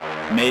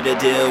Made a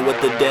deal with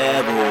the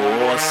devil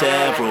or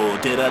several.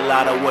 Did a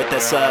lot of work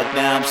that sucked,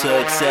 now I'm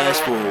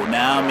successful.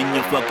 Now I'm in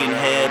your fucking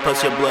head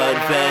plus your blood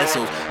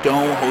vessels.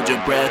 Don't hold your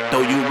breath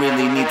though, you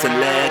really need to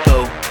let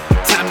go.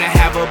 Time to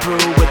have a brew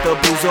with the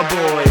Boozer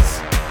Boys.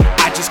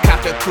 I just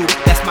copped a coupe,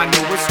 that's my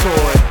newest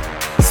toy.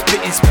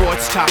 Spitting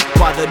sports talk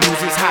while the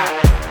news is hot.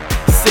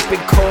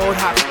 Sipping cold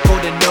hot,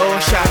 holding no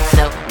shots.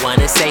 No one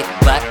is safe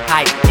but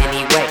hide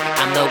anyway.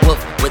 I'm the wolf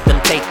with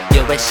them teeth.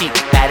 You're a sheep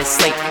that is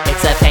sleep.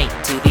 It's a pain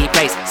to be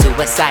praised,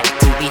 suicide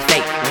to be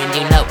fake. When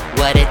you know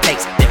what it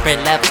takes,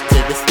 different levels to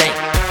this thing.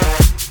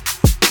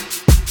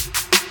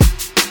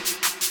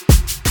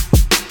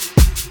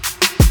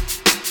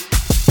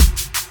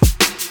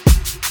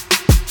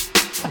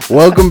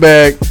 Welcome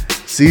back,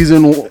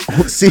 season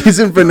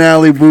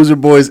finale, Boozer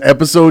Boys,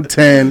 episode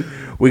 10.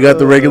 We got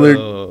the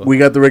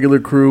regular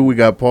crew. We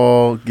got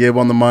Paul Gibb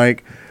on the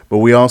mic, but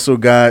we also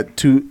got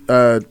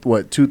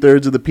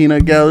 2/3 of the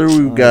peanut gallery.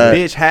 We've got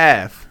bitch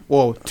half.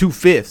 Well,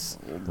 2/5.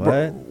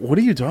 What? What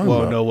are you talking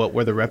about? No, what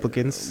were the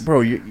replicants?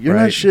 Bro, you're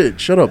not shit.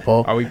 Shut up,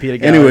 Paul. Are we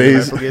peanut gallery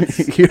Anyways,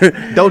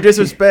 replicants? Don't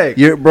disrespect.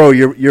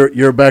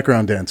 You're a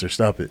background dancer.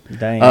 Stop it.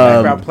 Dang.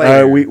 Background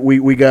player.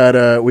 We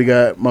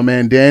got my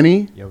man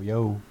Danny.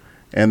 Yo.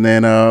 And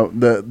then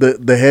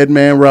the head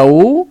man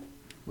Raul.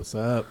 What's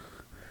up?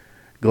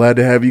 Glad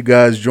to have you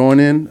guys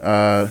joining,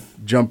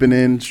 jumping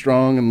in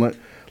strong, and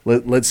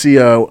let's see.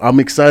 I'm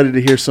excited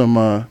to hear some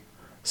of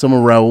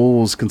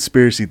Raul's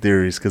conspiracy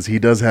theories because he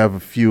does have a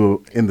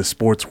few in the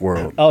sports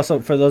world. Oh, so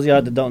for those of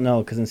y'all that don't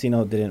know, because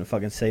Encino didn't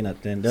fucking say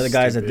nothing, they're the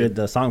guys that did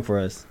the song for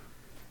us.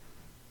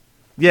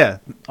 Yeah.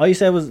 All you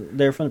said was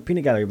they're from the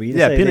Peanut Gallery. But you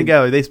Yeah, Peanut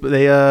Gallery. They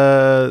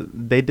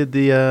did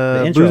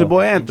the intro. Boozer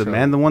Boy anthem, Intro.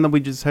 man, the one that we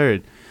just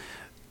heard.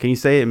 Can you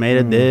say it? Made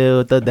a deal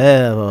with the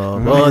devil.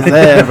 Was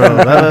devil.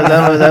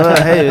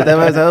 That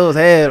was those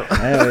hell.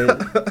 Anyway,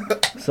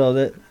 so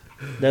they're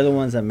the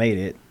ones that made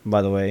it,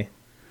 by the way.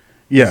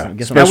 Yeah,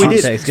 Get some special,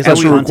 context. Get special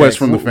some request context.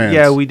 from the fans.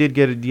 Yeah, we did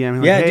get a DM.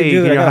 Like, Yeah, hey,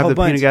 dude, can I you got a have whole the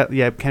peanut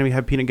bunch. can we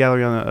have Peanut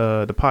Gallery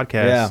on the podcast?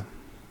 Yeah.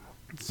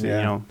 So, Yeah.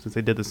 You know, since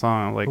they did the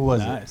song, I'm like, Who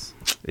was Nice.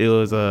 it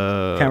was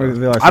Can't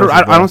reveal our I don't.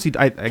 sources, I don't see.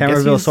 I Can't guess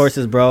reveal he's-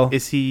 sources, bro.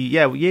 Is he?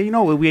 Yeah. You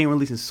know, we ain't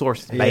releasing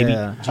sources, baby.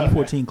 Yeah.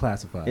 G14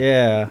 classified.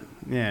 Yeah.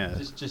 Yeah.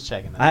 Just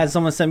checking that. I had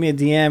someone send me a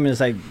DM and it's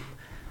like,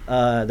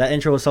 that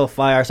intro was so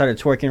fire. I started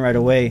twerking right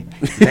away.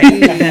 They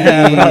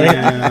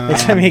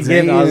sent me a gift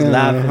and I was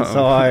laughing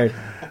so hard.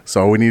 That's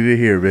all we needed to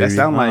hear, baby. That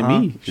sound like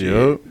me. Shit.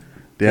 Yup.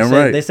 Damn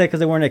They right. said because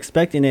they weren't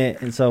expecting it,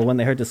 and so when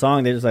they heard the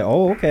song, they're just like,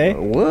 "Oh, okay."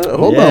 What?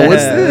 Hold Yeah, on.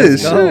 What's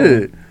this? let's go.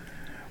 Shit.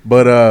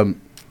 But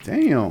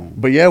Damn.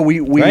 But yeah, we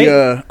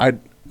Right?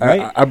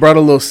 I brought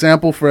a little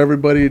sample for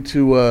everybody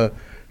to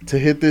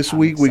hit this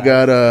week. We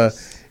got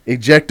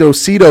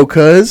Ejectocito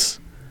Cuz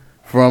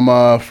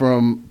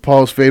from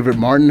Paul's favorite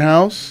Martin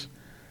House.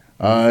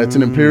 It's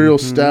an imperial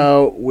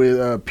stout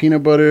with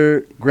peanut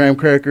butter, graham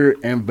cracker,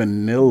 and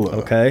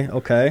vanilla.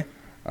 Okay.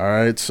 All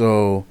right,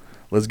 so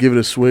let's give it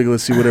a swig.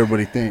 Let's see what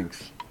everybody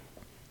thinks.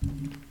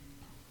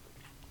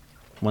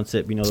 One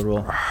sip, you know the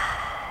rule.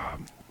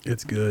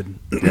 It's good.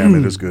 Damn,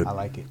 it is good. I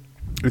like it.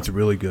 It's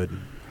really good.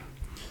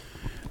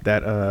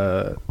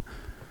 That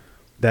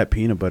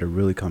peanut butter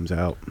really comes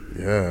out.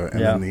 Yeah, and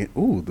Yeah. then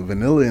the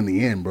vanilla in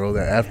the end, bro.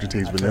 That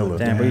aftertaste vanilla.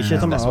 Damn, but you should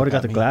have That's already what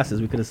got the got me.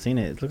 glasses. We could have seen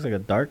it. It looks like a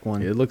dark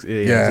one. It looks.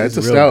 Yeah, it's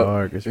a real stout.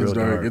 Dark. It's real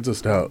dark. dark. It's a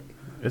stout.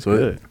 It's So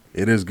good.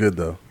 It is good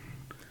though.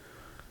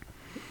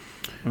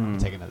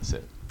 Take another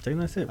sip. Take a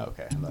nice sip.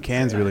 Okay.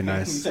 Can's really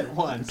nice. You said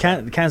one.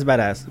 The can's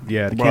badass.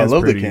 Yeah, the Bro, I can's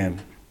love pretty. the can.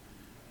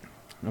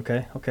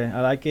 Okay.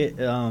 I like it.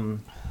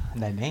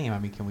 That name, I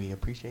mean, can we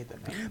appreciate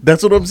that name?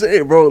 That's what I'm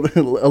saying, bro.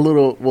 A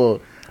little. Well,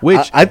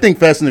 Which I think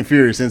Fast and the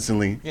Furious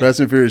instantly. Yeah. Fast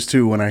and Furious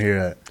 2 when I hear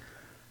that.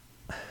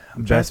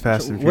 best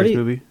Fast and what do Furious you-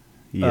 movie?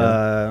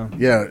 Yeah.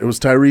 Yeah, it was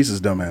Tyrese's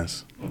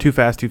dumbass. Too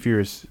Fast, Too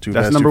Furious. Too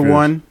That's Fast, number Too Furious.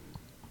 1.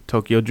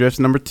 Tokyo Drift's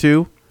number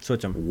 2.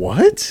 Switch them.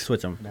 What?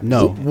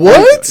 No.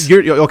 What?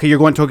 You're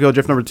going Tokyo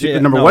Drift number 2. Yeah,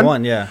 number no, 1.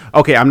 1, yeah.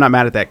 Okay, I'm not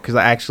mad at that because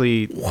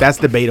that's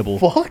debatable.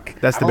 Fuck.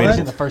 That's I only seen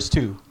debatable. the first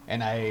two,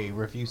 and I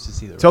refuse to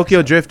see the Tokyo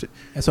rest. Drift.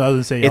 That's what I was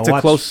gonna say. It's y'all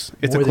a close.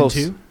 watched It's a more than close.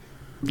 two?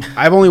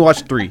 I've only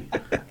watched 3.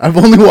 I've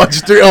only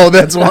watched 3. Oh,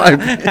 that's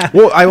why.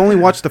 Well, I only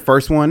watched the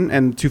first one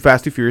and Too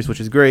Fast, Too Furious,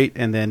 which is great,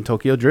 and then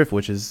Tokyo Drift,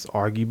 which is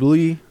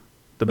arguably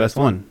the best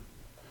one.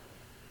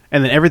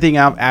 And then everything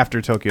out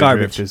after Tokyo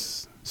Garbage. Drift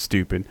is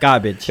stupid,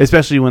 Garbage.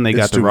 especially when they It's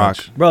got The too Rock.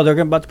 much. Bro, they're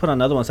about to put on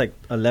another one. It's like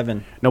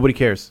 11. Nobody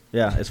cares.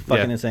 Yeah, it's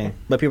fucking Yeah. insane.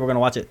 But people are going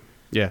to watch it.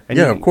 Yeah, and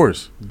Yeah, you- of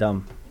course.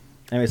 Dumb.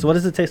 Anyway, so what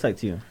does it taste like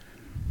to you?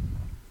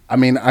 I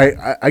mean,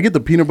 I get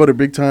the peanut butter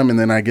big time, and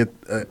then I get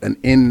an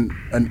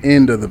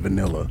end of the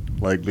vanilla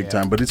like big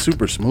time. But it's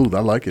super smooth.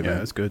 I like it, Yeah,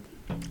 man. it's good.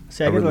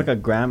 See, I I get really- like a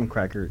graham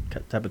cracker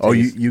type of taste. Oh,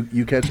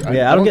 you catch?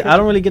 Yeah, I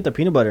don't really get the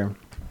peanut butter.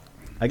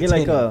 I get It's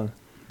like hidden.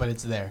 But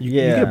it's there. You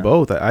yeah. get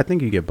both. I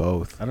think you get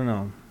both. I don't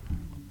know.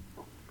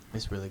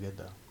 It's really good,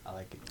 though. I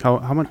like it.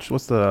 How much?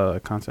 What's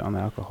the content on the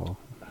alcohol?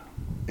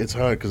 It's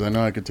hard because I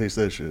know I could taste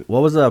that shit.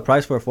 What was the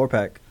price for a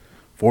 4-pack?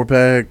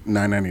 4-pack,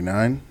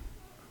 $9.99.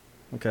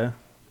 Okay.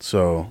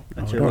 So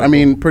That's your I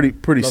mean, pretty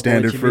local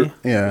standard for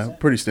HEB?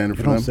 pretty standard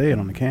You for don't them. say it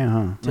on the can,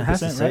 huh? It has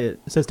to 10%, say right? it.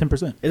 It says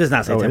 10%. It does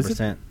not say Oh,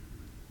 10%.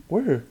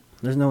 Where?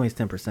 There's no way it's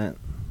 10%.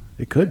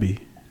 It could be.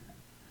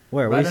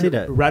 Where Right do you see under,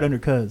 that? right under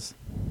Cuz.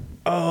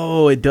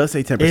 Oh, it does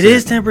say 10%. It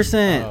is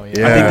 10%. Oh,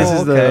 Yeah. I think this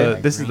is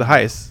okay. this is the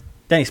highest.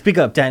 Danny, speak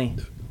up, Danny.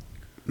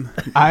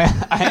 I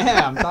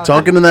am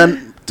Talking to that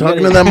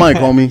mic,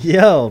 homie.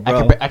 Yo,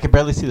 bro. I can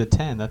barely see the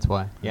 10. That's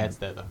why. Yeah, it's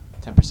there though.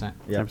 10%.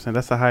 Yeah. 10%.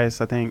 That's the highest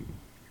I think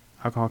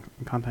alcohol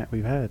content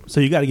we've had.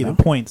 So you got to give No? it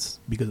points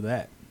because of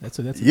that. That's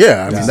a Yeah, I that's mean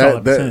a that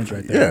solid percentage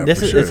right there. yeah, This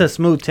for is sure. it's a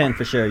smooth 10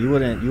 for sure. You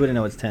wouldn't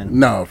know it's 10.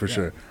 No, for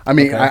sure. I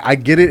mean, Okay. I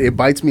get it. It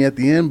bites me at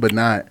the end, but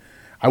not.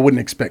 I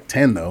wouldn't expect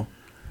 10 though.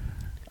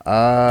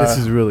 This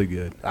is really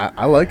good.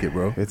 I like it,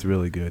 bro. It's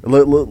really good.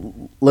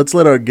 Let's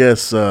let our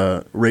guests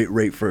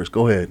rate first.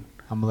 Go ahead.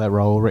 I'm gonna let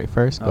Raul rate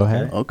first. Go Okay.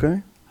 ahead.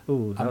 Okay.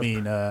 Ooh, I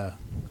mean, I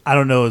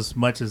don't know as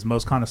much as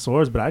most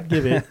connoisseurs, but I'd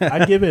give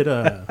it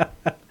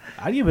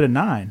a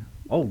 9.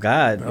 oh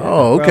God.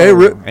 Oh, Bro. okay. Ain't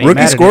Rookie mad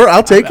at score. it.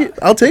 I'll take it.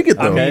 I'll take it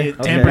I though. mean,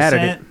 Okay. 10%, Mad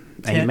at it.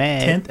 Ain't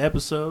mad. 10th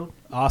episode,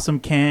 awesome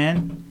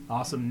can,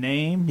 awesome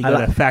name. You I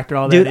gotta li- factor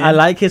all that Dude, in. I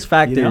like his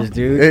factors, know?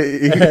 dude.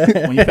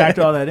 When you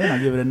factor all that in, I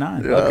give it a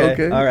 9.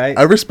 Okay, all right.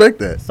 I respect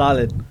that.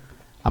 Solid.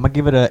 I'm gonna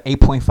give it a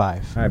 8.5.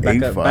 All right, back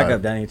up, 8.5. back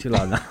up, Danny. You're too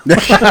loud now.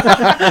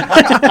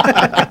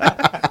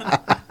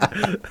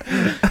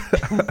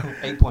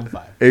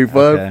 8.5. 8.5.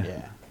 Okay.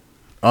 Yeah.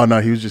 Oh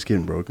no, he was just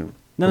getting broken.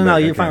 No,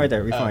 you're Okay. fine right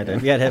there. You're fine right there.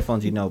 If you had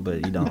headphones, you know,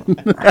 but you don't.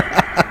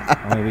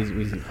 I mean,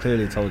 we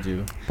clearly told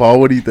you. Paul,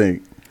 what do you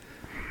think?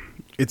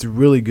 It's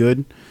really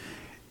good,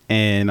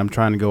 and I'm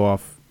trying to go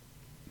off,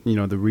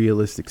 the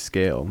realistic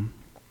scale.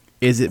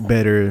 Is it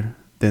better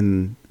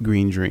than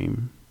Green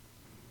Dream?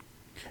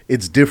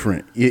 It's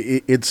different.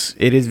 It's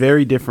It is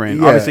very different.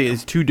 Yeah. Obviously,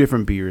 it's two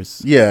different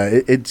beers. yeah.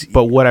 It's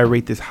But would I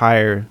rate this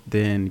higher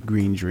than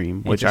Green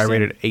Dream, which I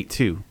Interesting. rated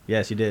 8.2?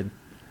 Yes, you did.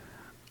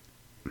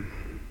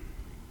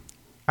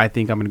 I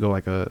think I'm gonna go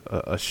like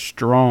a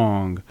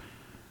strong,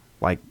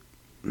 like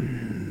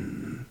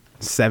 7.9.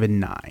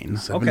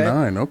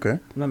 7.9. Okay. I'm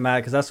not mad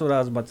because that's what I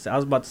was about to say. I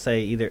was about to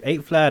say either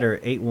 8 flat or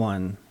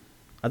 8.1.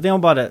 I think I'm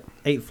about at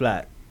 8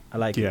 flat. I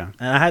like Yeah. it.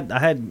 And I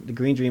had the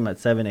Green Dream at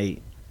 7.8,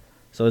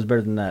 so it's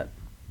better than that.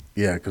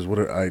 Yeah, because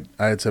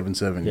I had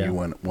 7.7. Yeah. You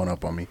went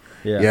up on me.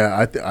 Yeah.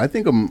 Yeah. I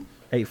think I'm.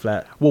 8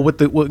 flat. Well, with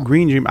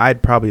Green Dream,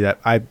 I'd probably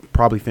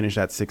finish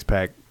that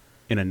 6-pack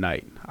in a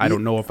night. I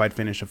don't know if I'd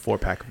finish a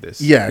 4-pack of this.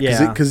 Yeah,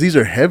 Yeah. because these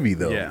are heavy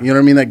though. Yeah. You know what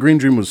I mean? That Green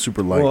Dream was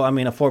super light. Well, I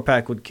mean, a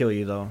 4-pack would kill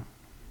you though.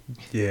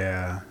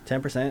 Yeah.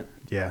 10%.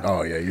 Yeah.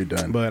 oh yeah, you're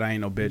done. But I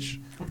ain't no bitch.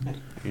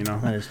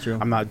 That is true.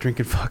 I'm not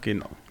drinking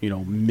fucking,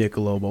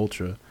 Michelob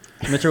Ultra.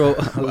 Metro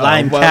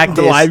lime Well, cactus.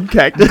 the lime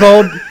cactus.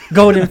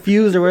 Gold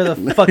infused or where the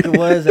fuck it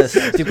was. That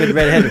stupid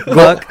redheaded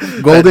fuck.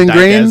 Golden That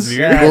grains. dyke-ass beer.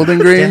 Yeah. Golden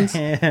grains.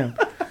 Damn.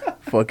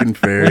 Fucking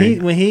fairy.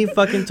 When he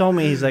fucking told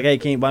me, he's like, "Hey,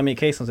 can you buy me a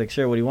case?" I was like,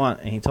 "Sure, what do you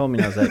want?" And he told me,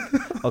 and I was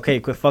like, "Okay,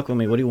 quit fucking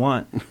with me. What do you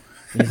want?" And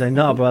he's like,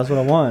 "No, bro, that's what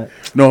I want."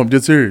 No, I'm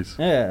dead serious.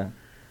 Yeah,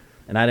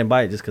 and I didn't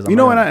buy it just because.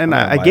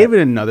 I gave it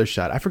another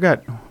shot. I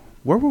forgot.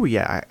 Where were we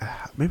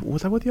at? Maybe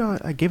was I with y'all?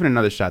 I gave it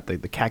another shot. The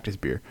cactus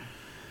beer,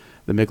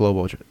 the Michelob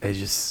Ultra.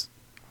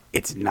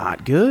 It's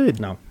not good.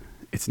 No.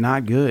 It's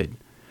not good.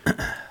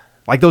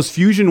 Like those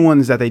fusion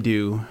ones that they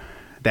do,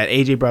 that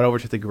AJ brought over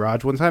to the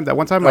garage one time. That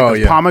one time, like Oh, those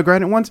yeah.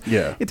 pomegranate ones.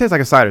 Yeah. It tastes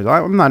like a cider.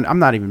 I'm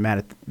not even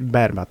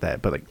bad about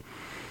that. But like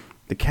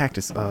the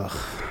cactus. Nah,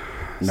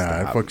 stop.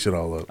 it fucks it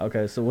all up.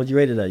 Okay, so what'd you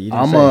rate it at? You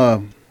didn't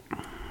I'm say.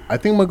 I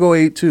think I'm gonna go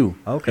 8.2.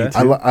 Okay.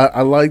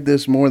 I like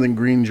this more than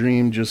Green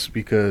Dream just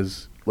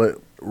because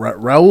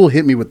Raul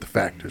hit me with the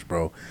factors,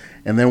 bro.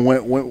 And then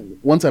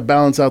once I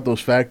balance out those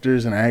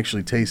factors and I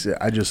actually taste it,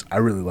 I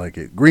really like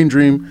it. Green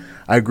Dream,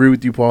 I agree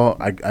with you, Paul.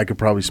 I could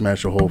probably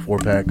smash a whole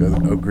 4-pack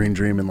of Green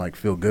Dream and like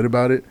feel good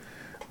about it.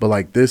 But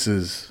like this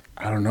is,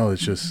 I don't know,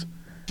 it's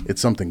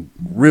something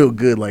real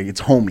good. Like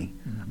it's homey.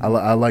 I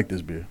like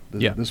this beer.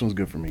 This one's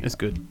good for me. It's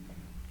good.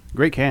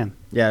 Great can.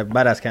 Yeah,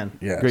 badass can.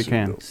 Yeah, Great super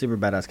can. dope. Super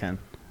badass can.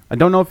 I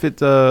don't know if it's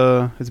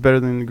better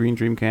than the Green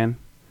Dream can,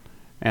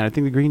 and I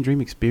think the Green Dream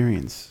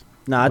experience.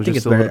 No, I was think just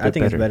it's a little better. I bit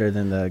think it's better. better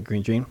than the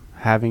Green Dream.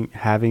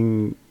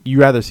 Having you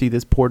rather see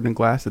this poured in a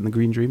glass than the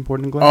Green Dream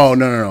poured in a glass? Oh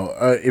no.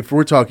 If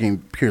we're talking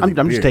purely,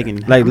 I'm just beer. taking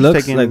Like I'm just looks-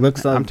 taking- like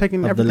looks I'm of- taking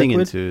of the everything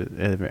liquid? into But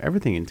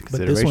this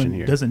consideration one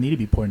here. doesn't need to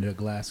be poured into a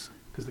glass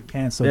because the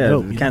can's so Yeah,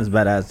 dope. the you can's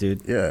badass,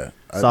 dude. Yeah,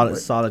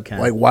 Solid can.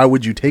 Like, why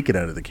would you take it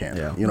out of the can?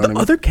 Yeah. You know The what I mean?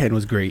 other can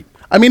was great.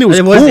 I mean, it was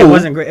cool. It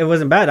wasn't great. It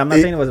wasn't bad. I'm not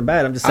It- saying it wasn't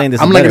bad. I'm just saying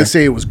this. I'm is not better. gonna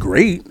say it was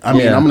great. I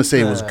mean, Yeah. I'm gonna say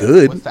it was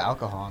good. What's the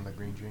alcohol on the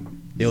Green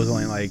Dream? It was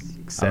only like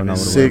I don't know what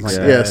it was. 6, like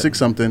yeah, that. 6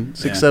 something,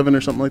 6, Yeah. 7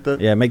 or something like that.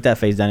 Yeah, make that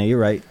face, Danny. You're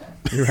right.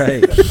 You're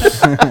right.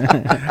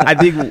 I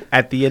think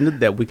at the end of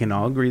that we can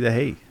all agree that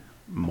hey,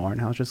 Martin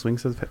House just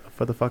swings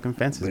for the fucking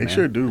fences. They man.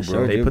 sure do, bro.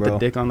 Sure They do, put bro. the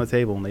dick on the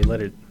table and they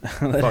let it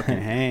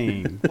fucking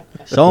hang.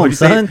 Show What'd him, you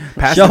say? son.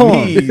 Past Show the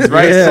 'em. knees,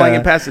 right? Yeah.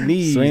 Swinging past the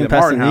knees. Swinging at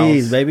past the Martin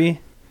knees, House.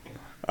 baby.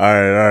 All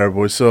right,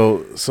 boys.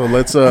 So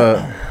let's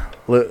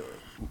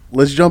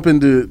let's jump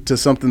into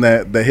something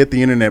that hit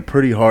the internet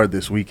pretty hard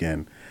this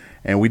weekend,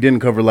 and we didn't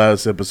cover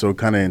last episode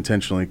kind of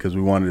intentionally because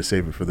we wanted to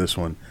save it for this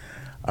one.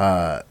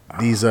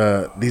 These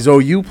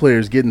OU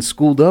players getting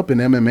schooled up in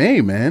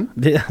MMA,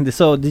 man.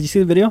 So did you see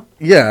the video?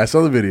 Yeah, I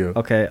saw the video.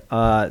 Okay.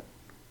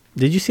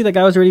 Did you see that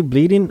guy was already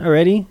bleeding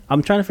already?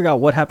 I'm trying to figure out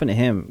what happened to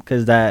him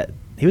because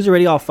he was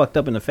already all fucked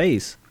up in the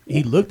face.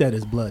 He looked at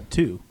his blood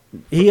too.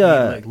 He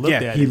Looked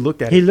at he it.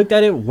 looked at he it. looked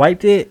at it,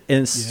 wiped it,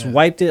 and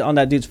swiped it on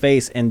that dude's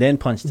face, and then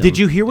punched him. Did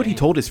you hear what he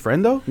told his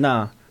friend though?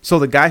 Nah. So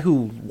the guy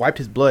who wiped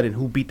his blood and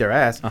who beat their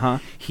ass, Uh-huh.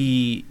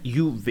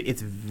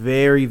 it's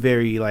very,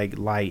 very like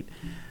light,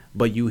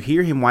 but you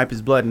hear him wipe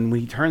his blood, and when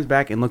he turns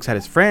back and looks at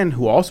his friend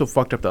who also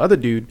fucked up the other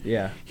dude,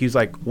 Yeah. he was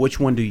like, "Which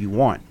one do you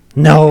want?"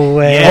 No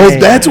way. Oh,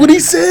 that's what he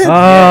said.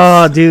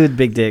 Oh, dude,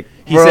 big dick.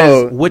 He Bro,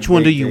 says, "Which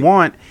one big do you dick.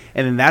 want?"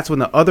 And then that's when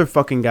the other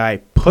fucking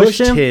guy pushed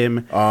Push him? him,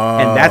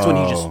 and that's when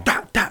he just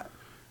tap.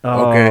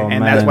 Okay. Oh,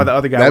 And that's why the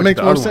other guy That went to makes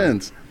the more other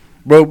one. sense,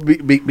 bro.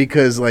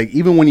 Because like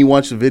even when you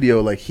watch the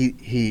video, like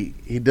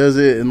he does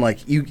it and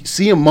like you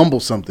see him mumble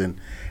something,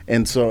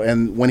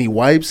 and when he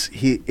wipes,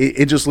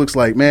 it just looks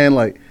like, man,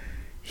 like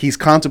he's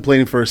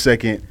contemplating for a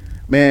second,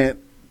 man.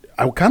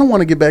 I kind of want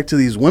to get back to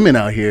these women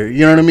out here, you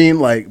know what I mean?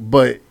 Like,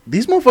 but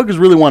these motherfuckers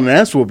really want an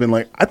ass whooping.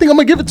 Like, I think I'm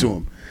gonna give it to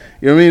him.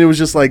 You know what I mean? It was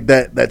just like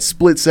that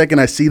split second.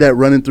 I see that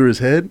running through his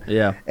head.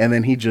 Yeah. And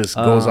then he just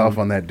goes off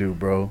on that dude,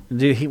 bro.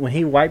 Dude, when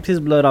he wiped his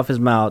blood off his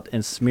mouth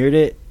and smeared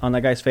it on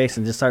that guy's face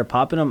and just started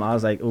popping him, I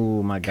was like,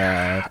 "Oh my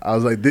god." I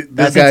was like, this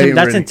That's guy ain't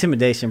that's ready.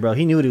 intimidation, bro.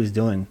 He knew what he was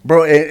doing.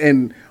 Bro,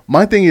 and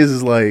my thing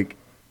is like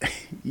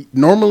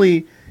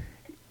normally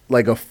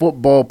like a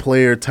football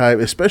player type,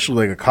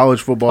 especially like a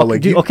college football,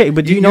 Okay, like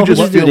but do you know who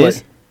just this dude feel is?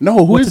 like,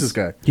 no, who What's is his-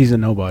 this guy? He's a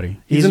nobody.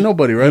 He's a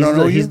nobody, right? He's, on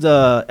OU? he's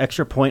the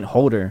extra point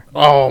holder.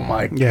 Oh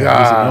my Yeah,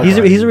 god.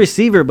 He's a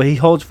receiver, but he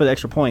holds for the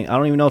extra point. I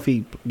don't even know if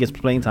he gets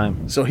playing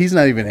time. So he's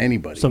not even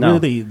anybody. So No.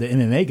 really, the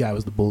MMA guy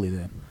was the bully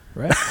then,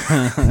 right?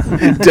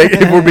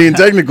 If we're being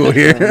technical I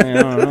here,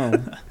 don't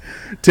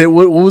know.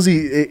 what was he?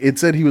 It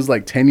said he was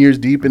like 10 years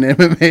deep in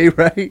MMA,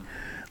 right?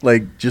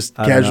 Like just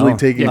I don't casually know.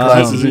 taking Yeah,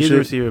 classes he and is a shit.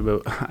 receiver,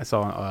 but I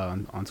saw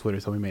on Twitter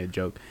somebody made a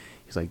joke.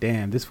 He's like,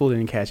 "Damn, this fool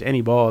didn't catch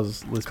any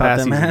balls this Caught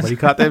past them season, ass. but he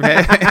caught them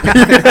head."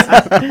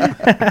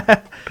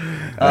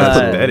 That's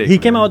pathetic. He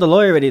came man. out with a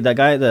lawyer already. That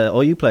guy, the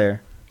OU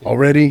player.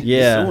 Already?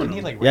 Yeah, Didn't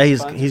he, like, yeah. raise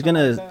He's funds or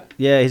gonna. something like that?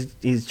 Yeah,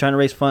 he's trying to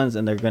raise funds,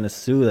 and they're gonna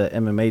sue the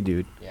MMA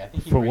dude. Yeah, I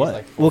think he For raised, what?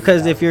 like, Well,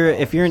 because if you're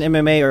 $40,000. in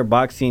MMA or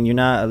boxing, you're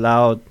not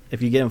allowed.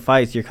 If you get in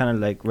fights, you're kind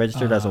of like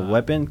registered as a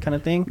weapon, kind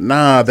of thing.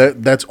 Nah,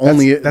 that's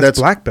only that's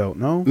black belt,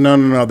 no?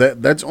 No.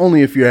 That's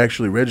only if you're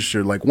actually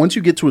registered. Like once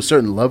you get to a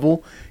certain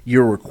level,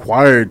 you're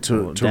required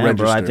to Damn, register.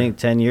 bro, I think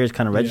 10 years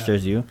kind of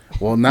registers you.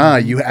 Well, nah,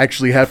 you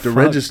actually have to Fuck.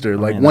 register. I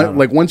Like mean, I don't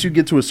know. once you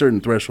get to a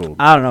certain threshold.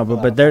 I don't know,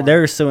 but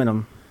they're suing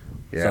him.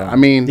 Yeah, So- I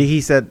mean, He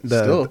said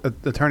Still. the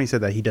attorney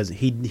said that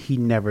he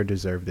never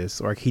deserved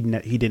this, or he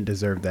didn't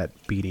deserve that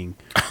beating.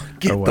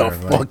 get or the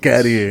whatever. fuck out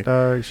of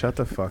here. Shut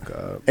the fuck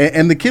up.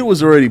 And the kid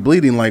was already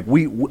bleeding. Like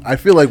I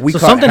feel like we So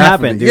caught something half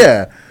of happened, it. dude.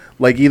 Yeah,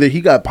 like either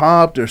he got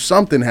popped or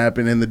something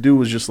happened, and the dude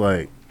was just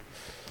like,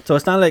 So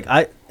it's not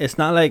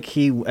like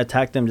he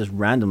attacked them just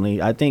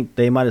randomly. I think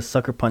they might have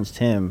sucker punched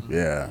him,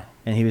 yeah.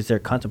 and he was there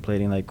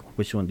contemplating like,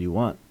 which one do you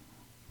want?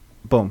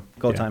 Boom,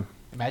 go Yeah. time.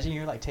 Imagine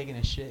you're like taking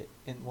a shit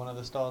in one of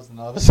the stalls, and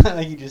all of a sudden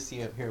like, you just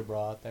see a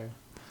bra out there.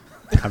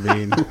 I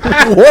mean,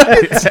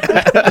 What?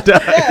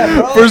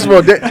 Yeah, bro. First of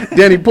all,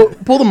 Danny,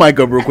 pull the mic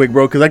up real quick,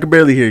 bro, because I can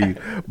barely hear you.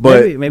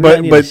 But Maybe I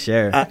need to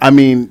share. I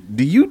mean,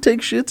 do you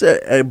take shits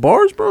at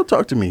bars, bro?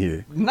 Talk to me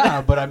here.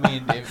 Nah, but I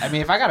mean,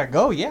 if I gotta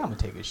go, yeah, I'm gonna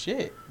take a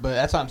shit. But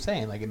that's what I'm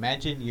saying. Like,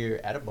 imagine you're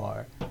at a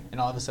bar, and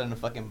all of a sudden a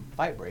fucking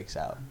fight breaks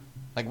out.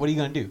 Like, what are you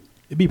gonna do?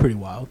 It'd be pretty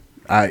wild.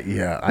 I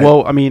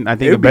mean, I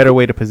think a it'd be- better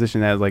way to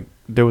position that is like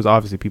there was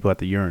obviously people at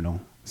the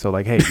urinal. So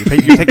like, hey,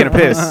 you're taking a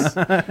piss.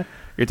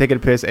 You're taking a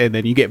piss, and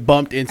then you get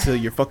bumped into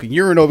your fucking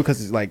urinal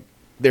because it's like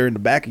they're in the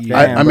back of you.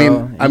 Damn, I mean,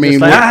 bro. I You mean,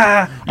 just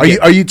like,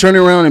 what- are you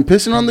turning around and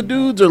pissing on the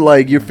dudes, or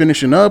like you're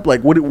finishing up?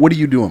 Like, what are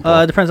you doing?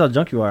 Paul? It depends how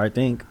drunk you are. I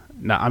think.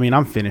 Nah, I mean,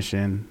 I'm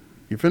finishing.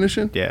 You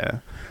finishing? Yeah.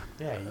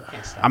 Yeah, you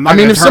can't stop. I'm not I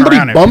mean, gonna if turn somebody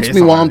around and bumps piss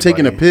me on while I'm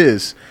taking a everybody.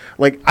 piss,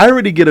 like I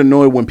already get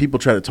annoyed when people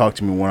try to talk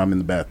to me when I'm in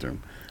the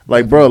bathroom.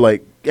 Like, bro,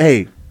 like,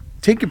 hey,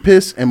 take your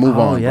piss and move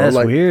on. Yeah, bro. it's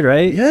Like, weird,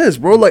 right? Yes,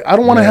 bro. Like, I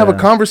don't want to have a Yeah.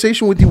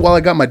 conversation with you while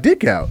I got my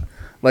dick out.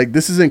 Like,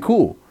 this isn't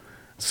cool.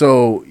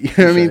 So, you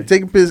know what I mean?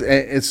 Take a piss.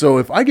 And so,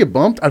 if I get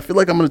bumped, I feel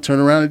like I'm going to turn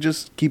around and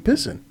just keep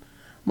pissing.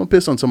 I'm going to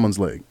piss on someone's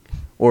leg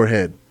or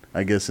head,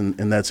 I guess, in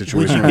that Would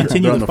situation. you They're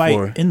continue on the the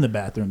floor. fight in the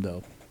bathroom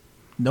though?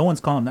 No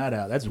one's calling that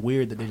out. That's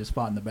weird that they just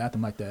fought in the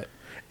bathroom like that.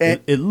 And-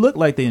 It looked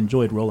like they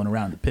enjoyed rolling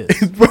around the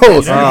piss. Bro,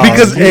 Oh,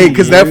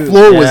 because that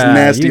floor was yeah,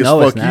 nasty you as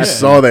know it's fuck. You nasty.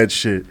 saw that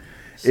shit.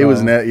 It was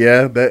So-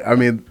 yeah.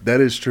 That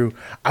is true.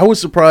 I was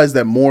surprised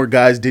that more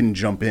guys didn't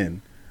jump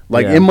in.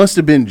 Like Yeah. it must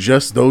have been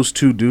just those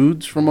two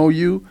dudes from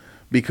OU,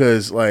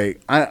 because like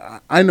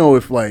I know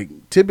if like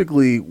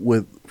typically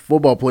with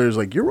football players,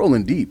 like you're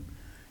rolling deep.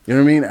 You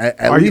know what I mean? At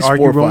Are least you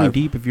 4 or rolling 5.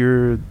 deep if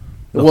you're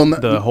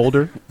the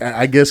holder.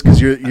 I guess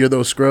because you're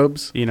those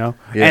scrubs. You know,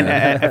 Yeah. and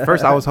at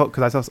first I was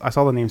because I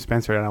saw the name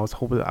Spencer, and I was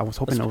hoping it was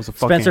a fucking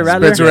Spencer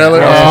Rattler? Spencer Rattler.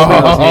 Yeah,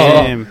 it was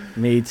Oh. him.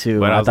 Me too.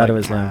 But I thought it like,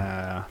 was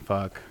him.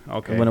 Fuck.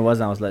 Okay. And when it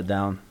wasn't, I was let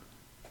down.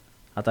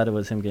 I thought it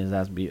was him getting his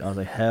ass beat. I was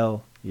like,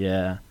 hell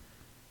yeah.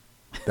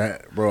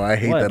 That bro, I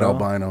hate What, that bro?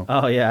 albino.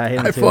 Oh yeah, I hate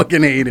him I too.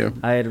 fucking hate him.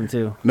 I hate him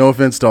too. No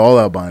offense to all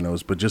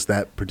albinos, but just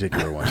that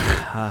particular one.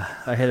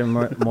 I hate him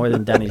more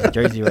than Danny's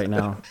jersey right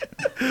now.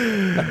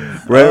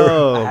 Right?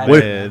 Oh,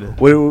 what, man.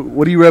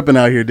 what are you repping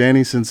out here,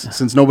 Danny?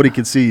 Since nobody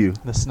can see you,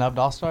 The snubbed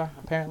All-Star,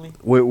 apparently.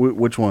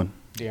 which one?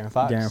 De'Aaron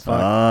Fox. De'Aaron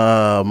Fox.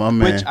 Ah, my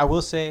man. Which I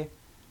will say,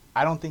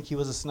 I don't think he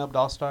was a snubbed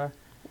All-Star.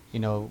 You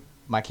know,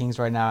 my Kings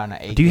right now on an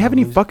 8. Do you have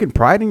any fucking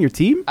pride in your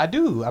team? I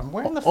do. I'm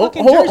wearing the Oh,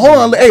 fucking hold jersey.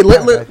 on. Hey,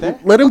 Right there.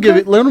 let him give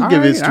it. Let him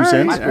give his 2 All right,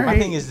 cents. all right. My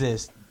thing is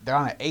this: they're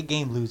on an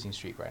 8-game losing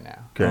streak right now.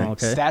 Okay. Oh,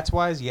 okay. Stats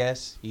wise,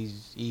 yes,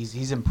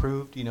 he's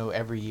improved. You know,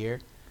 every year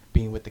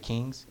being with the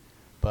Kings,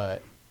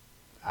 but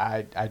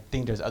I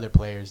think there's other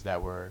players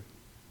that were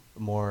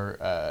more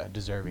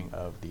deserving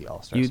of the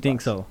All-Star. You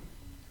think spots. so?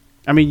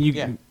 I mean,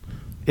 Yeah.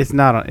 It's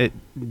not on it.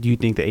 Do you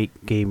think the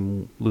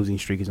 8-game losing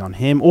streak is on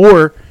him,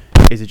 or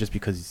is it just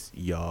because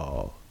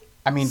y'all?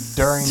 I mean,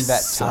 during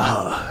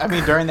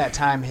that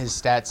time, his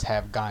stats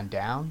have gone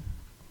down,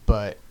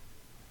 but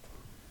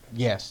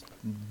yes,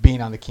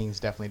 being on the Kings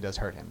definitely does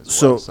hurt him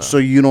as well. So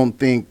you don't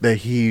think that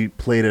he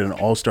played at an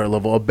all-star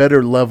level, a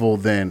better level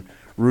than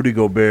Rudy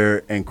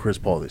Gobert and Chris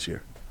Paul this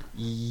year?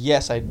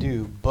 yes, I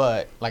do.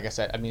 But like I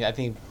said, I mean, I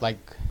think like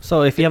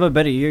So if you have a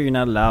better year, you're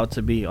not allowed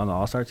to be on the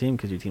All-Star team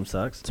because your team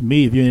sucks. To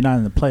me, if you're not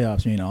in the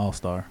playoffs, you ain't an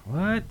all-star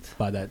What?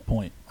 by that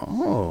point.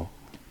 Oh,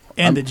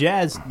 And the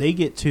Jazz, they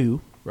get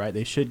 2, right?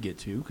 They should get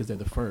 2 because they're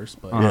the first.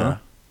 But Uh-huh.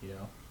 you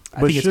know, I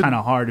But think it's should- kind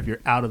of hard if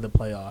you're out of the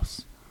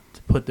playoffs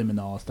to put them in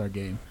the All-Star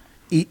game.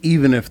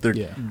 even if they're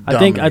Yeah. I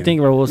think dominating.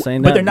 Raul was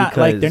saying But that they're not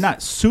like because- they're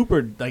not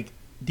super like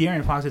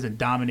De'Aaron Fox isn't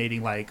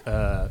dominating like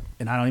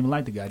and I don't even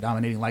like the guy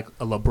dominating like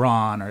a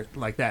LeBron or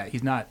like that.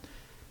 He's not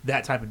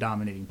that type of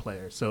dominating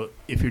player. So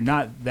if you're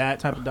not that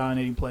type of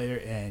dominating player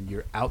and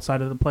you're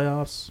outside of the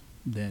playoffs,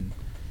 then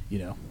you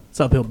know it's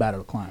uphill battle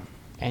to climb.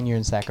 and you're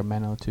in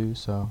Sacramento too,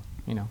 so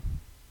you know,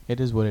 it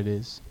is what it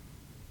is.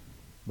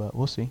 But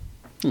we'll see.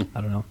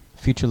 I don't know.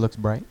 Future looks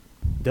bright.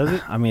 Does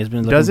it? I mean, it's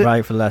been Does looking it?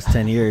 bright for the last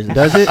 10 years.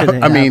 Does it? Shit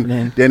ain't I mean,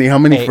 happening. Danny, how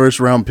many Hey.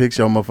 first-round picks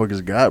y'all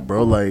motherfuckers got,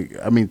 bro? Like,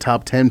 I mean,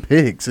 top 10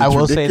 picks. I It's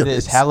will say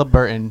ridiculous. this: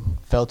 Halliburton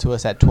fell to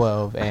us at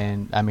 12,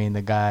 and I mean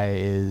the guy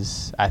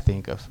is, I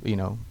think, a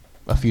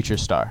future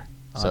star.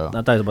 So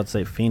I thought he was about to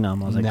say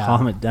phenom. I was like, Nah.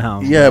 calm it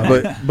down. Yeah,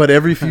 but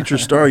every future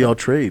star y'all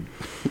trade,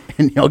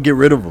 and y'all get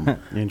rid of them.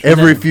 Interesting.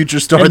 Every future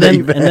star and that then,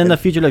 you've had. and then the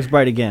future looks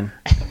bright again.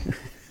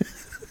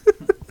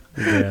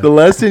 The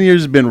last 10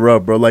 years has been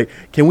rough, bro. Like,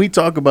 can we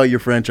talk about your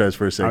franchise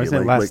for a second? I was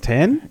saying like, last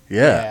 10.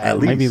 yeah, at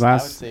least. maybe I would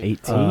last say-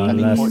 18.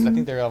 last- I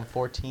think they're on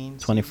 14,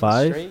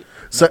 25? straight.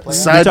 So- No playoffs.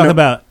 side We're talking note-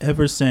 about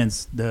ever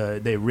since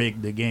they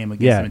rigged the game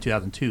against Yeah. them in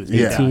 2002. It's Yeah.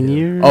 been 18 downhill.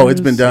 years. Oh,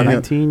 it's been downhill.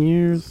 19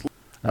 years.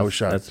 I was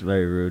shocked. That's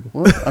very rude.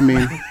 Well, I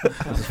mean,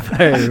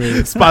 Very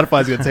rude.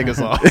 Spotify's gonna take us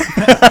off.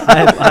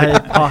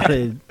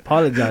 I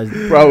apologize.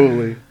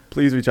 probably.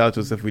 Please reach out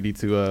to us if we need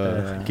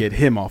to get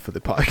him off of the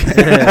podcast.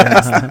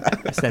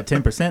 It's that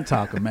 10%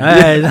 talker, man.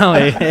 Hey, no,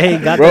 hey,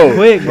 got Bro, there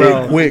quick,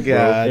 bro. hey, quick, bro.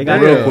 God They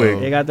got Real there quick.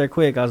 They got there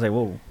quick. I was like,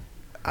 whoa.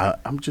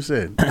 I'm just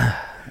saying.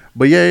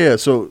 But yeah.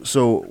 So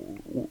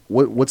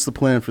what's the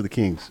plan for the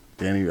Kings,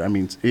 Danny? I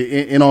mean,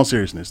 in all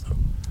seriousness, though.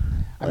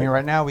 I mean,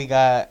 right now we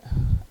got,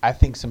 I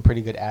think, some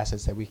pretty good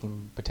assets that we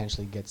can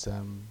potentially get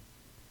some,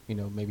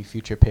 maybe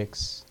future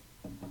picks.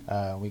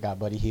 We got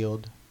Buddy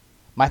Hield.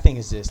 My thing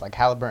is this: like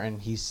Halliburton,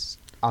 he's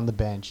on the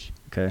bench,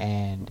 Okay.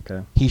 and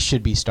Okay. he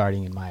should be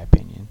starting, in my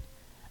opinion.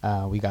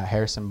 We got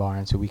Harrison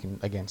Barnes, who we can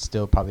again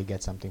still probably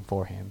get something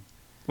for him.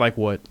 Like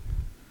what?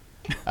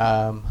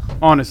 Um,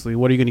 Honestly,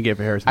 what are you gonna get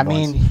for Harrison I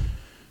Barnes? mean,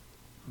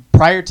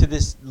 prior to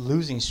this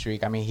losing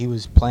streak, I mean, he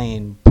was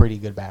playing pretty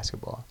good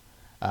basketball.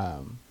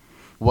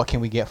 What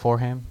can we get for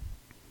him?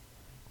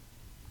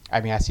 I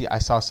mean, I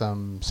saw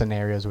some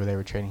scenarios where they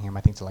were trading him,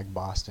 I think, to like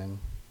Boston.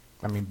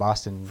 I mean,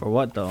 Boston. For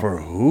what, though? For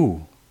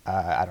who?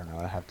 I don't know.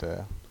 I have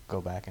to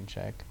go back and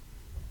check.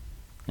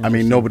 I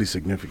mean, nobody's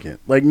significant.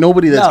 Like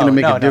nobody that's No, going to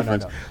make no, a no,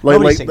 difference. no, no. Like,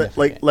 Nobody's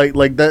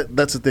like that.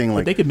 That's the thing. But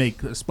Like, they could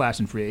make a splash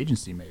in free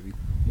agency, maybe.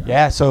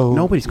 Yeah. So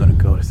Nobody's gonna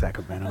go to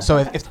Sacramento. So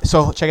if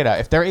check it out.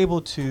 If they're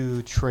able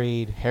to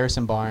trade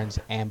Harrison Barnes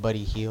and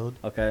Buddy Hield,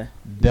 Okay.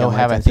 they'll Get my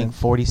have, I attention.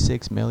 think,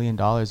 $46 million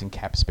in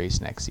cap space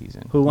next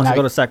season. Who wants Now, to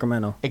go to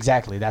Sacramento?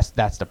 Exactly. That's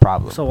the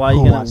problem. So why Who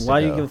you gonna wants to why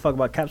you go? give a fuck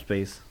about cap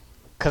space?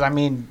 Because I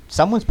mean,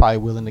 someone's probably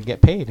willing to get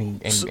paid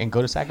and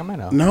go to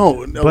Sacramento.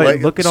 no. but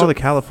like, look at so- all the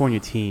California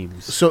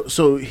teams.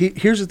 So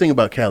here's the thing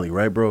about Cali,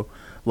 right, bro?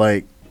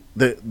 Like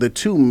the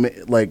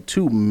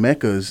two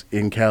meccas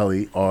in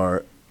Cali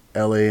are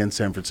L.A. and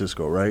San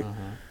Francisco, right?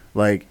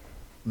 Like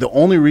the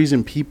only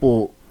reason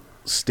people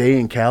stay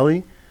in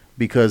Cali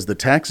because the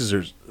taxes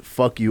are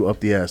fuck you up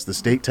the ass. The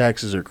state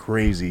taxes are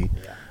crazy.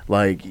 Yeah.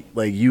 Like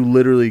you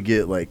literally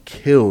get like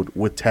killed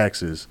with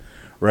taxes,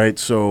 right?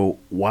 So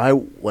why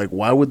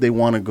would they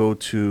want to go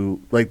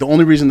to, like, the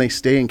only reason they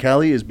stay in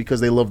Cali is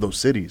because they love those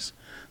cities.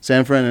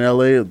 San Fran and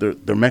LA,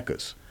 they're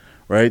meccas,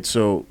 right?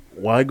 So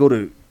why go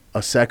to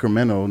a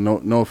Sacramento?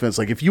 No offense.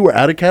 Like, if you were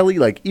out of Cali,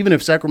 like, even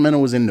if Sacramento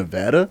was in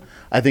Nevada,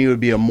 I think it would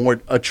be a more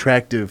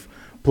attractive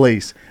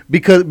place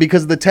because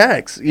of the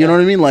tax. You know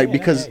what I mean? Like,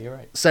 because you're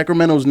right.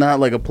 Sacramento's not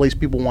like a place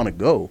people want to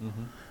go.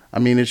 I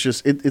mean, it's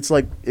just it's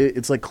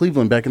like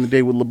Cleveland back in the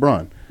day with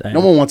LeBron. Damn. No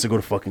one wants to go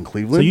to fucking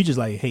Cleveland. So you just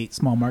like hate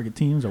small market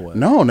teams or what?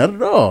 No, not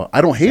at all.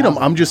 I don't hate them.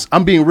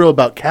 I'm being real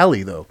about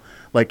Cali though.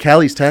 Like,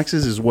 Cali's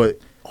taxes is what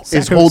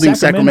is holding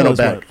Sacramento is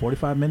back. What,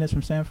 45 minutes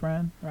from San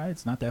Fran, right?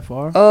 It's not that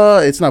far.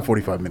 It's not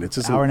 45 minutes.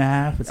 It's hour and a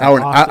half. It's hour.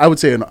 like Austin. I would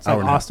say an It's hour like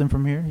and a half. Austin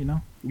from here, you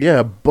know.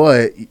 Yeah,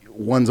 but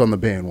one's on the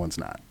bay and one's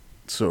not.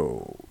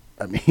 So,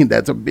 I mean,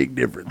 that's a big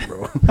difference,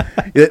 bro.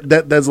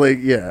 That's like,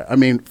 yeah. I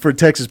mean, for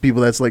Texas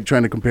people, that's like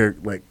trying to compare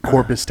like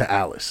Corpus to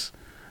Alice.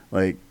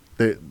 Like,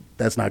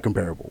 that's not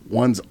comparable.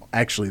 One's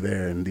actually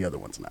there and the other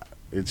one's not.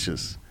 It's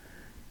just,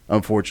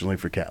 unfortunately,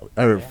 for Cali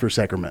or for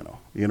Sacramento.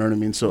 You know what I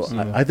mean? So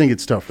I think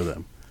it's tough for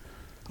them.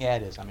 Yeah,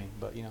 it is. I mean,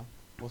 but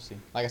we'll see.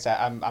 Like I said,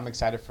 I'm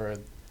excited for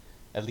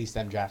at least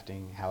them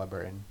drafting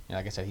Halliburton.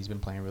 Like I said, he's been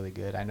playing really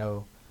good. I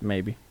know.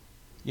 Maybe.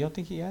 You don't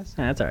think he has?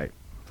 Yeah, that's all right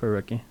for a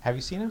rookie. Have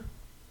you seen him?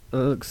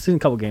 Seen a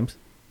couple games.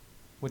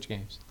 Which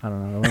games? I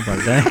don't know. I don't know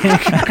about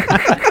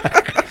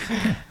that.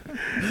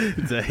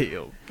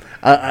 Damn.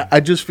 I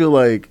just feel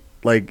like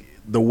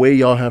the way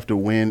y'all have to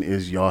win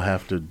is y'all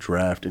have to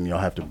draft and y'all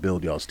have to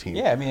build y'all's team.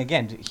 Yeah, I mean,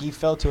 again, he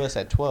fell to us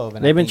at 12.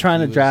 And They've I been think trying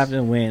he to was- draft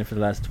and win for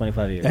the last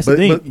 25 years. That's But- the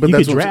thing. but You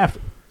that's could what I'm draft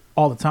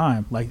all the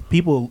time. Like,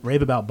 people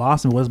rave about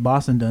Boston. What's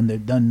Boston done?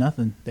 They've done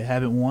nothing. They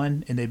haven't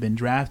won, and they've been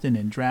drafting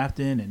and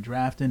drafting and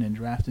drafting and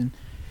drafting.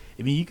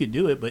 I mean, you could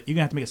do it, but you're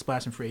gonna have to make a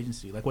splash in free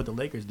agency, like what the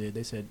Lakers did.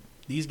 They said,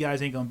 these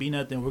guys ain't gonna be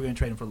nothing. We're gonna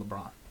trade them for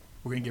LeBron.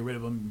 We're gonna get rid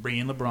of them, bring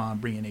in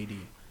LeBron, bring in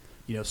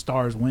AD.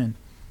 Stars win.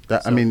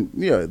 That, I So- mean,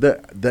 yeah,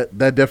 that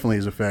definitely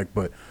is a fact.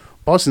 But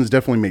Boston's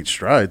definitely made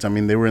strides. I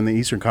mean, they were in the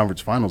Eastern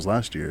Conference Finals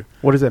last year.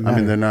 What does that matter? I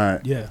mean, they're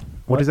not. Yeah.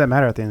 What does that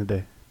matter at the end of the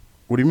day?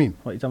 What do you mean?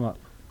 What are you talking about?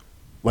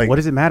 Like, What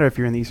does it matter if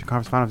you're in the Eastern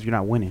Conference Finals? You're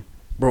not winning.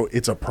 bro?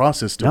 It's a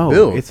process to No,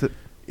 build. it's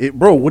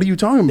Bro, what are you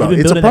talking They've about? been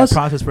It's a building that process.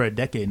 process for a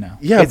decade now.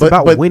 Yeah, it's but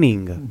about but,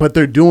 winning. But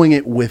they're doing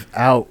it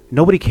without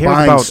Nobody cares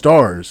buying about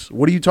stars.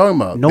 What are you talking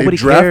about? They Nobody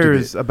drafted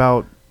cares it.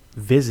 about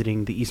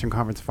visiting the Eastern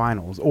Conference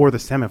Finals or the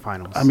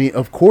semifinals. I mean,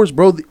 of course,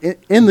 bro.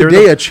 In the They're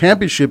day, the- a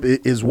championship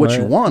is what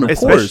you Right. want. Of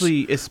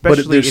especially course,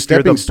 especially but they're if you're the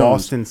stepping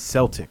stones. Boston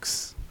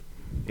Celtics.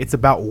 It's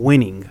about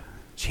winning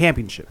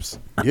championships.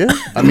 Yeah,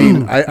 I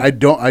mean, I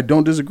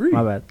don't disagree.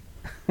 My bad.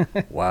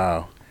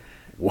 Wow,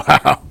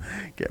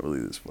 can't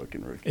believe this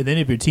fucking rookie. And then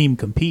if your team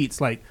competes,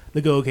 like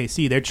look at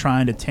OKC, they're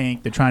trying to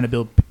tank, they're trying to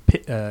build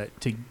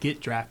to get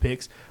draft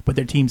picks, but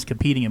their team's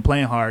competing and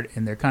playing hard,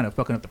 and they're kind of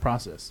fucking up the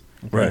process.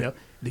 Right.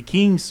 The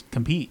Kings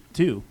compete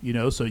too,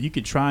 so you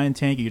could try and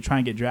tank, you could try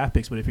and get draft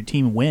picks, but if your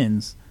team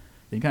wins,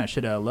 then you kind of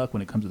shit out of luck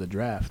when it comes to the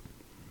draft.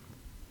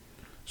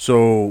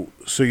 So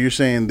you're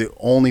saying the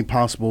only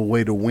possible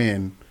way to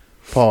win,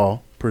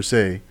 Paul, per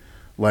se,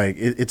 like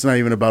it's not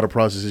even about a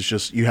process. It's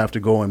just you have to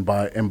go and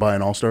buy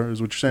an all-star.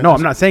 Is what you're saying? No,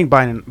 I'm not saying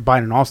buying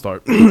an all-star.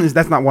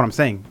 That's not what I'm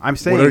saying. I'm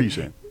saying What are you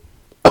saying?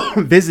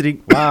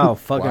 visiting. Wow,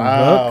 fucking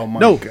Wow, hook. my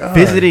No, God.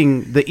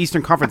 visiting the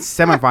Eastern Conference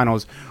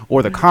semifinals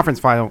or the conference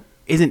final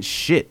isn't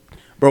shit.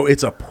 Bro,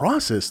 it's a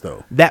process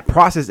though. That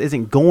process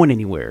isn't going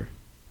anywhere.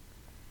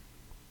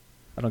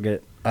 I don't get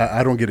it.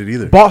 I don't get it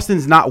either.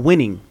 Boston's not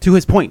winning. To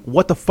his point,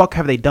 what the fuck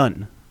have they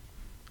done?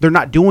 They're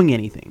not doing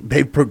anything.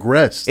 They've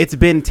progressed. It's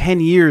been 10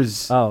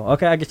 years. Oh,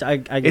 okay. I guess I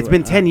get It's what-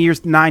 been 10 years,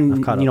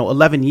 I've caught up.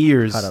 11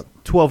 years, Caught up.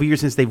 12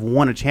 years since they've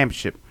won a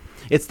championship.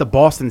 It's the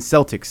Boston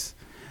Celtics.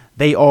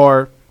 They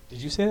are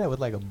Did you say that with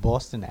like a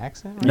Boston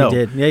accent? No. You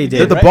did. Yeah, you they're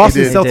did. the right?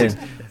 Boston He did.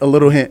 Celtics. a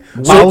little hint.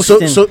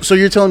 Boston. So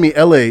you're telling me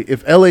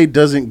if LA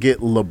doesn't get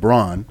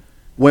LeBron,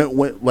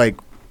 when like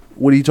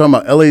what are you talking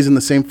about? LA's in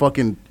the same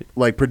fucking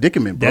like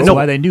predicament, bro. That's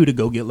why they knew to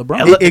go get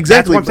LeBron. Exactly,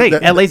 That's what I'm but saying.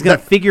 that- LA's going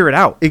to that- figure it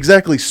out.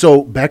 Exactly.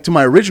 So back to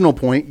my original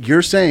point,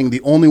 you're saying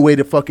the only way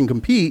to fucking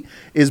compete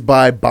is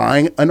by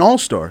buying an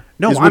all-star.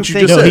 No, is I'm what you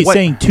saying- just No, said. he's What-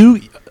 saying two.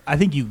 I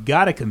think you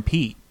got to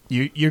compete.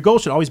 Your goal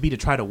should always be to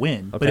try to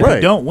win. But if Right.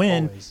 you don't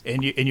win Always.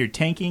 and you're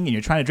tanking and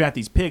you're trying to draft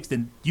these picks,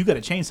 then you got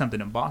to change something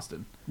in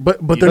Boston. But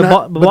Yeah, they're but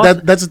not. Bo- But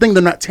Boston- that's the thing.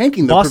 They're not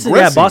tanking. They're Boston,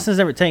 progressing. Boston's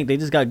never tanked. They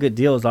just got good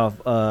deals off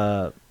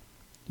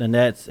the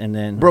Nets, and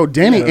then Bro,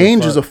 Danny Yeah,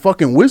 Ainge is a fuck.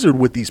 fucking wizard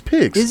with these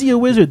picks. Is he a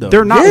wizard though?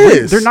 They're not.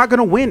 Yes. They're not going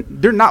to win.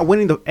 They're not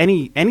winning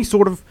any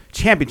sort of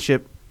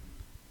championship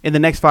in the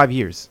next 5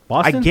 years.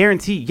 Boston? I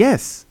guarantee.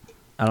 Yes,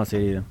 I don't see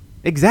it either.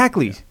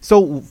 exactly.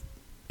 So,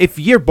 if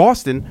you're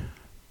Boston,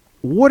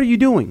 what are you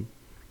doing?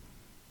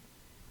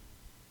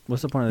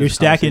 What's the point of You're this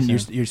stacking.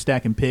 conversation? You're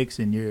stacking picks,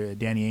 and your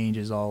Danny Ainge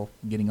is all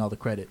getting all the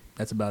credit.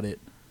 That's about it.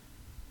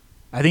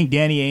 I think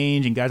Danny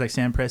Ainge and guys like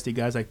Sam Presti,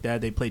 guys like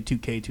that, they played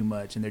 2K too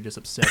much, and they're just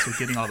obsessed with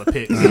getting all the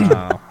picks.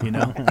 You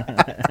know,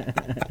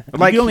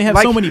 Like you only have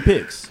like, so many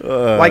picks.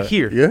 like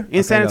here yeah?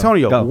 in San go.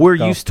 Antonio, Go, we're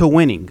go. used to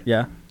winning.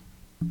 Yeah.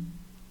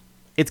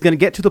 it's going to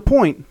get to the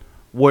point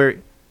where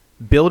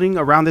building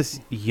around this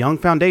young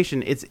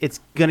foundation, it's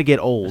going to get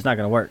old. It's not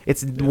gonna work.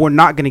 We're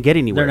not going to get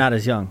anywhere. They're not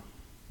as young.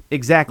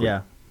 Exactly.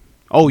 Yeah.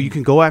 Oh, you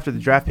can go after the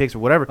draft picks or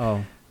whatever.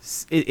 Oh.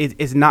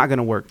 It's not going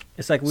to work.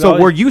 It's like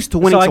We're used to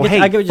winning. So, I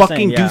get what you're fucking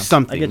saying, do yeah.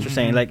 something. I get what you're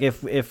saying. Like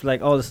if like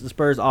the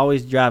Spurs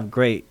always draft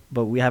great,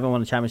 but we haven't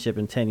won a championship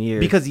in 10 years.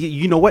 Because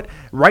you know what?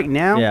 Right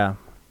now, yeah,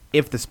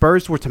 if the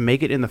Spurs were to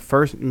make it to the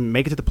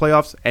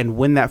playoffs and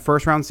win that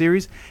first round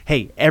series,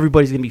 hey,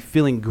 everybody's gonna be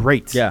feeling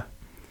great. yeah,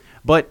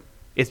 But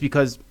it's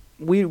because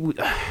we we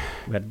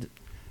had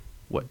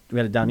what? we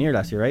had a down year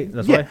last year, right?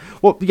 That's Yeah. why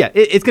Well, yeah,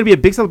 it's gonna be a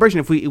big celebration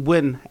if we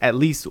win at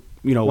least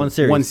one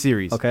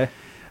series. Okay. Okay,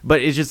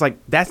 But it's just like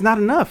that's not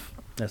enough.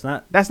 that's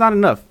not. That's not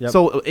enough. Yep.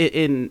 So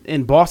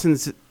in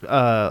Boston's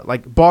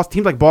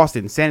teams like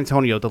Boston, San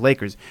Antonio, the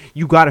Lakers,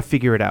 you got to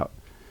figure it out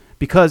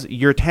because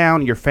your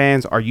town, your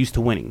fans are used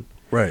to winning.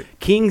 Right.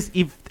 Kings,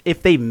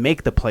 if they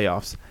make the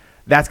playoffs,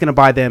 that's going to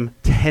buy them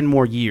 10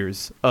 more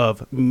years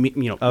of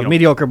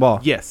Mediocre ball.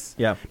 Yes.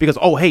 Yeah. Because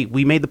hey,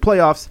 we made the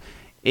playoffs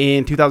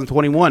in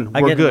 2021.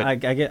 We're good.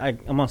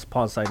 I'm on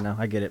Paul's side now.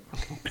 I get it.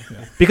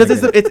 Because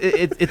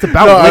it's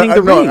about winning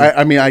the ring.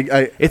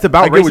 I It's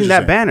about get what raising you're that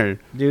saying. banner.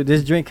 Dude,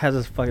 this drink has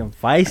us fucking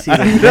feisty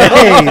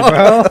today,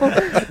 bro.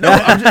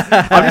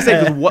 I'm just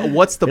saying, 'cause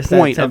what's the It's that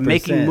point of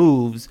making 10%.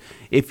 moves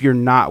if you're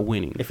not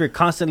winning? If you're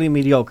constantly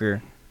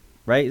mediocre,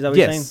 right? Is that what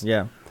Yes. you're saying?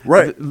 Yeah.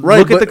 Right.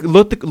 Look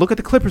at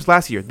the Clippers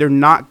last year.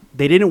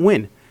 They didn't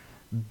win.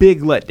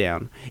 Big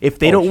letdown. If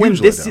they don't win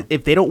huge this, letdown.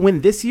 if they don't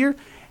win this year,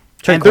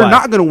 Trade and they're Kawhi.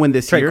 not going to win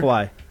this Trade year,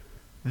 Kawhi.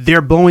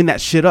 they're blowing that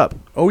shit up.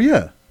 Oh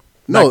yeah.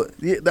 No,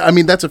 I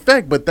mean that's a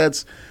fact, but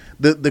that's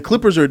the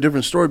Clippers are a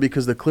different story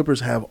because the Clippers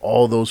have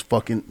all those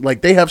fucking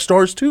they have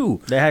stars too.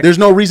 There's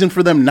no reason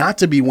for them not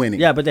to be winning.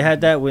 Yeah, but they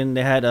had that when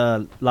they had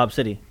Lob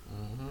City.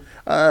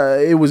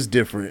 It was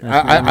different.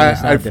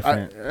 It's not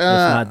different. It's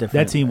not different.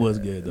 That team was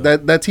good, though.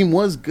 That team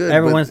was good.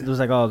 Everyone but- was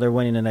like, "Oh, they're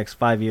winning the next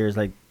 5 years,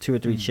 like 2 or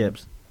 3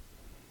 chips."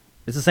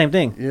 It's the same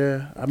thing.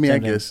 Yeah, I mean, I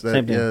Same thing. guess that.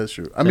 Same thing. Yeah, that's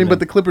true. I Same mean, but thing.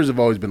 the Clippers have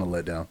always been a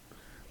letdown.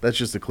 That's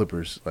just the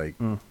Clippers. Like,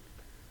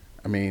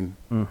 I mean,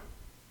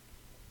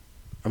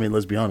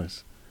 let's be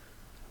honest.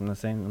 I'm not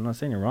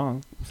saying you're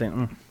wrong. I'm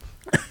saying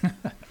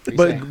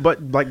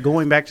But like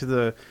going back to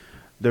the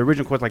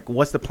original question, like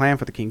what's the plan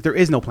for the Kings? There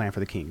is no plan for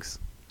the Kings.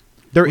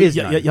 There is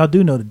none. Y'all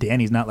do know that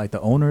Danny's not like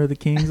the owner of the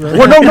Kings. Though?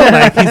 Well, no,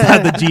 like, he's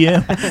not the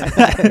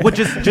GM. Well,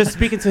 just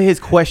speaking to his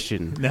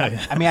question. No,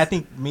 yeah. I mean, I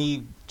think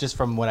just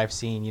from what I've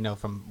seen,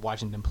 from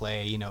watching them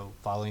play,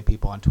 following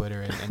people on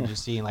Twitter and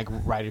just seeing like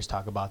writers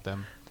talk about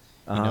them,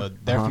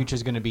 their future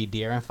is going to be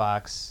De'Aaron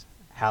Fox,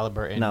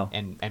 Halliburton, No.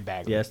 and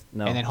Bagley. Yes,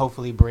 no. And then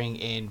hopefully bring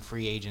in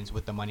free agents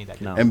with the money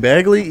that No. And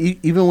Bagley,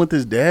 even with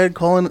his dad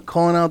calling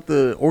out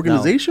the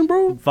organization,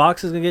 bro.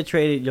 Fox is gonna get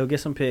traded. You'll get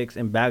some picks,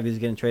 and Bagley's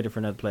getting traded for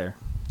another player.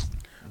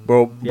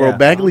 Bro, Yeah.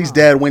 Bagley's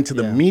dad went to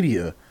the Yeah.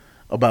 media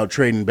about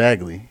trading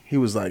Bagley. He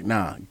was like,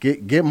 "Nah,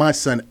 get my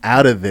son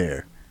out of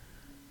there."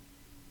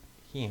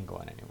 he ain't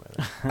going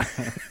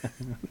anywhere.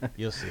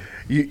 You'll see.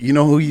 You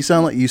know who you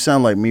sound like? You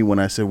sound like me when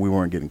I said we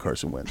weren't getting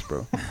Carson Wentz,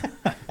 bro.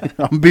 I'm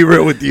gonna be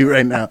real with you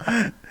right now.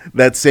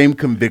 That same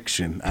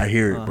conviction, I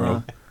hear it,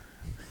 bro.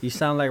 You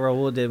sound like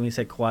Raul did when he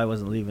said Kawhi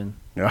wasn't leaving.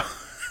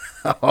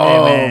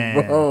 Oh, Hey,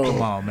 man. bro.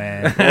 Come on,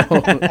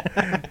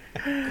 man.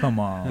 Come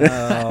on.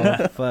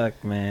 Oh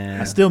fuck,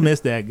 man. I still miss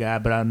that guy,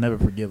 but I'll never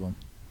forgive him.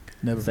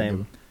 Never Same. forgive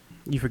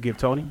him. You forgive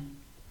Tony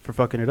for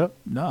fucking it up?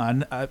 No,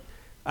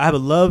 I have a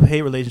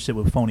love-hate relationship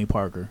with Phony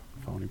Parker.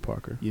 Tony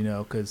Parker.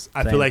 Because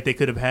I Same. feel like they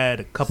could have had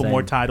a couple Same.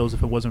 more titles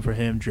if it wasn't for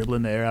him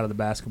dribbling the air out of the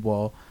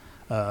basketball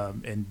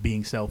and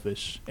being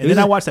selfish. And He was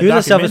then I a- watched that he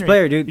was a documentary. selfish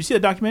player, dude. You see the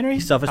documentary?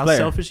 He's a selfish How player.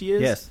 selfish he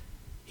is? Yes.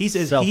 He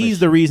says Selfish. he's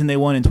the reason they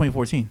won in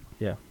 2014.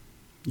 Yeah.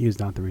 He is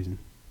not the reason.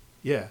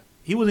 Yeah.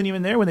 He wasn't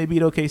even there when they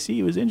beat OKC.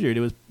 He was injured.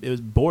 It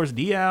was Boris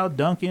Diaw,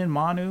 Duncan,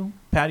 Manu,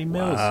 Patty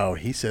Mills. Wow,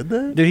 he said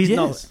that. Dude, he's Yes.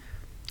 no.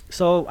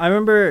 So I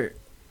remember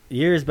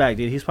years back,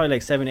 dude. He's probably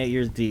like 7, 8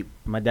 years deep.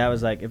 My dad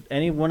was like, if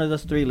any one of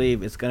those 3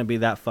 leave, it's gonna be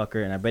that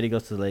fucker, and I bet he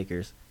goes to the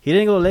Lakers. He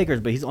didn't go to the Lakers,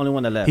 but he's the only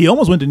one that left. He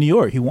almost went to New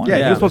York. He won. Yeah,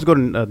 it. he was supposed to go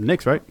to the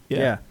Knicks, right?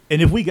 Yeah.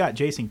 And if we got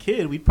Jason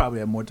Kidd, we'd probably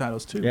have more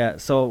titles too. Yeah.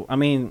 So I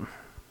mean,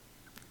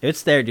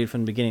 it's there, dude.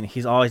 From the beginning,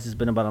 he's always just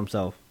been about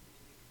himself.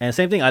 And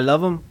same thing. I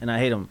love him and I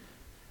hate him.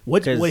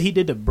 What 'Cause- he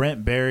did to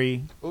Brent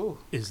Berry Ooh.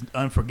 is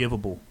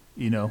unforgivable.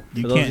 You For those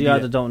can't of do y'all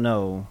that. that don't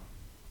know,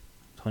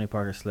 Tony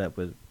Parker slept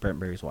with Brent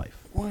Berry's wife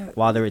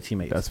while they were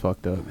teammates. That's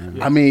fucked up, man.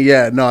 I mean,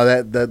 yeah,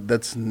 no,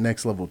 that's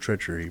next level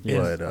treachery.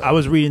 Yes. But I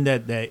was reading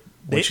that when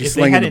she's if they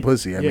slinging the hadn't-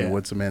 pussy, I yeah. mean,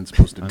 what's a man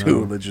supposed to I do?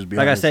 know. Let's just be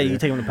like I honest said, here. you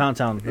take him to Pound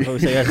Town. That's what we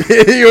say.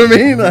 Yesterday. You know what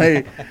I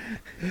mean?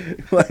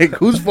 Like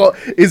whose fault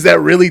is that?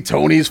 Really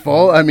Tony's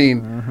fault? I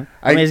mean,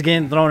 I mean, he's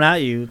getting thrown at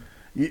you.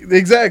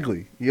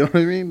 exactly. You know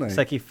what I mean? It's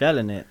like he fell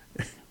in it.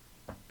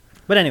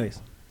 But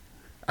anyways,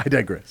 I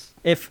digress.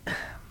 if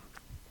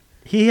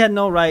he had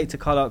no right to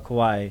call out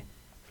Kawhi,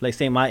 like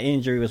saying my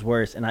injury was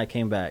worse and I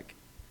came back.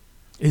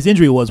 His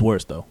injury was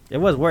worse though. It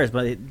was worse,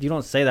 but you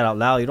don't say that out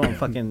loud. You don't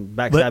fucking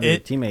backstab your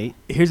teammate.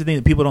 Here's the thing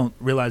that people don't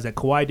realize, that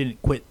Kawhi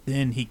didn't quit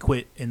then. He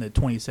quit in the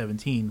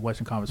 2017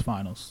 Western Conference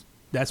Finals.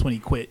 That's when he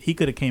quit. He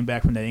could have came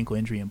back from that ankle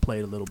injury and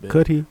played a little bit.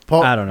 Could he?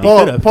 Paul, I don't know.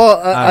 Look at Paul.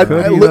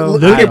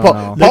 Look at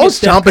Paul's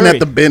Steph chomping Curry. at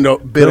the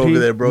bit over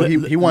there, bro.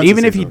 He wants.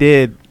 Even to if say he something.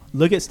 did,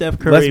 Look at Steph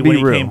Let's Curry be when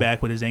he real. came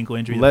back with his ankle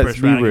injury in Let's the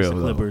first be round against real,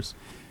 the though. Clippers.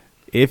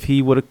 if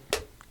he would have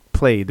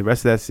played the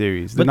rest of that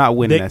series, they're But not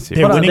winning they- that series.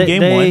 they're Hold on, winning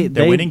game one.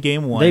 They're winning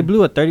game one. They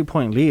blew a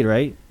 30-point lead,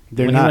 right?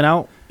 They're when not. he went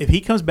out. If he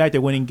comes back,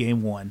 they're winning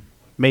game one.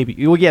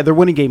 Maybe. Well, yeah, they're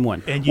winning game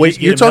one. And Wait, just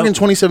get you're him talking healthy.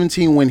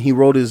 2017 when he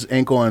rolled his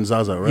ankle on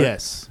Zaza, right?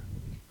 Yes.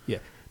 Yeah.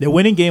 They're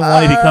winning game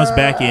one if he comes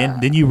back in.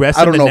 Then you rest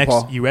I him don't the know, next.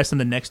 Paul. You rest him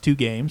the next two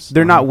games.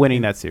 They're not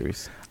winning that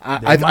series.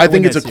 I might think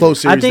win it's a that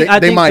close series. I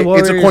They think might. the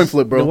Warriors, It's a coin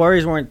flip, bro. The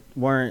Warriors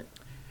weren't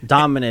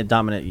dominant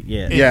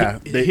yet. Yeah,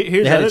 Here's they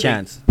the had a other thing.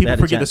 chance. They People had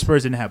a forget the chance.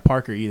 Spurs didn't have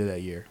Parker either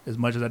that year. As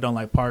much as I don't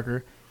like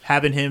Parker,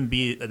 having him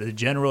be the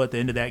general at the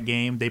end of that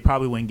game, they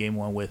probably win game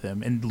one with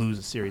him and lose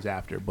the series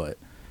after. But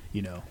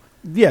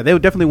Yeah, they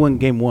would definitely win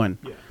game one.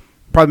 Yeah.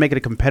 Probably make it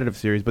a competitive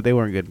series, but they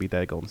weren't going to beat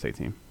that Golden State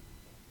team.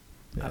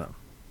 I don't.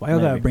 why y'all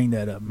gotta Maybe. bring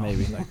that up?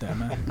 Maybe. like that,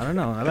 man. I don't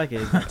know. I like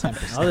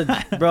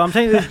it. Bro, I'm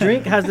telling you, this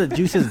drink has the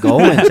juices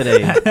going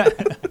today.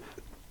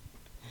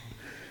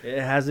 It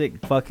has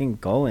it fucking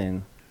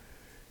going.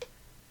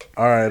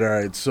 All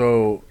right.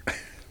 So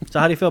So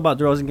how do you feel about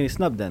DeRozan getting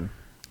snubbed then?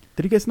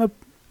 Did he get snubbed?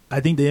 I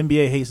think the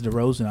NBA hates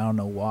DeRozan. I don't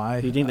know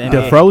why. Do you think the The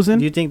NBA Frozen?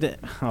 Do you think that?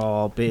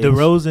 Oh, bitch.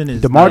 DeRozan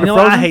is DeMar You know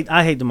DeRozan? what?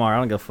 I hate DeMar. I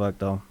don't give a fuck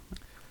though.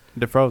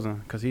 They're frozen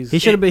because he's He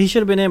should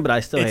have been in, but I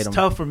still hate It's him.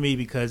 tough for me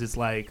because it's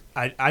like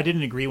I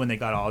didn't agree when they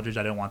got Aldridge.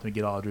 I didn't want them to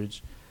get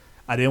Aldridge.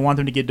 I didn't want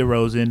them to get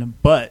DeRozan,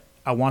 but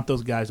I want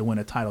those guys to win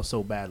a title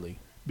so badly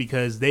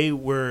because they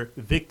were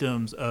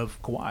victims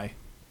of Kawhi.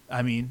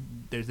 I mean,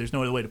 there's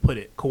no other way to put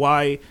it.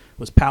 Kawhi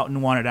was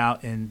pouting, wanted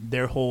out, and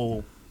their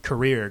whole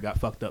career got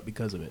fucked up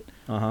because of it.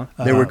 Uh-huh.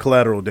 they were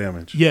collateral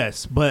damage.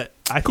 Yes, but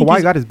I think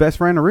Kawhi got his best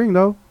friend a ring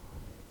though.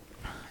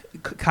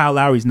 Kyle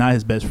Lowry's not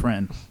his best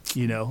friend.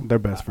 They're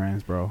best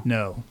friends, bro.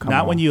 No, Come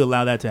not on. when you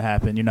allow that to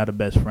happen. You're not a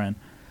best friend.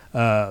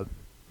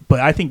 But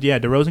I think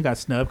DeRozan got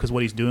snubbed because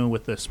what he's doing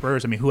with the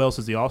Spurs. I mean, who else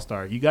is the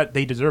All-Star?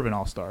 They deserve an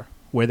All-Star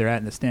where they're at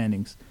in the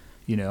standings.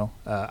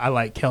 I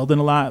like Keldon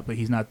a lot, but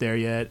he's not there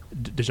yet.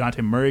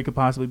 DeJounte Murray could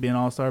possibly be an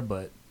All-Star,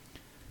 but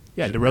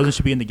yeah, DeRozan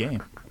should be in the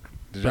game.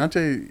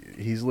 DeJounte,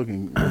 he's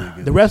looking really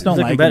good. The refs this don't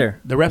looking like better.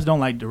 him. The refs don't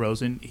like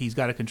DeRozan. He's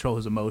got to control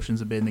his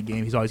emotions a bit in the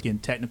game. He's always getting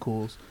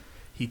technicals.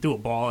 He threw a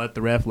ball at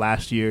the ref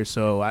last year,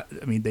 so I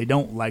mean they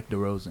don't like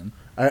DeRozan.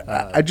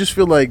 I just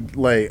feel like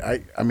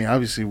I mean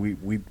obviously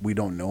we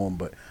don't know him,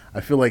 but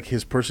I feel like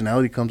his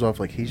personality comes off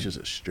like he's just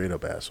a straight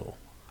up asshole.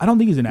 I don't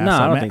think he's an No, asshole. I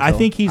don't man. think I so.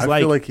 think he's I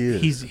feel like he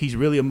is. he's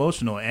really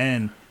emotional.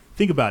 And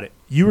think about it.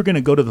 You were going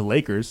to go to the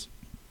Lakers.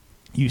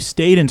 You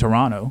stayed in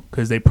Toronto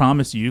because they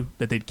promised you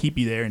that they'd keep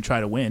you there and try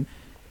to win.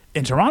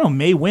 And Toronto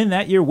may win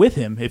that year with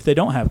him if they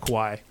don't have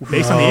Kawhi,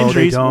 based on the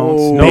injuries.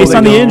 don't. Based No,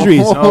 on they the don't.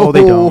 injuries. No,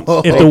 they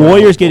don't. If the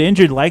Warriors get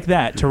injured like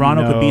that,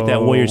 Toronto could beat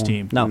that Warriors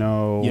team. No.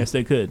 No. Yes,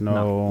 they could.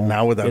 No.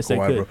 Now without Yes, they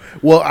Kawhi, could. bro.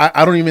 Well,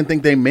 I don't even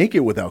think they make it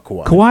without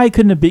Kawhi. Kawhi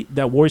couldn't have beat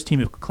that Warriors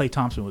team if Klay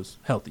Thompson was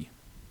healthy.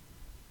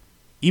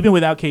 Even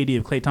without KD,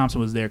 if Klay Thompson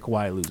was there,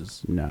 Kawhi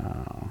loses.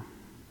 No.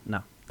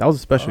 No. That was a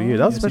special year.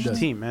 That was yes, a he special does.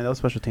 team, man. That was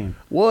a special team.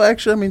 Well,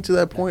 actually, I mean to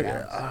that point, they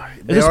It's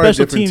a are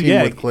special different team,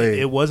 yeah. with Klay.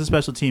 It was a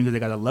special team because they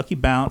got a lucky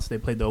bounce. They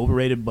played the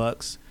overrated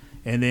Bucks,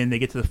 and then they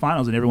get to the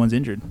finals and everyone's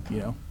injured.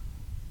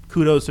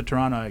 Kudos to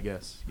Toronto, I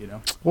guess.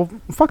 Well,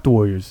 fuck the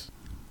Warriors.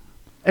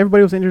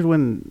 Everybody was injured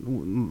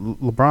when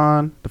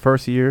LeBron the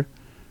first year,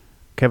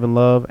 Kevin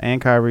Love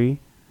and Kyrie.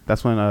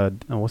 That's when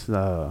what's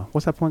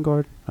that point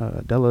guard?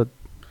 Della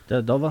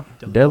Dova?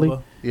 Delhi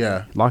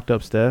Yeah, locked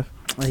up Steph.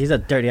 He's a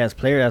dirty ass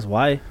player. That's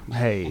why.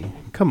 Hey,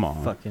 come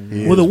on. Fucking.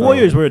 He Well, the is, bro.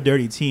 Warriors were a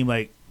dirty team.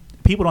 Like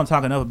people don't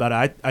talk enough about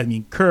it. I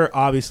mean, Kerr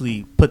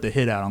obviously put the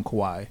hit out on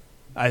Kawhi.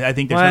 I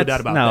think there's no What?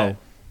 doubt about No. that.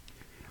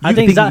 I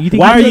think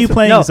Why are you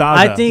playing no, Zaza?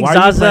 I think Why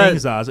are you Zaza. playing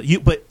Zaza?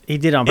 But He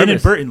did it on purpose.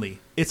 inadvertently.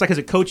 It's like as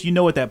a coach, you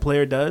know what that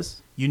player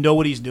does. You know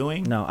what he's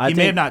doing. No, he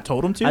may have not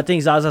told him to. I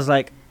think Zaza's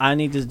like, I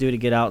need this dude to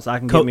get out so I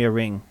can Co- get me a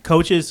ring.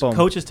 Coaches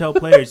tell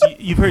players.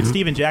 You've heard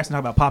Steven Jackson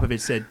talk about Popovich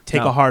said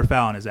take No. a hard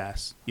foul on his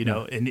ass.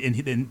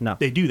 And No.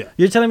 they do that.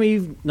 You're telling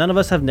me none of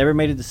us have never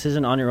made a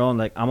decision on your own,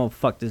 like, I'm going to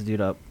fuck this dude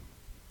up.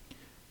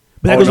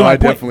 But that Oh, goes no, on I my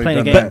point. definitely Playing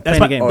a done game. that. That's Playing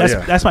my a game. Oh,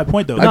 yeah. that's my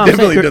point though. I've I'm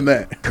definitely saying done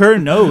that. Kerr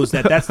knows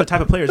that that's the type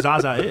of player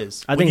Zaza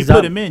is. I When think you Zaza,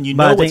 put him in, you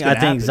but know I what's think, going I to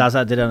think happen.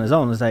 Zaza did it on his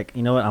own. It's like,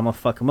 you know what? I'm going to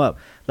fuck him up.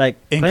 Like,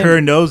 And playing-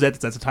 Kerr knows that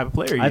that's the type of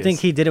player he I is. think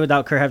he did it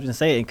without Kerr having to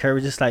say it. And Kerr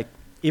was just like,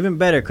 even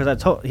better,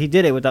 because he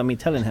did it without me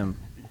telling him.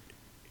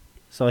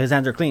 So his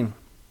hands are clean.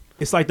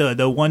 It's like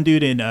the one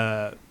dude in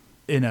Or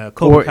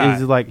Cobra Kai.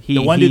 is it like the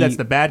one dude that's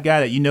the bad guy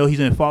that you know he's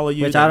going to follow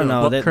you. Which I don't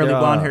know. The curly They're,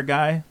 blonde hair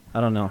guy. I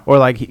don't know. Or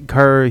like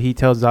Kerr, he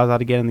tells Zaza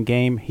to get in the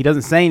game. He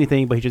doesn't say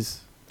anything, but he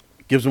just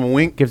Gives him a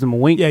wink. gives him a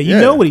wink. Yeah, you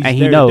Yeah. know what he's and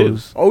he there to do.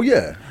 knows. Oh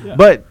yeah, Yeah.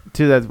 But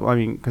to that. I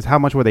mean, because how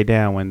much were they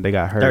down when they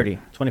got hurt? 30,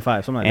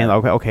 25, something like And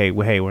that. okay,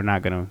 well, hey, we're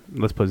not gonna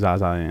let's put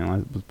Zaza in.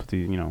 Let's put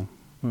the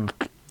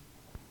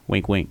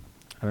wink, wink.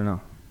 I don't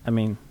know. I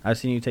mean, I've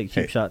seen you take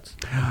cheap shots.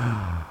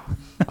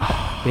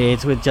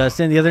 Bitch, with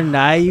Justin the other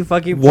night, you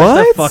fucking pushed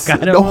What? the fuck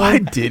out of No, him. I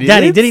didn't.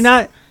 Daddy, did he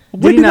not?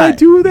 When he did I not?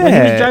 do When he was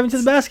that? driving to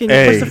the basket, and you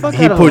Hey, pushed the fuck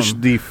he out of pushed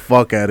him. the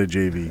fuck out of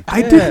JV. I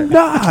Yeah. did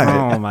not.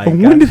 Oh, my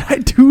When God. did I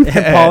do that?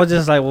 And Paul was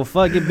just like, well,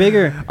 fuck, get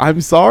bigger.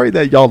 I'm sorry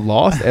that y'all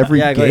lost every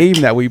Yeah, go game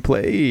ahead. that we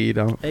played.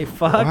 Hey,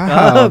 fuck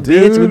Wow, up,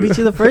 bitch. We dude. beat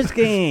you the first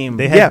game.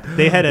 They had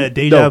a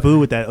deja vu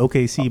with that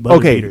OKC buzzer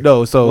Okay, beater.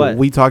 no. So What?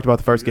 we talked about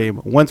the first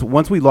game. Once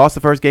we lost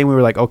the first game, we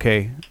were like,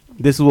 okay,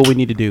 this is what we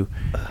need to do.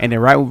 And then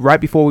right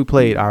before we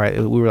played, all right,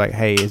 we were like,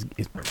 hey,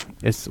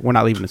 it's we're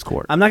not leaving this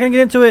court. I'm not going to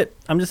get into it.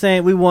 I'm just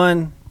saying we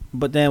won,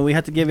 but then we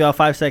had to give y'all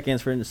 5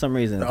 seconds for some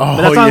reason. Oh, but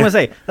that's all yeah. I'm going to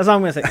say. That's all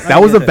I'm going to say.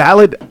 That was a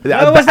valid it was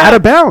out not.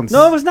 of bounds.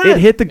 No, it was not. It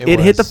hit the It it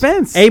hit the was.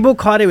 fence. Abel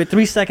caught it with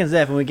 3 seconds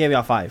left, and we gave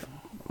y'all 5.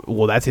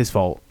 Well, that's his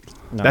fault.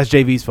 No. That's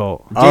JV's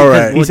fault. All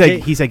right. He said J-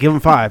 he said give him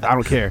 5. I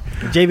don't care.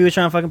 JV was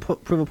trying to fucking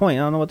prove a point.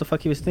 I don't know what the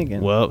fuck he was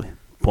thinking. Well,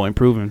 point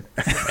proven.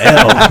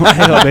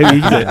 Hell, baby.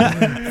 He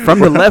said, from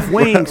the left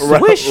wing,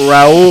 swish.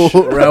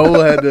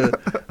 Raul had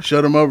to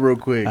shut him up real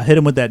quick. I hit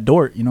him with that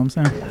Dort. You know what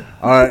I'm saying?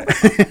 All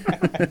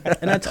right.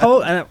 And I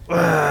told,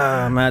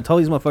 I told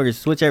these motherfuckers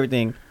switch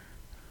everything,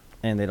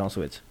 and they don't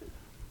switch.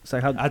 It's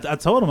like how I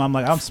told him,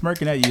 I'm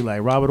smirking at you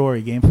like Robert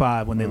Horry, game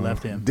 5 when they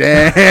left him. I'm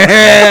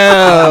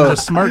Damn.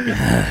 just smirking.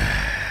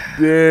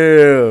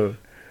 Damn.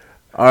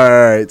 All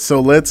right. So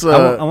let's.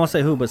 I won't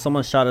say who, but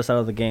someone shot us out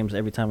of the games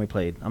every time we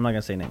played. I'm not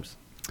gonna say names.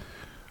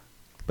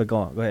 But go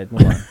on, go ahead,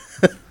 move on.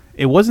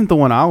 It wasn't the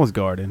one I was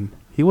guarding.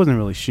 He wasn't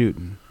really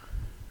shooting.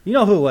 You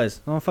know who it was?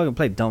 Don't fucking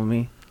play dumb with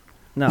me.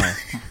 No,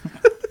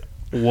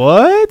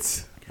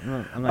 What?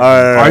 I'm not.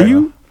 All right. Are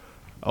you?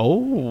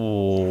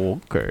 Oh,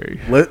 okay.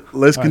 Let's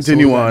All right, so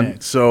continue what we got on.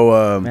 next?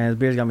 So, Man, this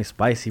beer's got me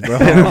spicy, bro.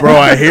 bro,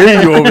 I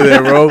hear you over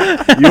there, bro.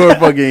 You are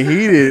fucking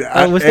heated.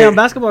 We'll stay on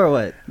basketball or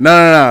what?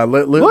 No.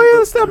 Let, Well, yeah,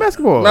 let's start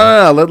basketball.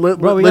 No.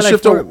 Bro, we Let's got like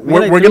shift four- over. we got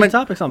like We're 3 gonna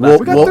topics on we'll-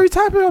 basketball. We got 3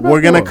 topics on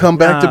We're gonna basketball. come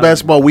back to Nah.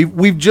 basketball.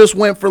 We've just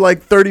went for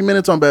like 30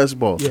 minutes on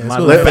basketball. Yeah, Might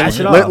so as well let- finish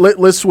it off.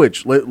 Let's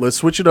switch. Let's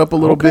switch it up a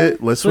little Okay.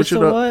 bit. Let's Switch switch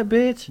it to up, what,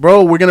 bitch?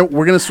 bro. We're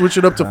gonna switch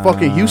it up to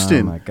fucking Oh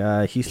Houston, my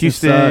god, Houston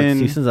Houston. sucks.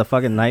 Houston's a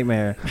fucking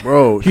nightmare.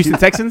 bro. Houston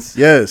Texans?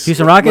 Yes.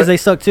 Houston Rockets, they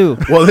suck too.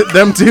 Well,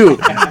 them too.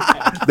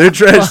 They're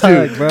trash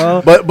Fuck, too,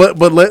 bro. But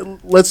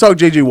let's talk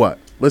JJ Watt.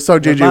 Let's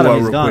talk JJ Bottom, Watt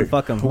he's real gone. quick.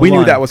 Fuck him. We Move knew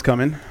on. that was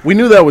coming. We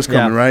knew that was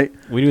coming, Yeah. right?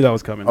 We knew that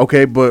was coming.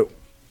 Okay, but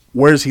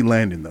where's he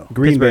landing though?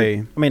 Green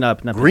Pittsburgh. Bay. I mean,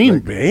 not Green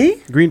Pittsburgh. Bay?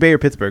 Green Bay or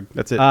Pittsburgh.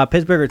 That's it.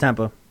 Pittsburgh or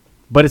Tampa.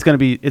 But it's gonna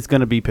be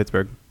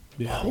Pittsburgh.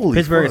 Holy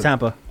Pittsburgh or fuck.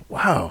 Tampa.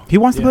 Wow. He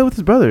wants to play with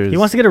his brothers. He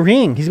wants to get a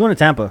ring. He's going to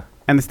Tampa.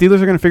 and the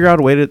Steelers are gonna figure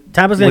out a way to.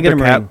 Tampa's gonna with get their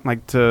him a ring.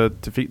 Like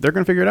they're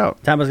gonna figure it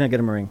out. Tampa's gonna get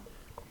him a ring.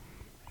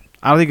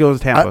 I don't think he goes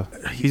to Tampa.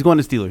 He's going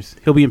to Steelers.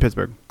 He'll be in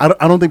Pittsburgh. I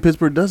don't think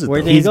Pittsburgh does it. Where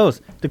do though. you think he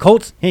goes? The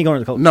Colts? He ain't going to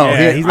the Colts. No,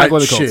 Yeah, he's not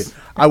going to the Colts. Shit.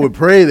 I would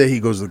pray that he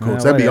goes to the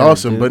Colts. Yeah, That'd be whatever,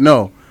 awesome. dude.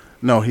 But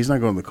no, he's not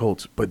going to the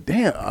Colts. But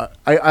damn,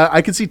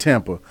 I can see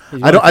Tampa.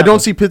 He's I going to don't Tampa.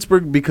 see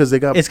Pittsburgh because they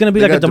got. It's gonna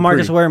be they like a got DeMarcus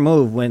Dupree. Ware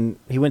move when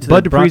he went to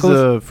Bud the Dupree's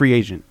Broncos. a free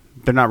agent.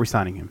 They're not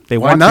re-signing him. They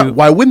Why want not? to.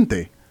 Why wouldn't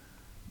they?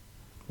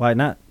 Why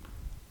not?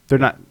 They're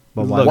not.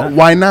 But why look, not?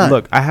 Why not?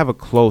 Look, I have a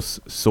close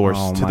source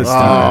Oh to my the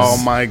God. Steelers.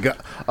 Oh my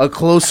god, a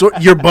close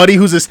source. Your buddy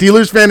who's a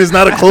Steelers fan is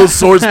not a close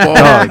source, Paul.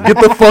 Dog. Get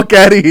the fuck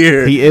out of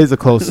here. He is a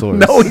close source.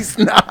 No, he's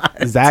not.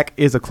 Zach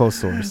is a close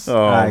source. Oh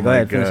right, go my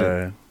ahead, finish it.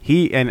 God.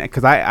 He and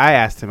because I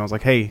asked him, I was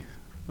like, "Hey,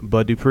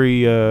 Bud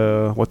Dupree,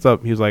 what's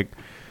up?" He was like,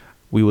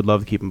 "We would love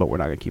to keep him, but we're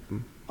not gonna keep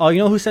him." Oh, you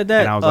know who said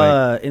that? And I was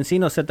like-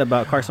 Encino said that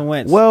about Carson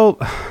Wentz. Well,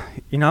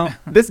 you know,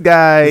 this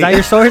guy. is that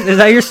your source? Is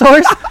that your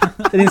source?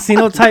 An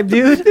Encino type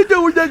dude?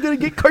 No, we're not gonna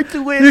get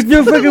Carson Wentz. There's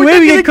no fucking way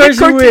we get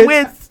Carson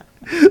Wentz.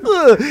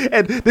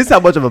 And this is how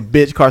much of a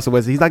bitch Carson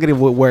Wentz is. He's not gonna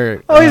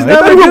wear. Oh, he's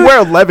not never gonna good. wear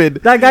 11.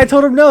 That guy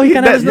told him no. He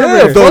can't have his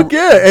Yeah, number. Fuck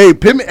yeah. Hey,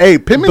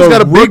 Pittman's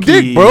got a big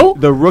dick, bro.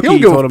 The rookie He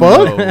don't told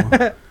him give a fuck.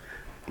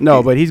 no.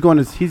 No, but he's going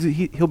to.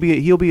 He'll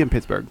be in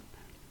Pittsburgh.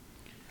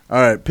 All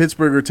right,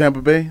 Pittsburgh or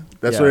Tampa Bay?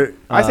 That's Yeah. where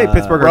I say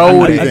Pittsburgh. bro, or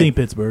what do you I think? think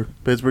Pittsburgh.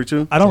 Pittsburgh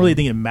too. I don't really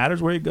think it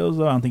matters where he goes,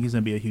 though. I don't think he's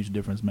going to be a huge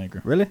difference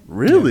maker. Really?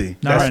 Really?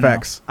 Not That's right now.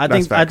 facts. I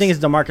That's think facts. it's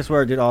DeMarcus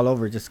Ware did all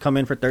over. Just come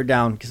in for third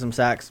down, get some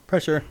sacks,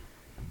 pressure.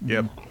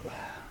 Yep.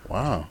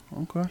 Wow.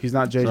 Okay. He's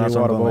not So JJ that's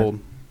what Watt I'm of going old.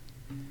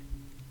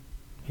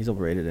 He's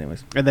overrated,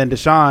 anyways. And then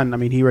Deshaun, I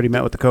mean, he already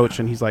met with the coach,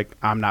 and he's like,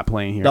 "I'm not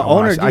playing here. The I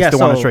wanna- owner- I yeah, still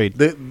want to so- trade."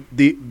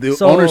 The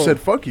So- owner said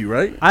fuck you,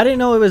 right? I didn't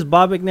know it was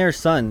Bob McNair's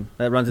son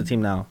that runs the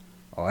team now.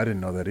 Oh, I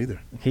didn't know that either.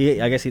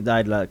 I guess he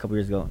died like a couple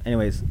years ago.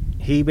 Anyways,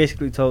 he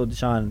basically told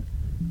Deshaun,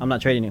 "I'm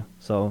not trading you.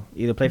 So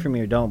either play for me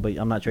or don't. But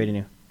I'm not trading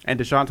you." And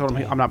Deshaun told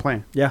him, "I'm not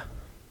playing." Yeah.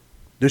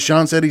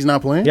 Deshaun said he's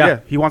not playing. Yeah.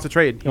 He wants to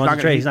trade. He wants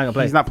to trade. He's not gonna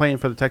play. He's not playing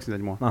for the Texans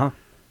anymore. Uh huh.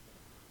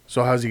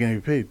 So how's he gonna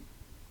be paid?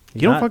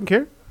 You don't fucking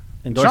care.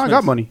 Deshaun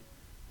got money.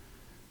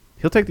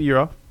 He'll take the year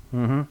off.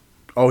 Mm-hmm.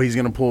 Oh, he's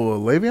gonna pull a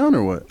Le'Veon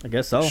or what? I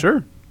guess so.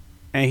 Sure.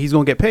 and he's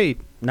gonna get paid.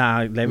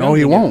 Nah, Le'Veon No,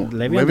 he didn't won't.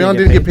 Le'Veon Le'Veon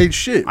didn't get paid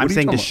shit. I'm What are you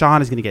saying talking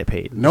Deshaun is gonna get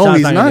paid. about? No, Deshaun's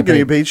he's not not gonna going to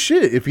get get paid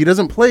shit. If he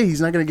doesn't play,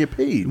 he's not going to get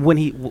paid. When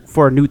he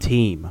for a new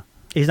team.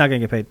 He's not gonna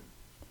get paid.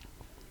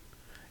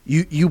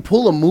 You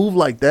pull a move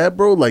like that,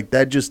 bro. Like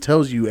that just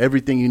tells you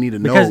everything you need to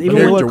know. Because even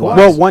with character-wise.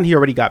 Well, one he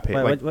already got paid.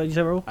 Wait, Like, what you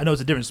say, bro? I know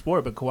it's a different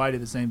sport, but Kawhi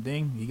did the same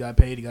thing. He got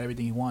paid. He got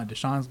everything he wanted.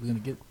 Deshaun's gonna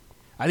get.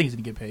 I think he's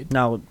gonna get paid.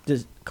 No,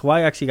 just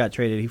Kawhi actually got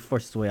traded. He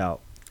forced his way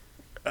out.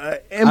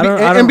 NBA,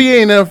 I don't-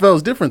 NBA and NFL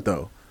is different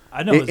though.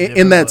 I know In, it's in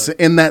different, that but,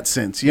 in that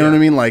sense, you know Yeah. what I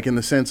mean? Like in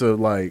the sense of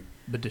like,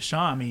 but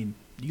Deshaun, I mean,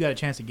 you got a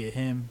chance to get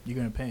him. You're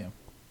gonna pay him.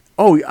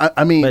 oh,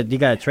 I mean, But you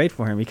got to trade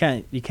for him. You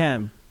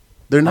can't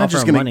they're not offer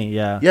just him gonna. money.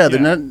 Yeah. Yeah,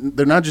 they're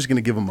Yeah. not just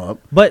gonna give him up.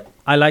 But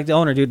I like the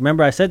owner, dude.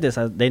 Remember, I said this.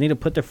 They need to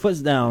put their foots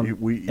down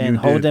You and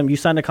hold did. them. You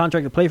signed a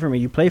contract to play for me.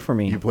 You play for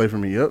me. You play for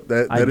me. Yep,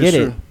 that I that is get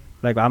it. true.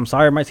 Like, I'm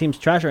sorry my team's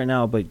trash right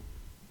now, but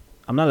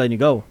I'm not letting you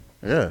go.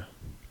 Yeah.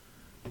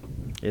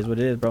 It is what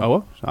it is, bro. oh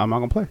well, I'm not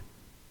gonna play.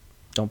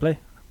 Don't play.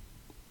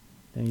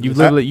 Then You just-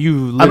 literally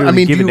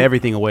mean, do given you-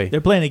 everything away.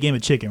 They're playing a game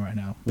of chicken right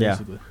now. Yeah.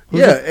 Basically.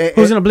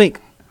 Who's gonna blink?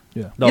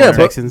 Yeah. The Yeah, owner. but-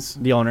 Texans.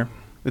 The owner.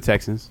 The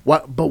Texans.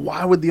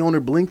 Why would the owner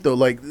blink though?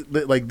 Like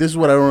this is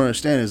what I don't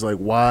understand is like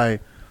why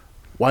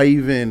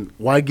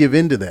give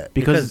into that?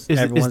 Because Because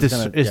everyone's it's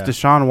gonna- yeah.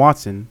 Deshaun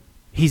Watson.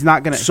 He's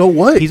not gonna. So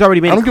what? He's already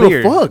made I don't it give a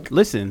clear. fuck.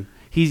 Listen,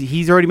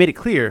 he's already made it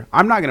clear.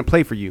 I'm not gonna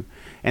play for you,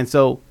 and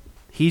so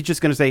he's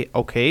just gonna say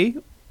okay,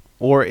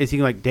 or is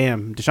he like,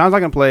 damn, Deshaun's not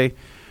gonna play.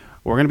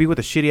 We're gonna be with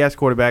a shitty ass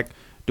quarterback.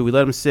 Do we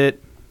let him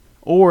sit,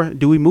 or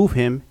do we move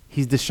him?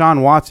 He's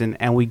Deshaun Watson,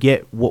 and we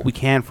get what we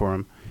can for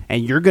him,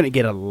 and you're gonna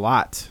get a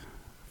lot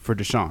for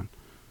Deshaun.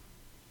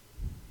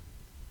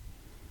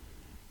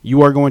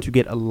 You are going to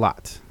get a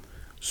lot.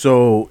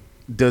 So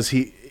does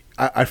he?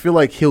 I feel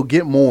like he'll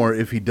get more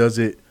if he does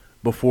it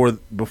before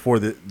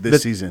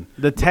this season.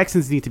 The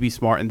Texans need to be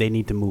smart, and they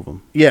need to move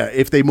him. Yeah,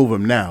 if they move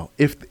him now.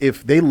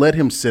 If they let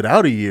him sit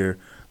out a year,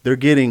 they're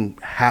getting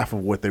half of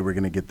what they were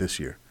going to get this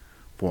year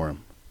for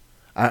him.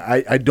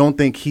 I don't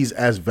think he's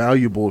as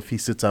valuable if he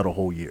sits out a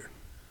whole year.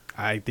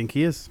 I think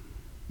he is.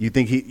 You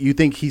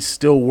think he's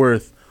still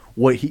worth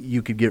what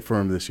you could get for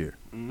him this year?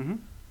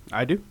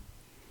 I do.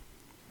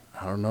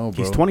 I don't know,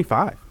 bro. He's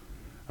 25.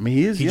 I mean,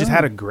 he is. He just young.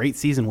 had a great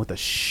season with a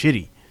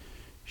shitty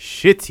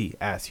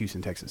ass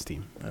Houston Texans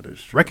team. That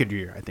is true. Record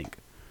year, I think.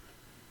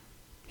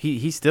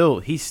 He's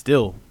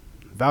still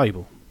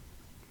valuable.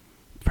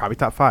 Probably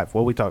top 5.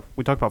 What we talked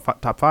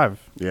about top 5.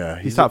 Yeah,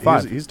 He's top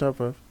 5. He's top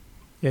 5.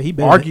 Yeah, he's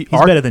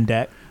better than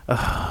Dak.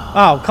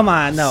 Oh, come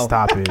on, no.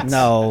 Stop it.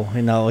 No.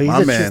 He's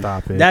My a man. true,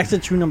 Stop it. Dak's a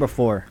true number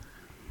 4.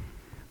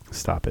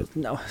 Stop it.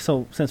 No,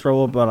 so since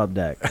Raul brought up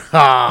Dak,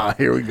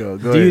 Here we go.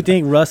 Go do you ahead.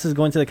 think Russ is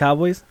going to the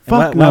Cowboys? And Fuck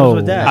what happens no.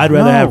 with Dak? I'd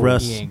rather have No.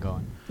 Russ. He ain't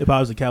going. If I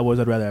was the Cowboys,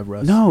 I'd rather have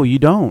Russ. No, you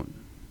don't.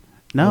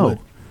 I No. would.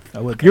 I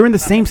would. You're in the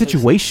same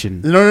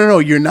situation. No,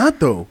 you're not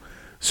though.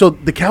 So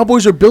the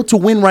Cowboys are built to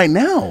win right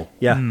now.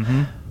 Yeah,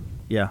 Mm-hmm.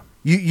 yeah.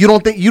 You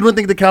don't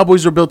think the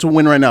Cowboys are built to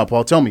win right now,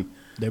 Paul? Tell me.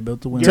 They're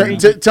built to win.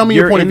 Tell me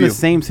You're your point in of view. the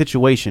same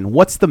situation.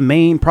 What's the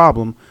main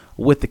problem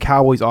with the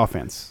Cowboys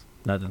offense?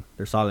 Nothing.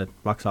 They're solid,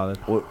 rock solid.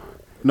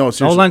 No, O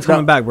seriously. line's No,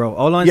 coming back, bro.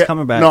 O line's yeah,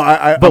 coming back. No,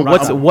 I But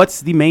I'm- what's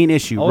the main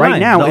issue? O-line, Right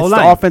now, it's the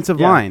O-line. offensive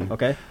Yeah, line.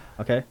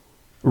 Okay.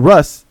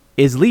 Russ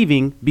is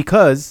leaving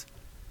because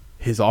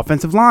his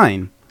offensive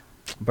line.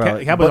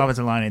 Bro, Cowboys but-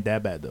 offensive line ain't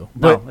that bad though.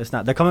 no, it's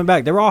not. They're coming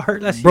back. They were all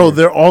hurt last bro, year.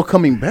 they're all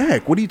coming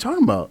back. What are you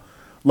talking about?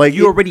 Like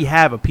You already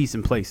have a piece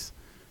in place.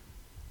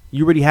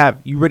 You already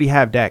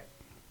have Dak.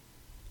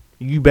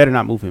 You better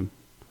not move him.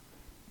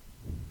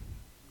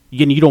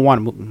 You don't want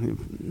to move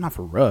him. Not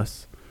for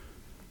Russ.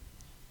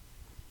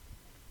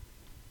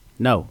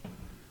 No.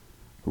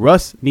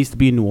 Russ needs to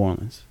be in New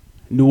Orleans.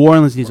 New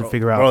Orleans needs to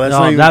figure out. bro, that's no,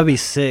 not even- that'd be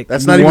sick.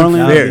 that's New not even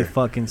Orleans- That'd be fair.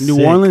 fucking New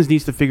sick. Orleans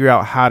needs to figure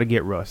out how to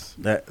get Russ.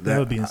 That That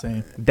would be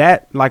insane.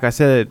 That, like I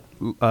said,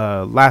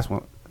 last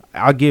one,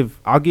 I'll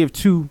give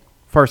 2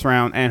 first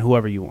round and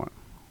whoever you want.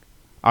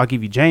 I'll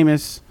give you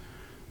Jameis,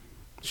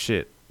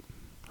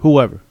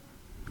 whoever,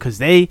 because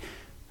they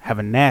have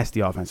a nasty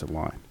offensive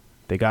line.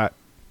 They got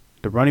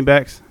the running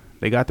backs,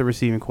 they got the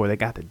receiving core, they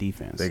got the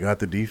defense. They got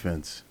the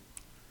defense.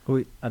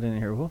 Who? I didn't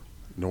hear who.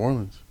 New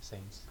Orleans.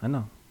 Saints. I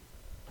know.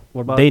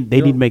 What about they you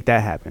need know, to make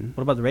that happen.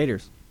 What about the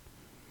Raiders?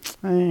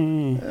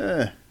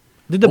 Eh.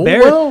 Did the Oh,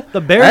 Bears? well,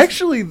 the Bears.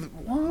 Actually,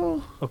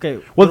 well, Okay.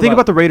 Well, what the thing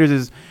about the Raiders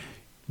is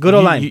good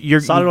O line. You're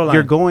Solid O line.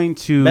 You're going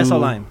to Best O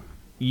line.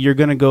 You're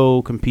gonna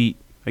go compete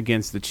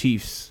against the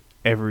Chiefs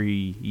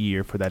every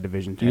year for that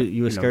division.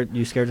 You know. scared?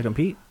 You scared to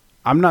compete?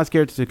 I'm not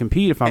scared to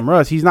compete if I'm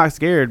Russ. He's not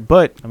scared,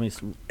 but I mean,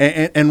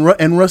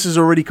 and Russ is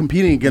already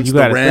competing against You the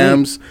gotta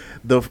Rams,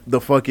 the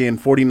fucking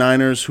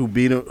 49ers who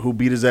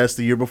beat his ass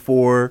the year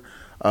before.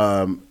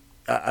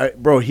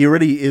 Bro, he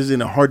already is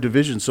in a hard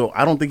division, so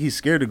I don't think he's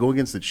scared to go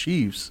against the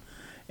Chiefs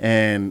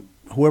and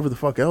whoever the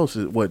fuck else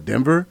is. What,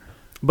 Denver?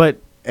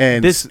 but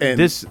And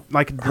this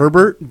like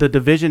Herbert? the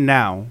division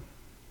now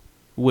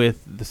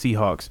with the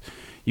Seahawks.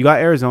 You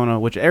got Arizona,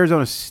 which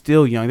Arizona's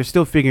still young. They're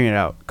still figuring it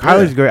out.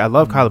 Kyler's Yeah. great. I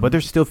love Kyler, but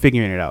they're still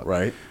figuring it out.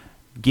 Right.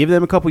 Give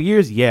them a couple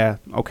years, yeah,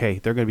 okay,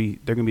 they're gonna be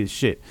the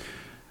shit.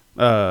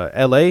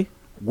 L.A.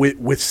 with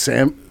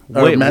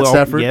Matt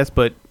Stafford. Yes,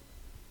 but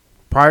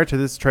prior to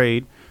this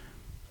trade,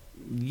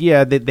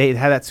 yeah, they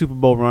had that Super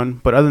Bowl run,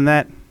 but other than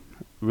that,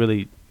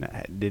 really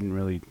didn't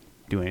really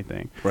do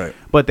anything. Right.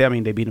 But they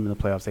beat them in the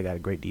playoffs. They got a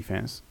great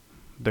defense.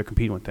 They're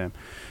competing with them.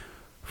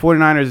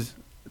 49ers,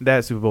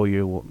 that Super Bowl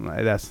year,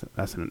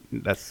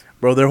 that's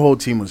Bro, their whole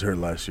team was hurt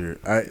last year.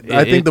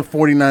 I think the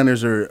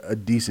 49ers are a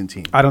decent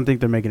team. I don't think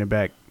they're making it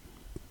back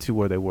to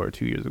where they were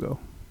 2 years ago.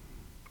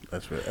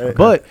 That's right.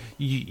 But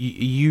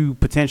you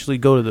potentially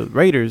go to the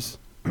Raiders,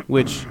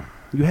 which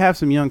you have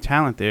some young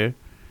talent there,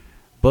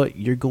 but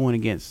you're going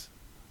against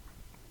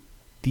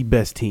the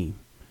best team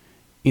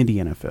in the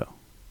NFL.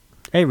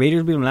 Hey,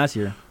 Raiders beat them last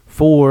year.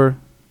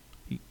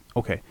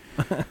 Okay.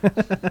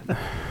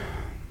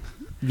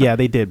 Yeah,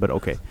 they did, but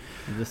okay.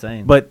 I'm just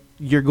saying. But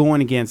you're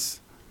going against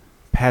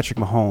Patrick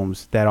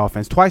Mahomes, that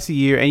offense, twice a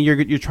year, and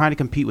you're trying to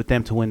compete with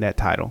them to win that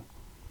title.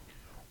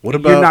 What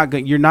about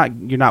you're not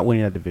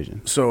winning that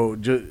division. So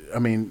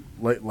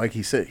like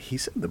he said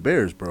the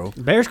Bears, bro.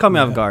 Bears caught me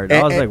off guard.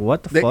 I was like,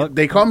 what the fuck?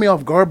 They caught me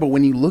off guard, but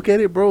when you look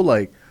at it, bro,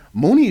 like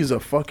Mooney is a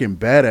fucking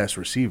badass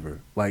receiver.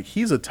 Like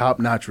he's a top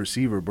notch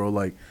receiver, bro.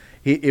 Like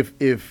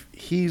if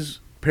he's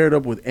paired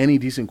up with any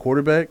decent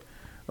quarterback,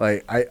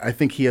 like I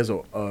think he has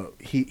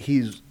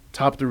he's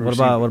top three. What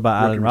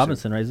about Allen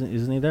Robinson? Right?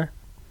 Isn't he there?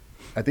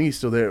 I think he's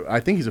still there. I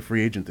think he's a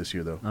free agent this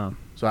year, though. Oh.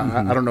 So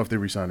I don't know if they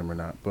re-signed him or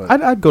not. But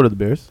I'd go to the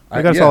Bears.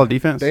 They got a solid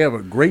defense. They have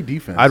a great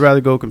defense. I'd rather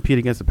go compete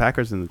against the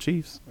Packers than the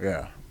Chiefs.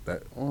 Yeah.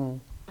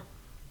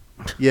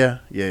 Yeah.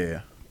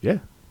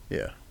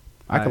 Yeah.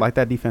 I could light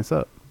that defense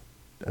up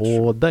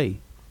all day.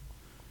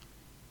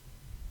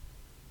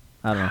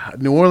 I don't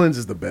know. New Orleans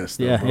is the best.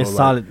 Though, Yeah, bro. it's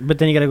solid. But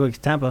then you got to go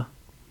against Tampa.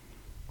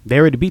 They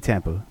already beat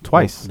Tampa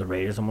twice. The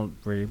Raiders almost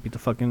already beat the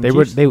fucking They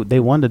Chiefs. they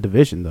won the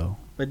division though.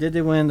 But did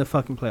they win the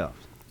fucking playoffs?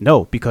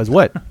 No, because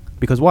what?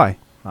 Because why?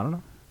 I don't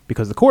know.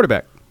 Because the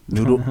quarterback.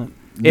 Noodle.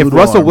 If Noodle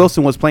Russell arm.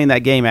 Wilson was playing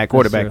that game at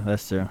quarterback,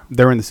 That's true.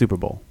 they're in the Super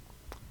Bowl.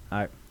 All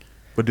right.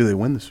 But do they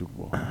win the Super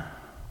Bowl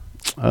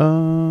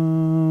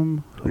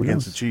Who against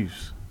knows? the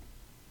Chiefs?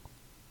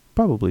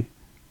 Probably,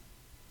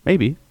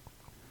 maybe,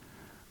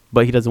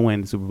 but he doesn't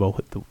win the Super Bowl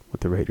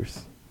with the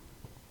Raiders.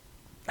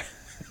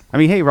 I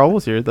mean, hey,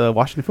 Raul's here, the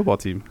Washington football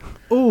team.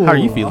 Ooh. How are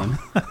you feeling?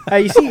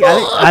 Hey, you see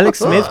Alex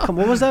Smith?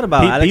 What was that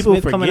about? Alex People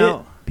Smith coming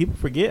out. People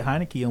forget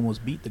Heineke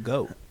almost beat the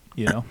GOAT.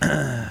 You know,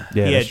 Yeah, he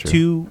had that's true.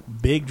 2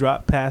 big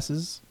drop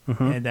passes,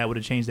 Mhm. and that would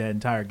have changed that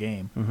entire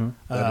game. Mm-hmm.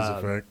 That is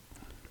a fact.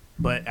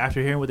 But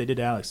after hearing what they did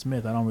to Alex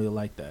Smith, I don't really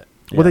like that.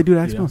 What they do to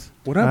Alex You know. Smith?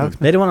 What happened?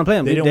 They didn't want to play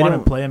him. They didn't wanna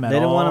play him at They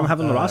didn't want all. him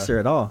having the roster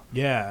at all.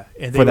 Yeah,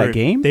 and For that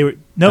game? They were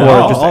no, Or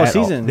all, just all at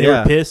all? season. They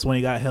yeah. were pissed when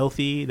he got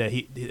healthy that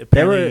he They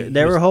apparently were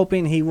he was-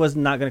 hoping he was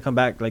not going to come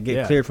back, like get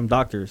Yeah. cleared from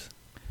doctors.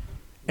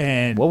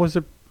 and What was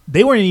the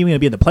they weren't even going to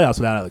be in the playoffs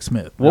without Alex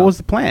Smith. What was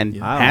the plan?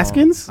 Yeah. I don't know.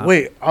 Haskins?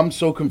 Wait, I'm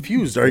so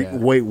confused. Yeah.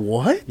 Wait,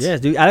 what? Yes,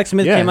 dude. Alex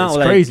Smith Yeah, came out it's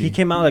like crazy. he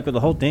came out like with the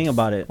whole thing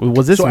about it.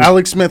 Was this So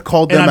Alex Smith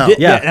called And them I'm out.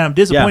 Yeah. and I'm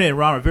disappointed Yeah. in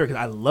Ron Rivera because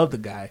I love the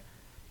guy,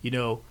 you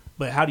know.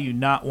 But how do you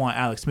not want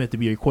Alex Smith to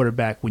be your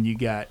quarterback when you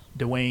got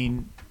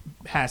Dwayne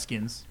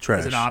Haskins Trash.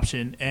 as an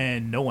option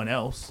and no one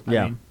else?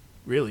 Yeah. I mean,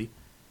 really.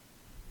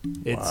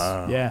 It's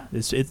Wow.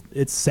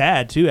 it's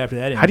sad too after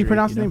that. How do you injury,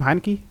 pronounce his know? name?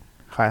 Heineke?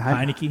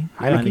 Heineke.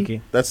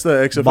 Heineke. That's the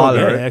XFL Baller.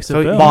 guy, Yeah, right?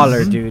 So XFL.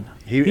 baller, Mhm. dude.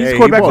 He's he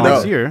quarterback for balled next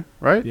out. year,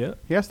 right? Yeah.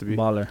 He has to be.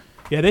 Baller.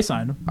 Yeah, they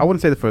signed him. I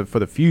wouldn't say that for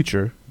the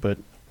future, but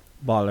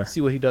Baller.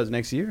 see what he does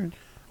next year.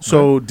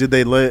 So did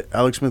they let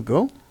Alex Smith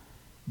go?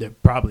 They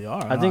probably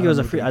are. I think it was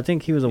a don't free. know. I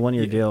think he was a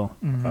 1-year deal.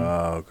 Mhm.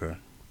 Okay.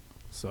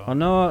 So Oh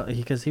no,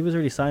 because he was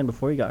already signed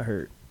before he got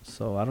hurt.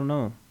 So I don't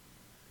know.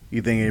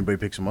 You think anybody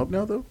picks him up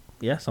now though?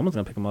 Yeah, someone's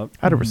gonna pick him up.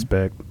 Out of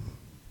respect.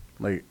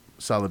 Like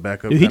solid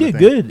backup. Dude, he kinda did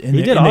thing? good in, He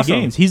the, did in the awesome.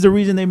 games. He's the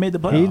reason they made the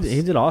He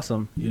playoffs. did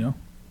awesome. You know.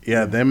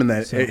 Yeah, them and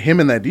that So- him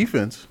and that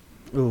defense.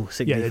 Ooh,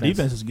 sick Yeah, defense. the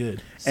defense is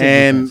good, Sick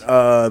And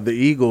defense. the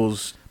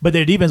Eagles but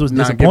their defense was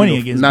not disappointing giving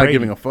a, against not Brady.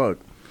 giving a fuck.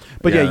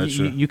 But yeah, that's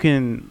true. you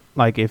can,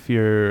 like, if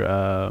you're,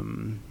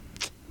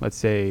 let's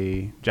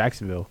say,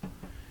 Jacksonville,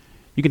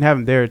 you can have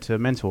him there to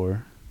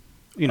mentor,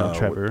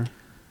 Trevor.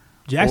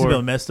 Jacksonville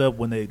or- messed up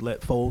when they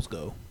let Foles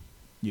go.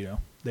 You know,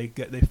 they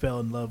fell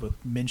in love with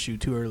Minshew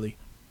too early.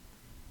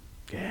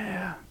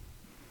 Yeah.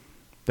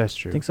 That's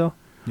true. Think so?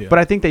 Yeah. But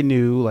I think they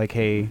knew, like,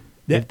 hey,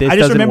 if this I just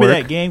doesn't remember work,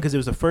 that game because it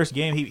was the first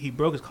game. He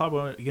broke his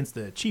collarbone against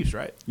the Chiefs,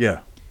 right? Yeah.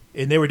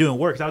 And they were doing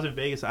work. 'Cause I was in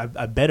Vegas. I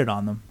betted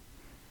on them,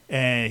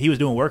 and he was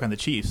doing work on the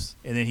Chiefs,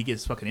 and then he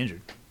gets fucking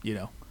injured. You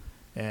know,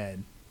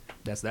 and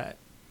that's that.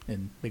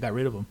 And they got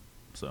rid of him.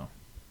 So.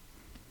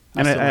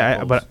 And still like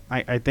Foles.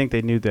 I think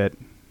they knew that,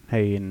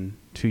 hey, in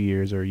 2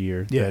 years or a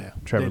year, Yeah,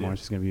 that Trevor they did.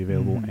 Lawrence is going to be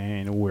available, Mhm.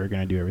 and we're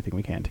going to do everything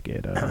we can to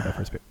get that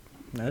first pick.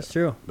 That's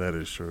true. That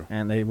is true.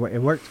 And it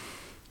worked.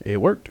 It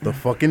worked. The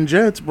fucking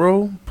Jets,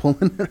 bro,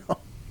 pulling it off.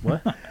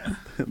 What?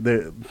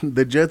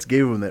 the Jets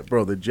gave him that,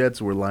 bro. The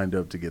Jets were lined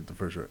up to get the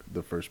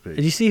first pick.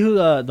 Did you see who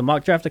the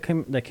mock draft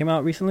that came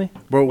out recently?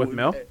 Bro, With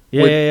Mel?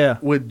 Yeah.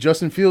 With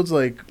Justin Fields,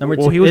 like Number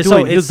Well, two. he was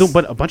So doing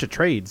but a bunch of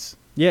trades.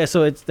 Yeah,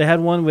 so they had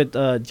one with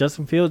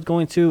Justin Fields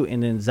going to,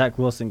 and then Zach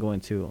Wilson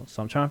going to.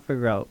 So I'm trying to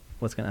figure out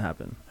what's gonna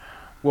happen.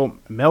 Well,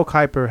 Mel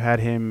Kiper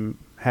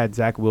had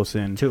Zach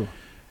Wilson. 2.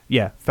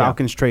 Yeah,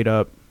 Falcons trade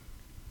up,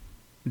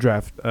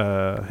 draft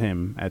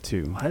him at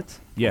 2. What?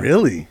 Yeah,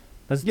 really?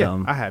 That's Yeah,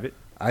 dumb. I have it.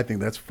 I think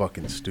that's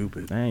fucking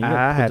stupid. Man, you I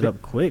gotta had put it it.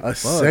 up quick. A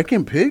Fuck.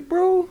 second pick,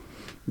 bro.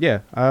 Yeah,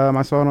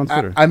 I saw it on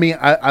Twitter. I mean,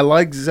 I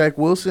like Zach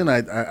Wilson.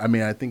 I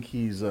mean, I think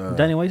he's.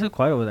 Danny, why you so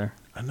quiet over there?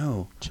 I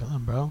know.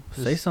 Chilling, bro.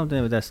 Say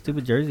something with that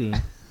stupid jersey.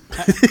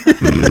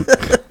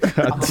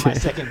 I'm on my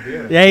second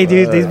beer. Yeah,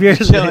 dude, these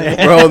beers. chilling.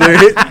 Bro, they're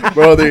hitting,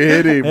 bro.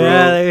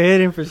 Yeah, they're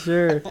hitting for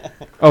sure.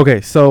 Okay,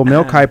 so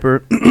Mel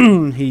Kiper,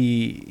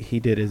 he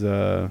did his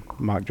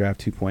mock draft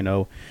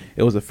 2.0.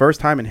 It was the first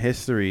time in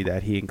history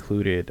that he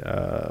included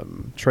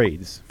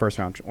trades, first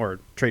round or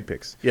trade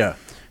picks. Yeah.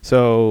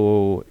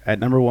 So at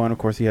number 1, of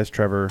course, he has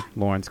Trevor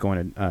Lawrence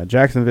going to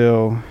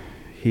Jacksonville.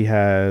 He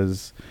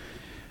has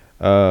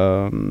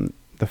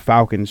the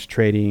Falcons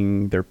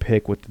trading their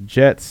pick with the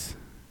Jets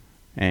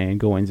and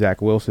going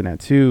Zach Wilson at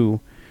 2.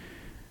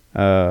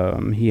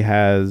 He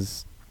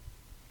has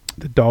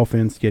the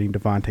Dolphins getting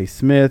Devontae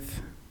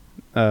Smith.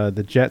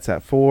 The Jets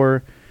at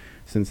 4,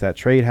 since that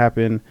trade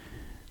happened.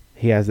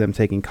 He has them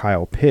taking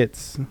Kyle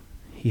Pitts.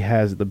 He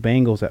has the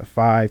Bengals at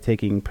 5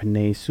 taking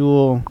Penei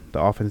Sewell, the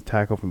offensive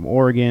tackle from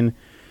Oregon.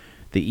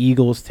 The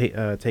Eagles taking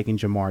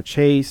Jamar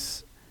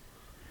Chase.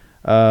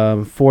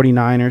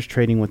 49ers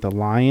trading with the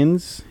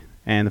Lions.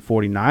 And the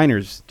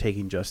 49ers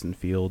taking Justin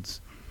Fields.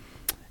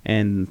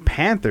 And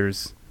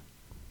Panthers,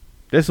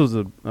 this was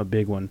a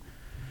big one.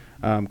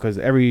 Because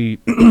every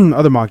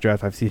other mock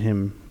draft, I've seen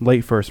him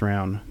late first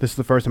round. This is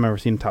the first time I've ever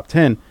seen him top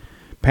 10.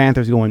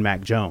 Panthers going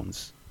Mac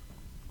Jones.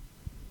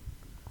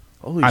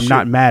 Holy I'm shit.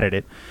 not mad at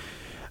it.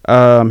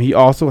 He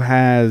also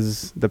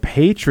has the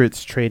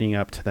Patriots trading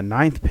up to the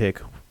 9th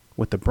pick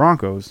with the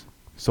Broncos.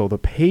 So the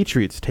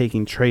Patriots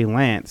taking Trey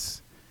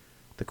Lance,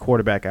 the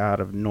quarterback out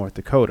of North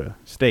Dakota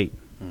State,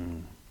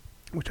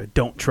 which I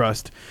don't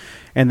trust.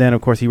 And then,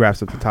 of course, he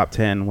wraps up the top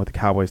 10 with the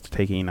Cowboys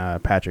taking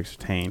Patrick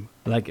Surtain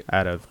Like it.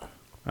 out of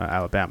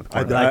Alabama. the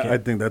I, quarterback. I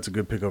think that's a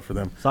good pickup for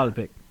them. Solid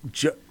pick.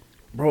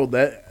 Bro,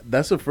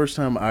 that's the first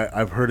time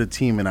I've heard a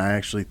team, and I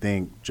actually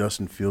think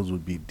Justin Fields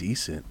would be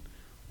decent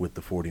with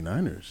the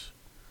 49ers.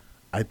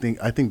 I think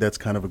that's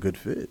kind of a good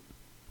fit.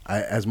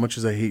 As much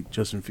as I hate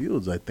Justin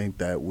Fields, I think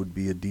that would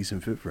be a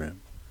decent fit for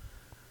him.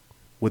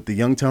 With the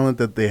young talent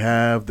that they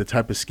have, the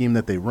type of scheme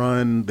that they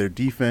run, their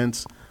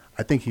defense,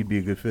 I think he'd be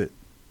a good fit.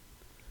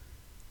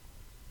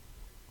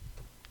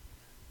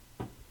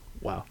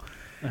 Wow.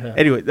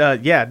 Anyway,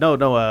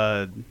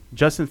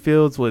 Justin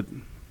Fields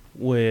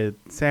with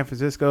San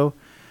Francisco,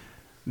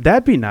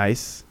 that'd be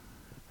nice.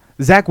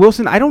 Zach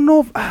Wilson, I don't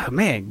know if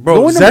man, Bro,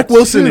 going Zach number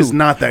Wilson 2 is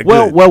not that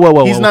well, good.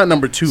 Well, He's not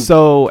number 2.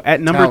 So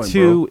at number talent,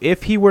 2, bro.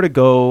 if he were to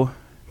go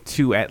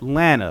to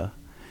Atlanta,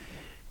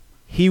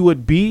 he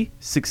would be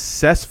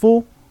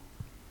successful,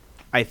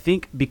 I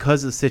think,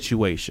 because of the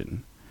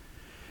situation.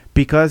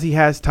 Because he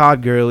has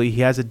Todd Gurley,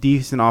 he has a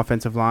decent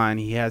offensive line,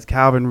 he has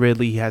Calvin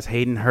Ridley, he has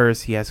Hayden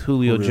Hurst, he has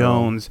Julio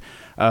Jones,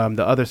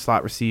 the other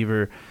slot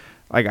receiver.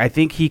 Like, I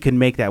think he could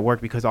make that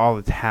work because of all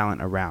the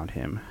talent around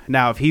him.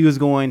 Now, if he was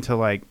going to,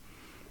 like,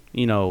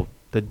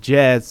 the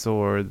Jets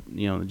or,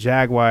 the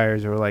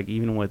Jaguars or, like,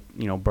 even with,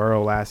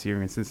 Burrow last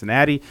year in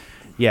Cincinnati,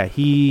 yeah,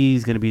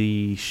 he's going to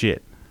be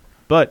shit.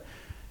 But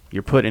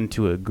you're put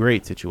into a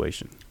great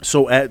situation.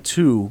 So at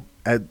 2,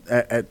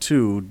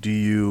 do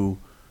you,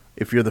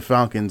 if you're the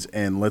Falcons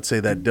and let's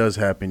say that does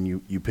happen,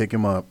 you pick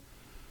him up,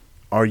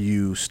 are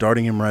you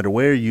starting him right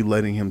away, or are you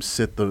letting him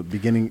sit the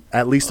beginning,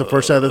 at least the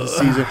first half of the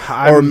season,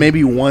 or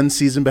maybe one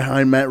season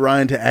behind Matt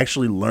Ryan to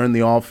actually learn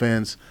the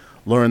offense,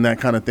 learn that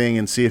kind of thing,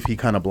 and see if he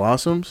kind of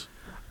blossoms?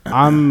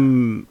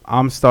 I'm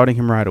starting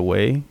him right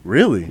away.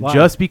 Really? Why?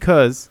 Just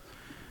because.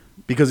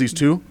 Because he's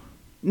 2?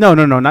 No,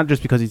 not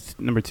just because he's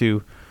number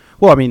 2.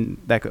 Well, I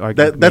mean, that could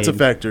argue That's a made.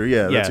 factor.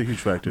 Yeah, that's a huge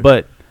factor.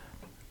 But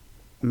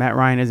Matt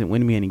Ryan isn't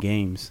winning me any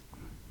games.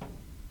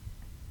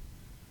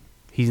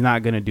 He's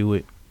not gonna do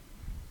it.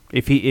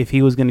 If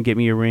he was gonna get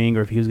me a ring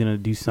or if he was gonna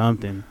do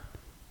something,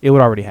 it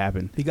would already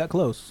happen. He got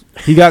close.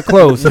 He got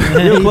close.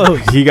 Real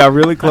close. He got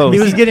really close. He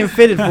was getting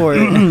fitted for it.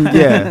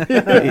 yeah,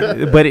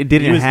 but it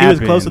didn't He was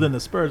happen. closer than the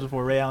Spurs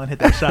before Ray Allen hit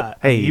that shot.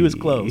 Hey. He was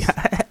close.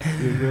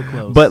 He was real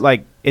close. But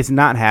like, it's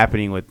not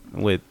happening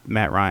with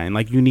Matt Ryan.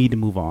 Like, you need to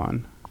move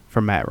on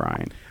from Matt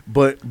Ryan.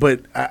 But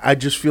I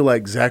just feel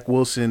like Zach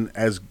Wilson,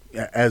 as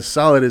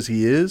solid as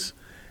he is,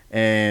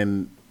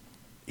 and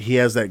he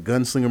has that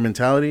gunslinger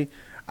mentality,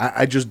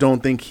 I just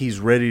don't think he's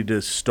ready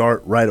to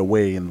start right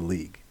away in the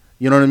league.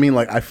 You know what I mean?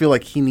 Like, I feel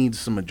like he needs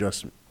some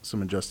adjusting.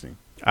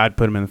 I'd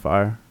put him in the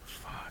fire.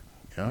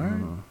 All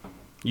right.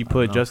 You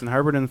put Justin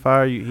Herbert in the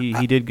fire.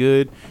 He did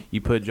good.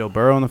 You put Joe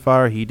Burrow in the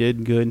fire. He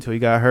did good until he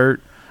got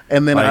hurt.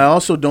 And then Like- I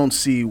also don't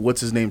see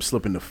what's his name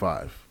slipping to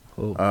 5.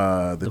 Who?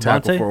 The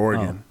tackle Devontae? for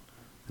Oregon.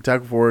 The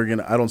tackle for Oregon.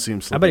 I don't see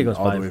him I bet he slipping goes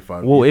all the 5. way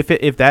 5. Well,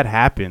 if that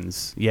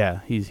happens, yeah,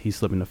 he's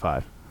slipping to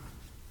 5.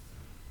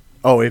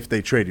 Oh, if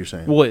they trade, you're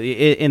saying? Well,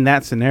 in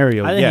that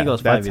scenario, I think yeah, he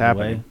goes 5 that's either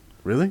happening.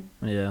 Really?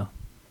 way. Yeah.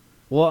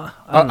 Well,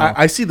 I don't know.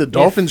 I see the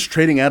Dolphins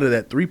trading out of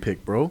that 3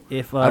 pick, bro.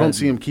 If I don't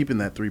see him keeping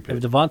that 3 if pick.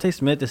 Devontae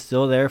Smith is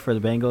still there for the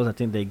Bengals, I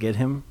think they get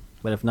him.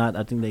 But if not,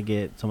 I think they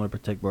get someone to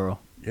protect Burrow.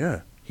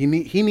 Yeah, he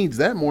needs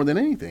that more than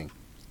anything.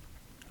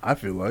 I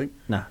feel like,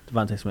 Nah,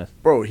 Devontae Smith.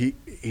 bro, he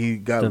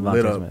got Devontae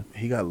lit up. Smith.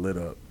 He got lit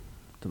up.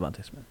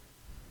 Devontae Smith.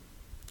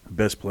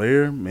 Best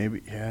player,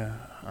 maybe. Yeah,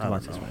 I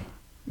don't Devontae know. Smith.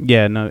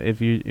 Yeah, no.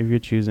 If you're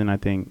choosing, I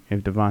think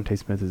if Devontae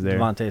Smith is there,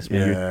 Devontae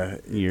Smith. Yeah,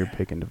 you're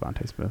picking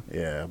Devontae Smith.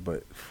 yeah,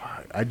 but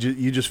fuck,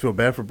 you just feel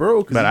bad for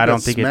Burrow because But I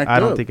don't think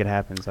it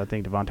happens. I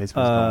think Devontae Smith's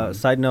going.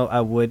 Side note: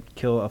 I would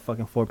kill a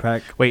fucking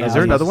 4-pack. Wait, is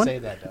there another one? Say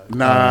that, though.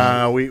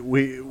 Nah, we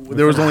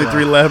there was only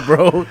 3 left,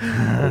 bro.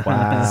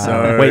 Wow.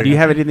 Sorry. Wait, do you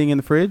have anything in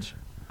the fridge?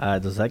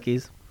 Dos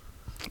Equis.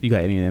 You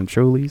got any of them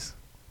Trulies?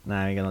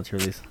 Nah, I ain't got no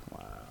Trulies.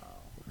 Wow.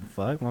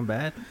 Fuck, my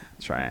bad.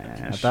 I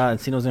Trash. thought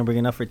Encino was gonna bring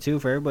enough for 2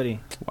 for everybody.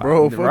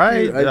 Bro, fuck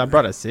right? you. I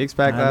brought a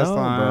 6-pack I last know,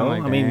 time. bro.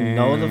 Like, I mean,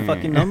 know the dang.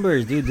 fucking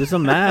numbers, dude. Do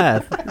some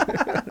math.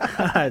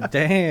 God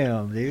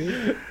damn,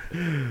 dude.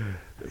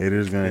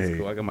 Haters gonna That's hate.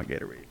 cool. I got my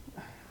Gatorade.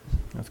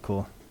 That's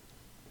cool.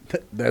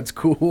 That's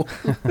cool.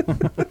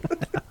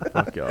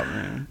 Fuck y'all,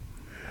 man.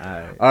 All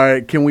right. All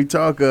right, can we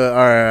talk? All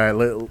right,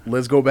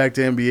 let's go back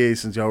to NBA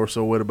since y'all were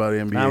so wet about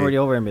NBA. I'm already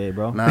over NBA,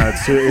 bro. Nah,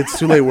 it's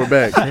too late. We're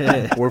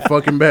back. We're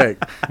fucking back.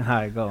 All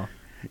right, go.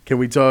 Can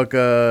we talk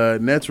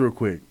Nets real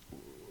quick?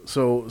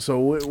 So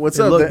what's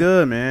They up, look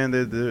good, man.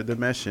 They're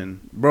meshing.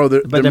 bro?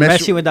 But they're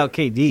meshing without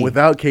KD.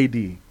 without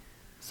KD.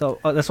 So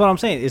that's what I'm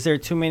saying. Is there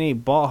too many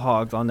ball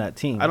hogs on that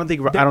team? I don't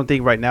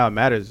think right now it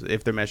matters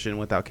if they're meshing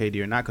without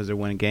KD or not because they're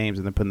winning games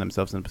and they're putting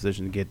themselves in a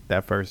position to get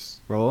that first.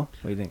 Roll. What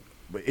do you think?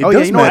 But it Oh, yeah,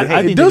 does you know what? matter. I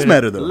It think does they're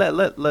matter though.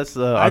 Let's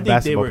I our think they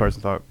basketball were-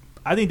 person talk.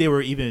 I think they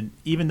were even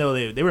though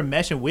they were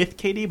meshing with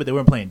KD, but they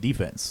weren't playing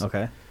defense.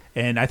 Okay.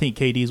 And I think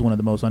KD is one of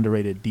the most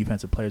underrated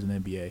defensive players in the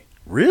NBA.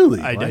 Really?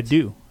 I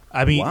do.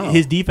 I mean, Wow.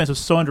 his defense was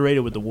so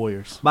underrated with the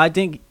Warriors. But I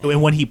think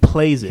And when he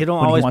plays it, he don't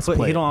when always wants to put.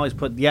 play He it. don't always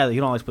put. Yeah, he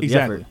don't always put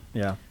Exactly. the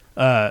effort.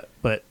 Yeah.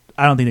 But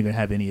I don't think they're gonna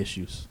have any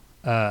issues.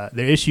 Their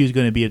issue is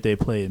gonna be if they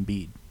play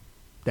Embiid.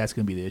 That's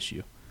gonna be the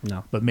issue.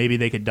 No. But maybe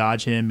they could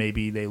dodge him.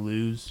 Maybe they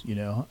lose.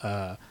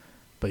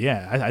 But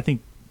yeah, I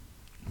think.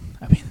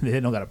 I mean, they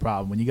don't got a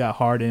problem when you got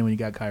Harden, when you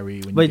got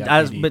Kyrie, when you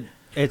got KD. But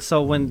it's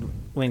so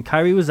when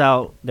Kyrie was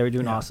out, they were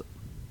doing awesome,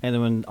 and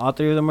then when all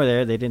 3 of them were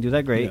there, they didn't do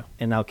that great. Yeah.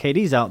 And now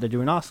KD's out, they're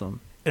doing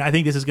awesome. And I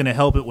think this is going to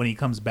help it when he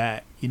comes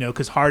back,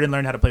 because Harden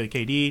learned how to play with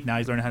KD. Now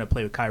he's learning how to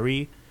play with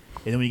Kyrie.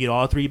 And then when you get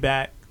all 3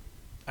 back,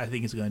 I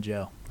think it's going to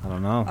gel. I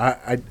don't know.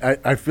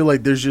 I feel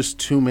like there's just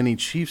too many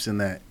Chiefs on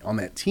that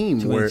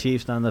team. Too where, many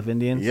Chiefs, not enough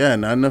Indians. Yeah,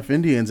 not enough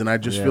Indians, and I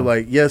just Yeah. feel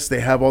like yes, they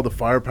have all the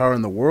firepower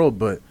in the world,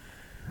 but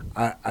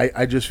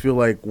I just feel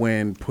like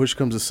when push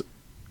comes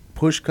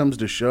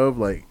to shove,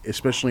 like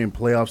especially in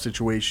playoff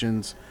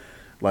situations,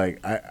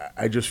 like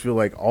I just feel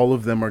like all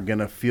of them are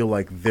gonna feel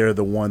like they're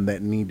the one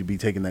that need to be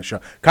taking that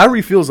shot.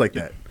 Kyrie feels like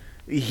that.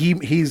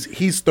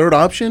 He's third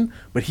option,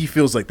 but he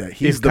feels like that.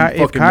 He's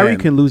If Kyrie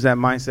can lose that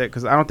mindset,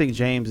 because I don't think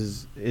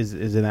James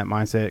is in that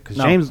mindset. Because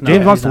No, James no,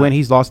 wants he's to win. not.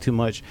 He's lost too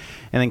much,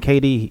 and then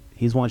KD,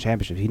 he's won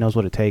championships. He knows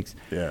what it takes.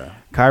 Yeah.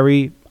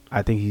 Kyrie,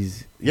 I think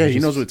he's Yeah, he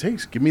just- knows what it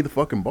takes. Give me the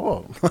fucking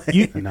ball.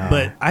 No.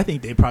 But I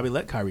think they probably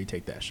let Kyrie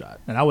take that shot.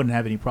 And I wouldn't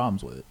have any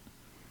problems with it.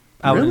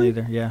 I wouldn't Really?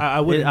 either. Yeah,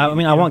 I wouldn't I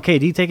mean, I either. want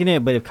KD taking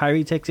it, but if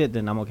Kyrie takes it,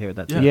 then I'm okay with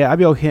that too. Yeah, I'd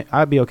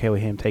be okay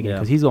with him taking it Yeah.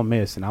 because he's gonna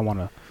miss, and I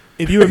wanna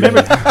If you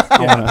remember,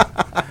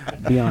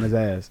 be on his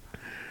ass.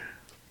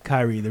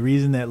 Kyrie, the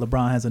reason that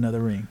LeBron has another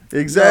ring.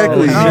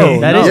 Exactly. No,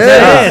 that is Yes.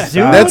 yes,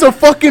 dude. That's a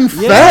fucking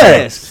fact.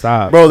 Yes.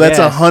 Stop, Bro, that's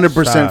Yes.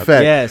 100% Stop.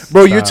 fact. Yes.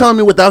 Bro, you're Stop. telling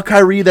me without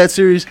Kyrie that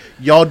series,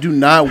 y'all do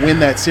not win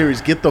that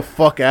series. Get the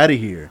fuck out of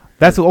here.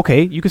 That's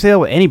okay. You can say that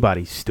with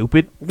anybody.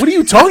 Stupid. What are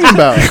you talking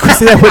about? You can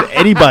say that with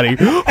anybody.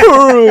 Bro,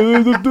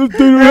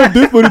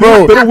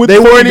 they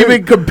weren't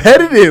even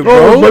competitive,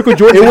 bro. Michael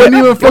Jordan. It wasn't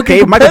even fucking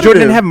okay. Michael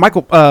Jordan didn't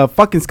competitive. have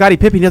fucking Scottie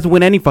Pippen. He doesn't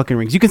win any fucking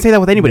rings. You can say that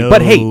with anybody.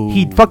 But hey,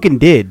 he No. fucking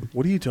did.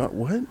 What are you talking?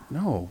 What?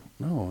 No.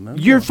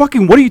 You're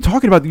fucking. What are you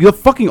talking about? You're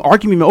fucking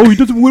arguing. Oh, he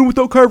doesn't win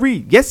without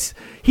Kyrie. Yes,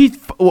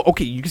 well,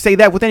 okay. You can say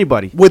that with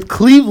anybody. With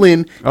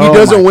Cleveland, he Oh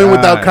doesn't my win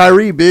without God.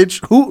 Kyrie,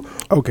 bitch. Who?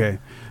 Okay,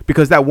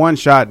 because that one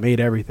shot made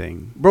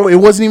everything. Bro, it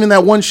wasn't even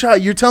that one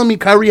shot. You're telling me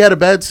Kyrie had a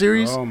bad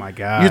series? Oh my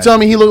god. You're telling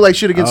me he looked like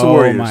shit against the Oh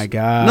Warriors? my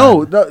God.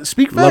 No,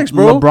 speak facts,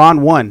 bro. LeBron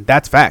won.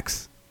 That's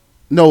facts.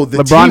 No, the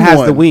LeBron team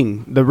has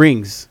won. the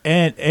rings.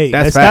 And hey,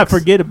 That's let's facts. not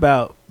forget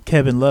about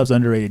Kevin Love's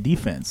underrated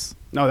defense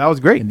No, that was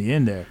great. in the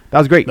end there. That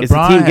was great. LeBron It's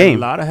a team had game.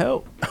 a lot of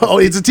help. Oh,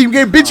 it's a team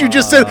game, bitch. You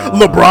just said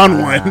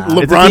LeBron won. It's a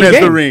LeBron team has the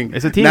game. ring.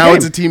 It's a team now game.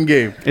 it's a team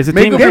game. It's a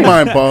Make team up your game.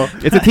 mind, Paul.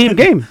 It's a team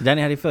game.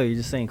 Danny, how do you feel? You're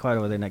just saying quiet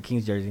over there in that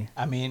Kings jersey.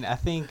 I mean, I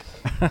think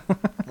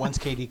once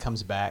KD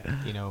comes back,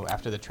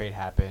 after the trade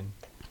happened,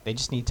 they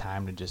just need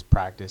time to just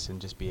practice and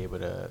just be able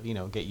to,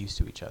 get used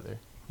to each other.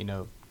 You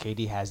know,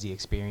 KD has the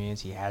experience.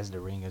 He has the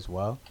ring as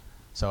well.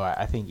 So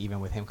I think even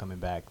with him coming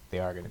back, they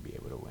are going to be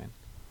able to win.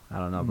 I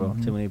don't know, bro.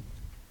 Mhm.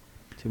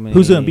 Too many.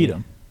 Who's gonna beat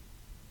them?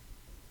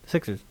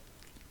 Sixers.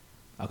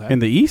 Okay. In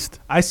the East,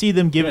 I see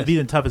them Yes. being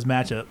the toughest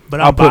matchup,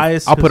 but I'll I'm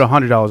biased. put 'cause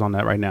 $100 on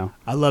that right now.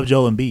 I love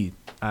Joel Embiid.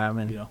 I'm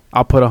in. You know,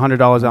 I'll put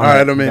 $100 on. All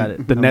right, that. I'm in. Got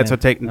it. The I'm Nets in. are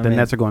taking. I'm The in.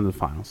 Nets are going to the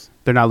finals.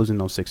 They're not losing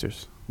those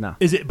Sixers. No.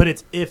 is it? But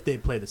it's if they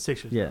play the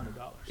Sixers. Yeah.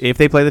 $100. If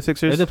they play the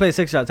Sixers, If they play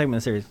Sixers, I'll take them in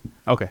the series.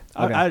 okay.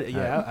 Okay.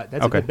 That's Okay.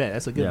 a good bet.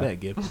 That's a good Yeah. bet,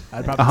 Gib.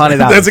 I'd probably $100.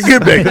 That's a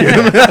good bet.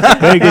 Gib.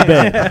 very good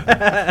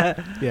bet.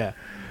 Yeah,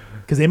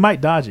 because they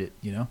might dodge it.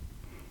 You know,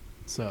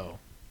 so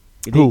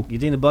You Who? think, you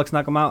think the Bucks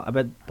knock them out? I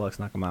bet Bucks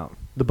knock them out.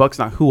 The Bucks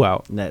knock who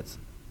out? Nets.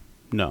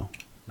 No,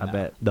 I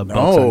bet. the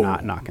Bucks are No.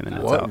 not knocking the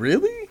Nets What? out.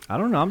 Really? I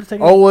don't know. I'm just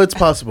taking. Oh, well, it's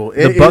possible.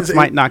 The Bucks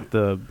might knock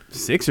the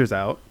Sixers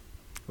out.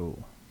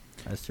 Ooh,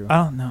 that's true.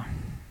 I don't know.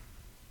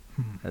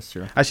 That's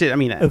true. I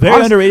mean, A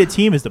very underrated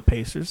team is the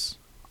Pacers.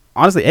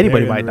 honestly,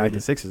 anybody very might knock the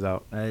underrated. Sixers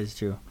out. That is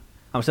true.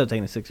 I'm still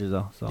taking the Sixers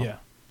though. So Yeah,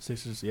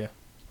 Sixers. Yeah,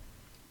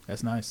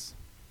 that's nice.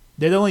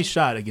 They're the only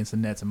shot against the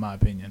Nets, in my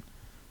opinion.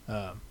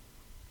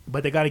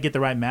 But they got to get the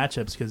right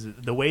matchups because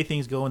the way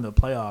things go in the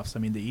playoffs, I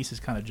mean, the East is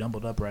kind of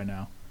jumbled up right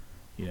now.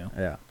 You know,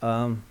 yeah.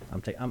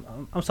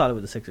 I'm solid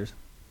with the Sixers.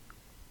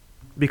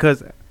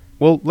 Because,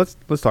 well, let's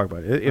talk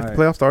about it. If All the right.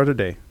 playoffs start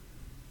today,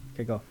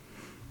 Okay, go.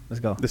 Let's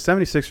go. the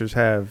 76ers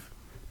have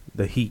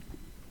the Heat.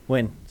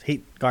 Win.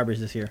 Heat garbage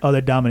this year. oh,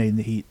 they're dominating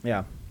the Heat.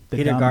 Yeah. They're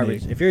Heat are dominating.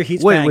 garbage. If you're a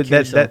Heat Wait, fan, wait,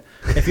 kill that-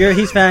 yourself. If you're a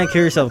Heat fan,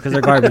 kill yourself because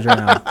they're garbage right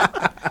now.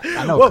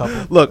 I know a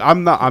couple. Look,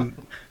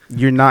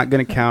 you're not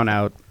going to count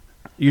out.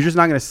 You're just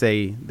not going to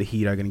say the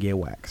Heat are going to get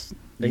waxed.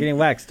 They're getting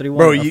waxed 3-1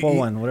 Bro, or you-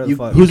 4-1, whatever you-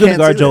 the fuck. Who's going to can't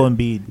guard say Joel that.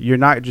 Embiid? You're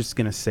not just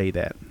going to say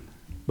that.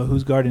 But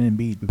who's guarding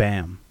Embiid?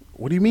 Bam.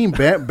 What do you mean?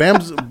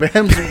 Bam's right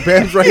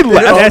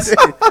there.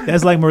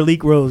 That's like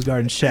Malik Rose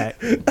guarding Shaq.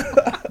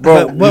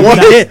 Bro, But what?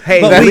 we did-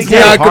 Hey, but That we is did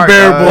not it.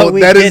 comparable. But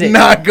we That did is it.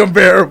 not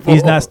comparable.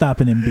 He's not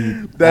stopping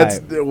Embiid. That's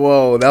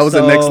whoa. That was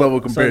a next level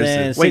So comparison.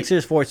 then Wait.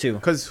 Sixers 4-2.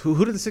 Because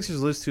who did the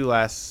Sixers lose to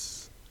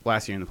last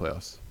year in the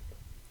playoffs?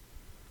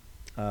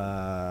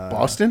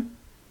 Boston?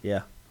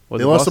 Yeah, Was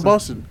They it lost to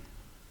Boston.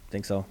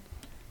 think so.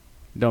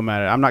 Don't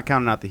matter. I'm not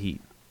counting out the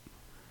Heat.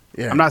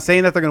 Yeah. I'm not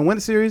saying that they're going to win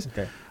the series,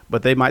 Okay.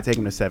 but they might take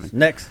them to 7.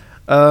 Next.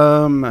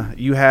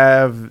 You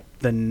have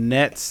the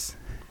Nets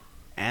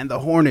and the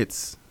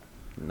Hornets,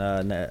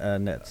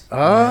 Nets.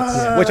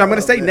 which I'm going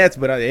to say Nets,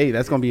 but hey,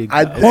 that's going to be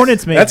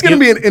Hornets may That's going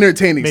to give- be an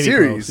entertaining maybe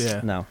series. close,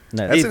 yeah. No,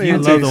 Nets. That's If an you I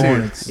entertaining love the series.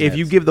 Hornets. If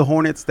you Nets. give the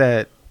Hornets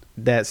that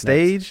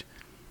stage,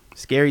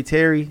 Scary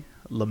Terry,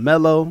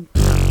 LaMelo,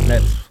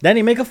 Nets.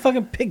 Danny, make a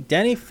fucking pick,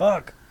 Danny.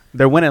 Fuck.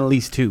 they're winning at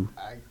least 2.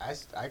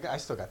 I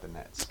still got the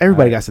Nets.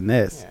 Everybody Alright. got some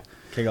Nets. Yeah.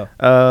 Okay,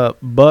 go.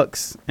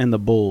 Bucks and the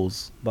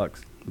Bulls,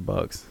 Bucks. the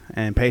Bucks,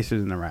 and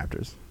Pacers and the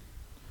Raptors.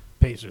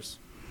 Pacers.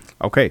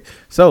 Okay,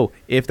 so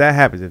if that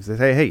happens, if they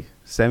say, hey,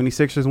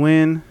 76ers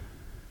win,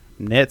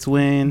 Nets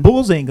win,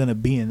 Bulls ain't gonna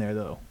be in there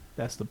though.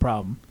 That's the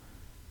problem.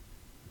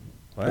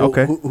 What?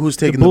 Okay. Who's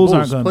taking the Bulls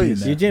Bulls' aren't gonna be in place?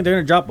 there. You think they're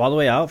gonna drop all the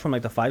way out from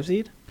like the 5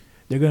 seed?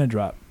 They're gonna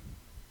drop.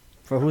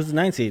 For who's the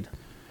 9 seed?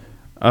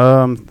 the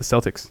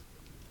Celtics.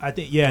 I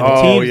think. Yeah. The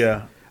Oh teams,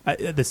 yeah. I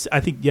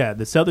think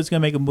the Celtics gonna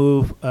make a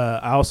move.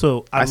 I s-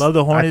 love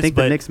the Hornets, I think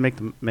but the Knicks make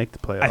the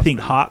playoffs. I think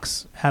man.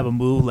 Hawks have a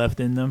move left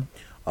in them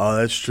Oh,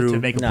 that's true. to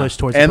make a No. push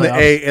towards and the the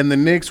playoffs. and the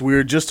Knicks. We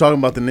were just talking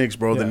about the Knicks,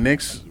 bro. The Yeah.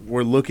 Knicks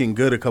were looking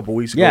good a couple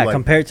weeks ago. Yeah, like,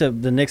 compared to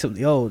the Knicks of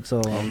the old.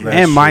 So That's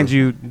And mind true.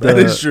 you, That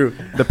is true.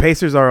 The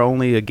Pacers are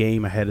only a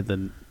game ahead of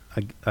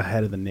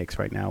the Knicks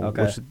right now.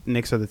 Okay. Which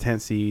Knicks are the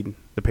 10th seed,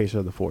 the Pacers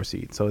are the 4th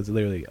seed. So it's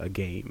literally a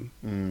game.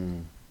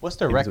 What's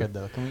their It was record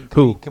though? Can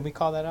Who? we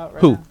call that out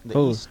right Who? now? The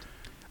Who? East.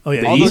 Oh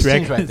yeah, All the East those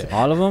teams record. right there.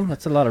 all of them.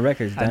 That's a lot of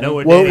records. I Danny. know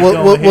where Well, Danny's well,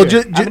 going well, well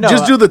here. ju- I mean, no,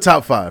 just do the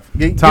top 5.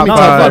 Give Top me five.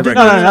 top 5 No,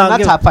 records. not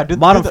give- top 5. Do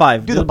bottom the,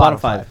 5. Do the bottom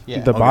 5.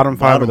 Yeah. The bottom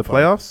 5 of the bottom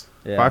five. playoffs,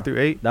 Yeah. 5 through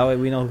 8. That way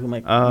we know who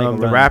make The a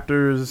run.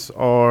 Raptors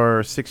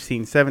are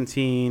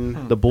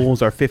 16-17. The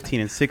Bulls are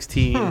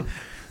 15-16.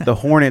 The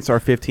Hornets are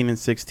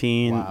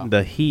 15-16. Wow.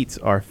 The Heat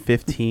are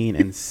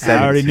 15-17.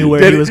 I already knew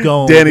where he was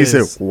going. Danny with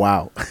this. said,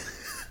 "Wow."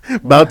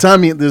 About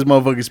time this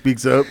motherfucker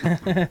speaks up.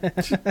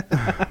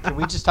 Can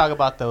we just talk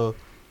about though?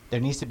 There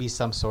needs to be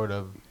some sort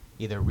of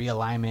either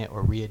realignment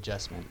or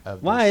readjustment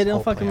of. Why? this It don't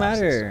whole fucking playoff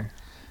matter.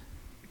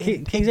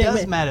 system. Kings It ain't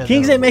does matter.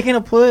 Kings though. ain't making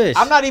a push.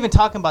 I'm not even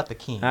talking about the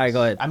Kings. All right,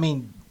 go ahead. I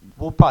mean,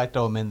 we'll probably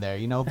throw them in there,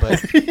 you know.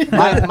 But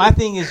my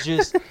thing is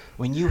just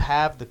when you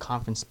have the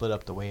conference split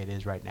up the way it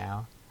is right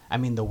now. I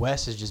mean, the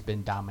West has just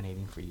been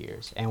dominating for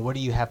years. And what do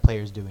you have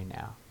players doing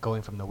now,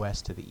 going from the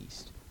West to the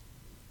East?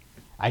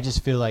 I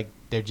just feel like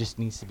there just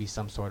needs to be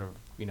some sort of,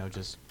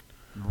 just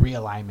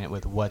realignment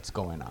with what's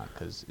going on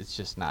because it's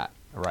just not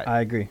right.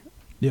 I agree.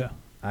 Yeah.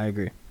 I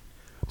agree.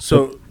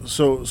 So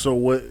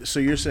what? So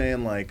you're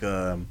saying like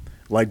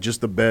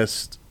just the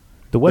best?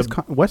 The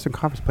Western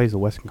Conference plays the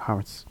Western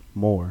Conference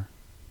more.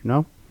 You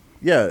know?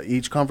 Yeah,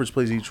 each conference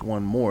plays each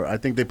one more. I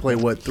think they play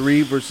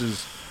 3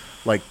 versus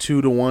like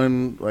 2 to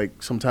 1.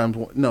 Like sometimes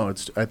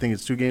I think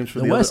it's 2 games for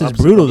The the West other. is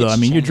brutal though. It's I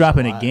mean, you're changed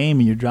dropping a a lot. game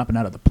and you're dropping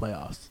out of the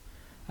playoffs.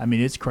 I mean,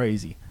 it's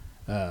crazy.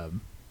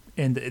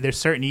 And there's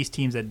certain East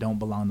teams that don't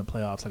belong in the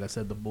playoffs. Like I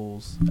said, the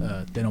Bulls,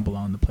 they don't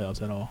belong in the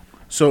playoffs at all.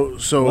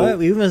 So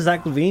What? Even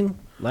Zach Levine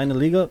line the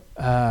league up.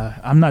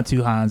 I'm not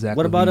too high on Zach.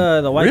 What about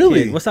Levine. the white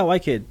Really? kid? What's that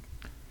white kid?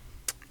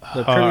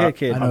 The curly hair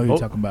kid. I know who you're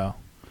talking about.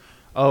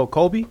 Oh,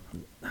 Kobe?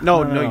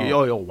 No, No.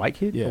 yo, white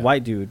kid? Yeah. The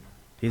white dude.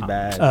 He's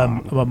bad.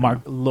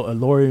 About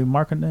Laurie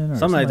Markkinen or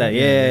something like that.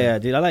 Yeah,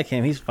 dude. I like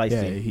him. He's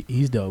feisty. Yeah,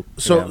 he's dope.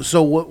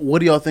 So what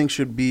do y'all think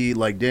should be,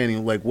 like, Danny?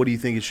 Like, what do you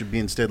think it should be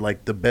instead?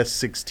 Like the best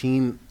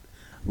 16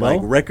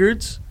 like No?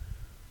 records.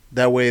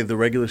 That way the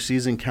regular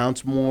season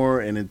counts more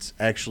and it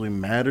actually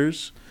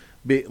matters.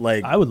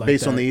 I would like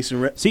based that. on the East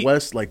and See,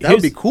 West, like that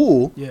would be here's-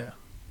 cool. Yeah.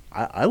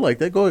 I like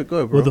that. Go ahead,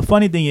 bro. Well, the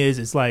funny thing is,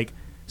 it's like,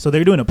 so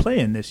they're doing a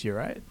play-in this year,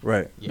 right?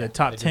 right. Yeah, The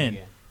top they did 10,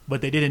 again. but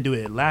they didn't do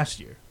it last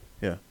year.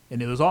 Yeah.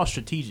 And it was all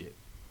strategic,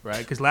 right?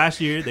 Because last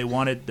year they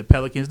wanted the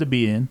Pelicans to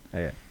be in.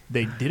 Yeah.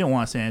 They didn't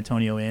want San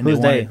Antonio in. Who's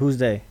they they? wanted Who's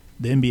they?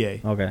 the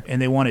NBA. Okay.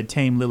 And they wanted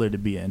Tame Lillard to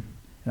be in.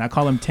 And I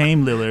call him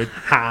Tame Lillard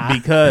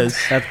because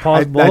That's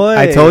Paul's boy.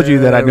 I told you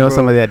that I Yeah, know bro.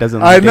 somebody that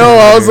doesn't. I like know. it.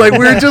 I was like, we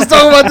were just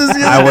talking about this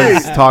the I other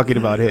was day. talking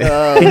about it.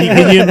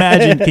 can you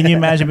imagine? Can you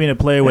imagine being a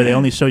player where they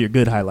only show your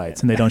good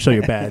highlights and they don't show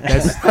your bad?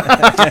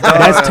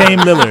 That's Tame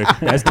Lillard.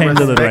 That's Tame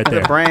Lillard right Respect the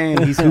there.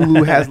 brand. He's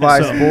Hulu has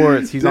live So-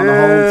 sports. He's on the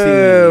home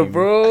Yeah, team,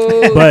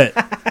 bro.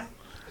 But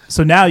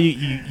so now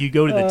you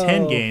go to the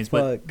 10 Oh, games,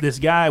 but fuck. this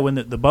guy, when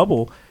the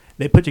bubble,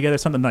 they put together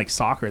something like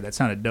soccer that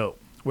sounded dope,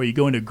 where you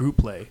go into group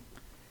play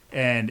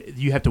and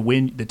you have to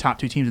win. The top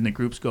two teams in the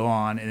groups go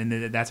on, and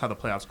then that's how the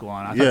playoffs go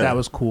on. I Yeah. thought that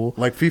was cool.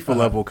 Like FIFA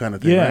level kind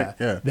of thing, Yeah, right?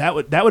 Yeah. that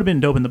would have been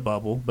dope in the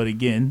bubble, but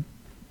again,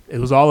 it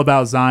was all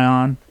about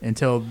Zion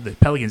until the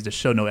Pelicans just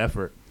showed no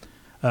effort.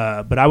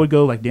 But I would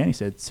go, like Danny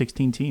said,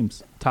 16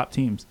 teams, top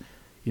teams,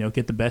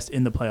 get the best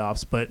in the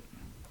playoffs. But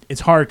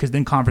it's hard because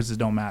then conferences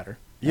don't matter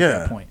at Yeah.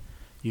 that point,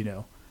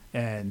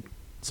 and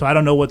so I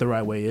don't know what the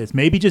right way is.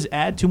 Maybe just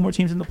add 2 more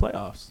teams in the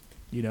playoffs,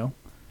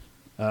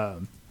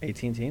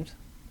 18 teams.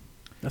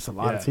 That's a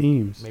lot of Yeah.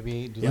 teams.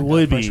 Maybe do It like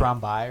would a first be.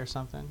 round bye or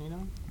something.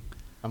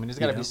 I mean, there's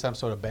got to Yeah. be some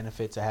sort of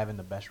benefit to having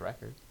the best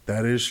record.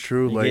 That is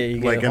true. You Like get- you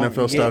get like home-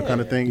 NFL style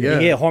kind of thing. You Yeah.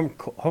 get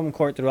home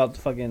court throughout the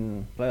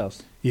fucking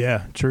playoffs.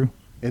 Yeah, true.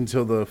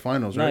 Until the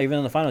finals, No, right? even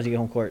in the finals, you get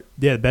home court.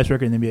 Yeah, the best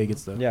record in the NBA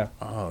gets the. Yeah.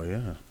 Oh yeah.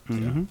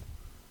 Mm-hmm.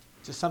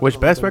 Just something a Which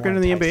little best bit record more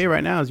in the NBA enticing.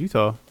 right now is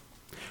Utah.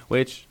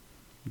 Which,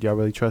 do y'all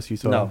really trust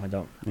Utah? No, I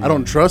don't. I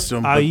don't trust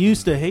them. I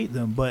used to hate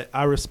them, but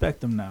I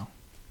respect them now.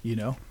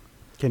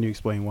 Can you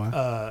explain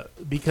why?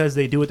 Because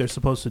they do what they're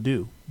supposed to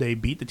do. They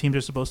beat the teams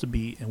they're supposed to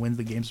beat and win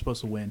the games they're supposed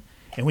to win.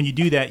 And when you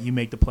do that, you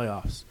make the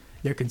playoffs.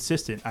 They're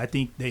consistent. I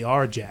think they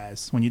are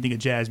jazz. When you think of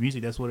jazz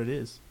music, that's what it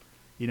is.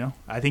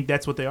 I think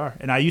that's what they are.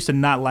 And I used to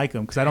not like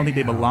them because I don't think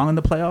they belong in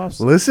the playoffs.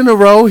 Listen to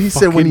Ro. He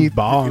said when Fucking he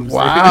bombs.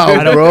 Wow,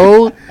 I don't-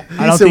 bro. He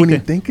I don't said when think you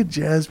that- think of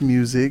jazz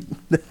music,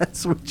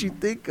 that's what you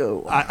think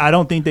of. I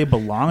don't think they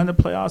belong in the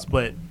playoffs,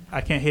 but I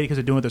can't hate it because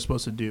they're doing what they're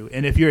supposed to do.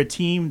 And if you're a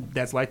team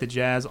that's like the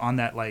Jazz on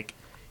that, like,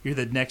 you're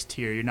the next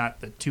tier. You're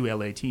not the 2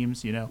 LA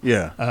teams,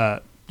 Yeah.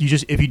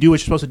 If you do what you're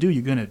supposed to do,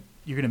 you're gonna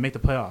make the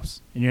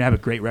playoffs and you're gonna have a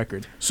great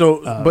record. So,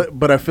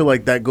 but I feel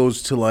like that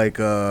goes to like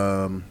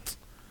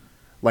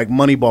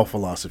Moneyball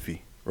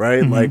philosophy,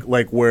 right? Mhm.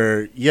 Like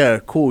where, yeah,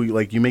 cool.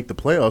 You make the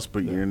playoffs,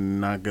 but you're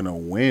not gonna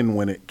win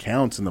when it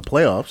counts in the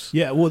playoffs.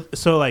 Yeah, well,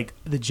 so like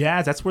the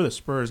Jazz, that's where the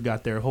Spurs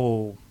got their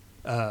whole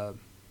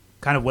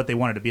kind of what they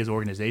wanted to be as an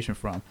organization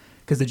from.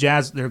 Because the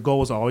Jazz, their goal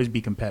was to always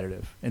be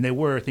competitive, and they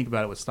were. Think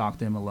about it with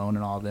Stockton, Malone,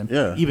 and all of them.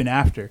 Yeah. Even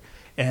after,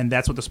 and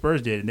that's what the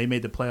Spurs did, and they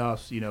made the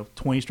playoffs.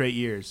 20 straight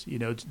years.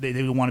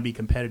 They want to be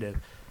competitive,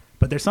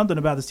 but there's something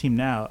about this team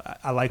now.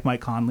 I like Mike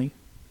Conley.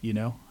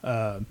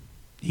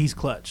 He's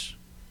clutch.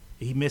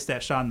 He missed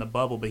that shot in the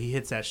bubble, but he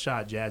hits that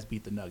shot. Jazz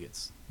beat the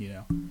Nuggets.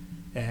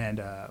 And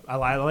I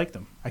like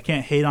them. I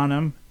can't hate on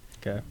them.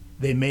 Okay.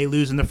 They may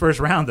lose in the first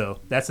round, though.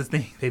 That's the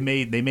thing. They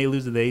may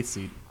lose to the 8th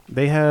seed.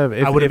 They have.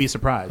 I wouldn't be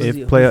surprised. If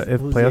Who's the-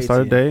 playoffs who's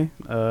start the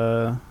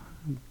today,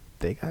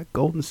 they got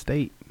Golden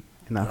State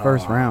in that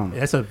first round.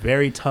 That's a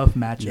very tough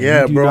matchup.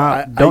 Yeah, You do bro,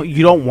 not-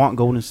 you don't want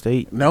Golden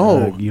State.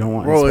 No, you don't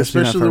want, bro. in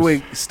Especially that the way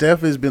first-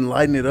 Steph has been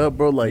lighting it up,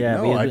 bro. Like, yeah,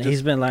 no, but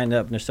he's been lined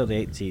up, and they're still the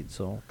 8th seed.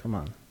 So come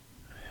on.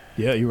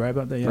 Yeah, you're right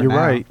about that. Yeah. For You're now.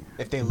 right.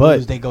 If they But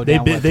lose, they go They've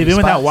down. been, what, they've 3 been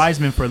without spots?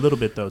 Wiseman for a little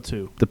bit, though,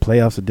 too. The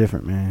playoffs are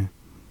different, man.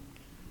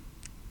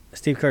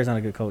 Steve Kerr's not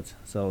a good coach,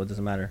 so it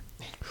doesn't matter.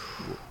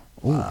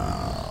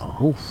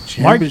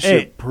 championship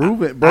hey,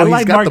 proven, bro. I He's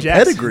like got Mark the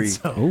Jackson, pedigree.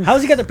 so-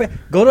 How's he got the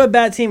go to a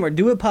bad team or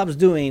do what Pop's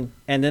doing,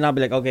 and then I'll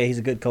be like, okay, he's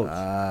a good coach.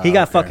 He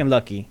got okay. fucking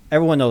lucky.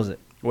 Everyone knows it.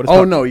 What is Oh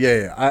Pop- no,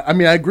 yeah. I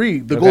mean, I agree.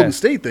 The Okay. Golden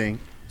State thing.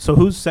 So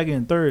who's second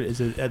and third?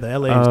 Is it the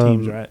LA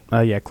teams, right?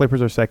 Yeah,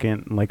 Clippers are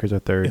second, and Lakers are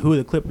third. And who are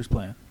the Clippers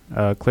playing?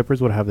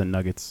 Clippers would have the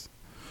Nuggets.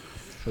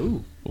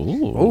 Ooh.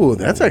 Oh,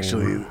 that's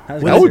actually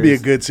How's that would be a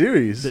series? good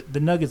series. The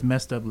Nuggets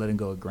messed up letting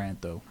go of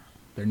Grant, though.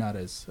 They're not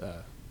as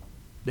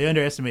they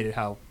underestimated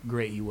how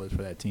great he was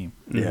for that team.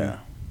 Yeah.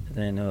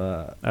 Then who's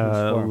 4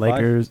 and 5?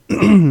 Lakers.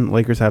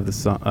 Lakers have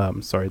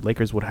the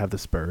Lakers would have the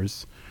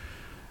Spurs.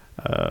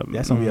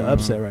 That's gonna be an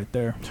upset right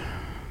there.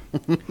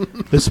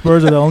 The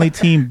Spurs are the only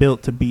team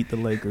built to beat the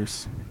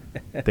Lakers.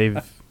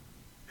 They've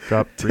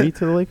dropped 3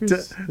 to the Lakers.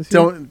 this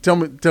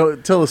year?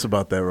 Tell us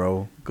about that,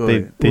 Ro. Go They-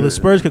 ahead. Well, the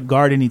Spurs could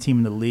guard any team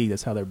in the league.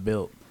 That's how they're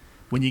built.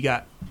 When you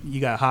got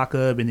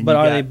Hakob and then But you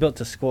are got, they built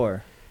to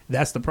score?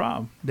 that's the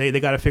problem. They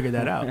got to figure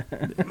that out.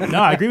 No,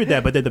 I agree with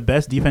that. But they're the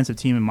best defensive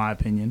team in my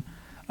opinion.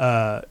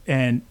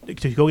 And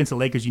to go against the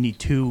Lakers, you need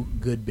 2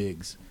 good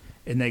bigs,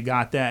 and they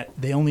got that.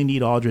 They only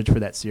need Aldridge for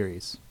that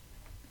series.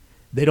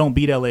 They don't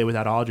beat LA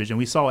without Aldridge, and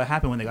we saw what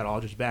happened when they got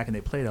Aldridge back and they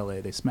played LA.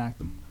 They smacked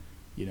them,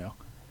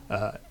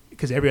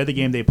 because every other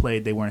game they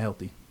played, they weren't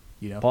healthy.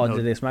 Paul, No-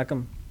 did they smack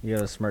him? You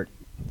got a smirk.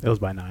 It was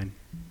by 9.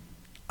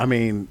 I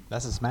mean,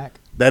 That's a smack.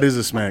 that is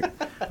a smack.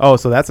 Oh,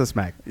 so that's a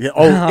smack. Yeah.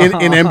 Oh,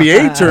 in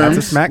NBA terms, That's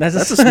a smack. That's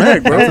that's a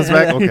smack, bro. That's a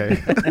smack.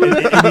 Okay.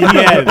 and then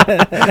you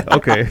had-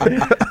 Okay.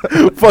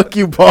 Fuck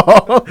you,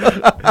 Paul.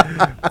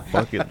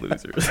 Fucking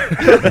losers.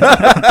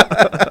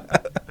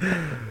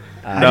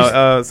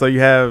 No, so you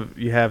have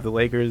the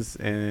Lakers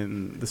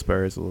and the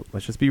Spurs. Well,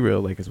 let's just be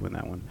real, Lakers win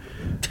that one,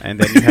 and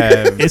then you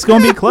have it's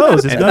gonna be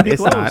close. It's and gonna be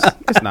it's close. not.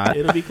 It's not.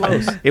 It'll be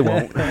close. It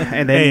won't.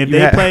 And then Hey, if you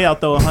they ha- play, I'll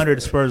throw 100.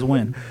 The Spurs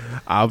win.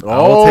 I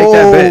will take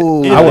that bet.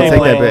 Oh. I will If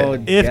take they that play.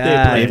 bet. If they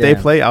play. If they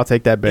play, I'll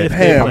take that bet. If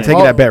they I'm play.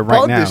 taking that bet right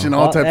Paul now. dishing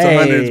all types Hey.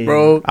 of hundreds,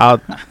 bro.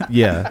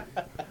 Yeah.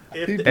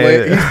 He's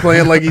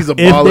playing like he's a If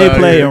baller. they out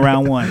play here. in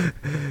round 1,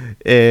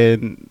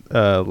 And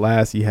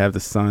last, you have the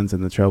Suns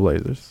and the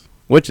Trailblazers,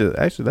 which is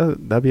actually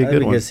that'd be a That'd good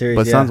be a one. good series,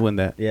 But yeah. Suns win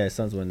that. Yeah,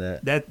 Suns win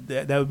that.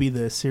 that would be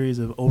the series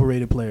of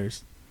overrated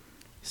players,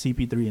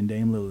 CP3 and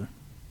Dame Lillard.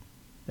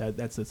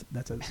 That's a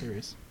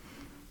series.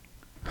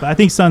 But I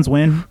think Suns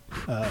win.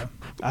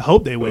 I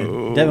hope they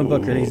win. Devin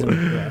Booker, he's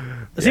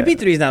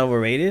CP3 is not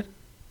overrated.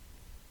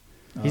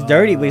 He's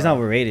dirty, but he's not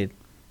overrated.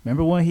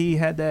 Remember when he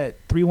had that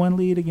 3-1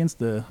 lead against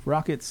the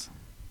Rockets?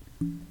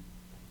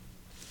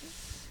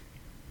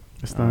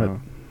 It's not.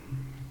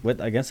 With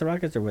against the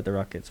Rockets or with the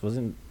Rockets?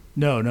 Wasn't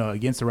No,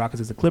 against the Rockets.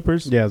 It's the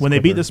Clippers. Yeah, it's when they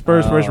beat the Clippers.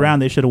 Spurs first Oh.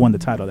 round, they should have won the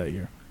title that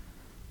year.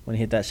 when he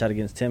hit that shot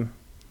against Tim.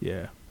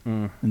 Yeah.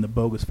 Mm. And the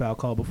bogus foul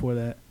call before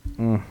that.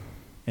 Mm.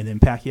 And then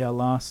Pacquiao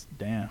lost.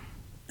 Damn.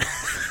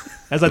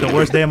 That's like the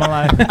worst day of my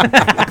life.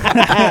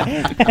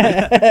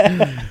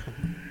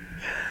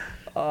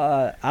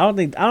 I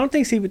don't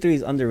think CP3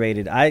 is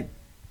underrated. I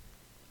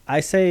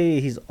say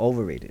he's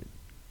overrated.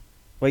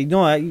 Wait,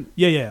 no,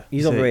 Yeah. he's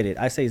You say- overrated.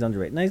 I say he's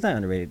underrated. No, he's not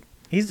underrated.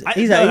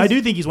 I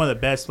do think he's one of the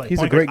best. Like, He's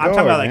a point great guard. I'm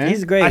talking about guard, like man.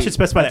 He's great. I should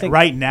specify I that think-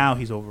 right now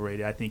he's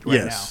overrated. I think right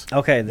Yes.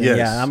 Okay, then, Yes.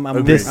 yeah, I'm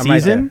Agreed. This I'm right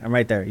season? there. I'm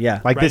right there. Yeah,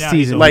 Like Right this now, he's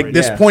season. over- Like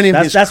this Yeah. point in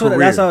his that's career.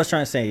 what I was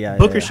trying to say. Yeah, now.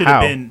 Booker yeah. should have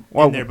How? been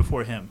Well, in there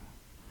before him.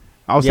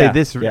 I'll Yeah, say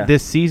this yeah.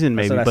 this season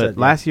That's maybe, what I but said,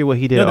 yeah. last year what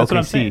he did No, at that's what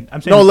I'm OKC. saying.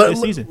 I'm saying No,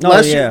 this season. No,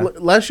 last yeah.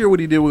 last year what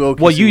he did with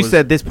OKC. Well, you was-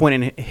 said this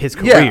point in his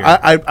career.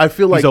 Yeah, I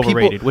feel like he's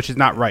overrated, people. which is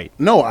not right.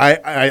 No,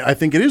 I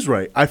think it is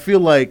right. I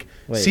feel like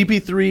Wait.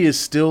 CP3 is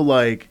still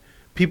like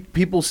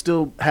people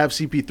still have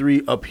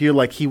CP3 up here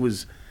like he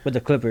was. with the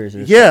Clippers.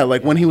 Yeah,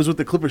 like when he was with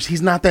the Clippers,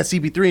 he's not that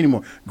CP3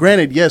 anymore.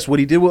 Granted, yes, what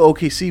he did with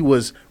OKC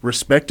was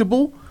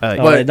respectable,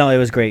 but No, it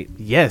was great.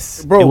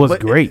 Yes, bro, it was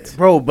but- great.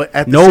 bro. But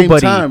at the Nobody, same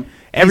time,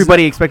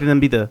 everybody expected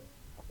them to be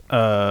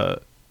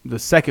the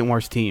second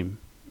worst team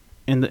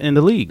in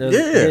the league. There's-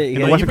 Yeah. You In the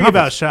know, you Western forget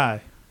about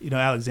Conference. Shy,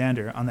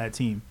 Alexander on that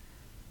team.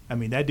 I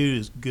mean, that dude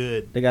is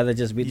good. The guy that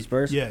just beat the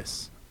Spurs.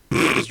 Yes.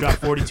 Just dropped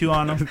 42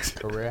 on him.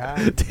 Career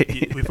high.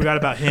 We forgot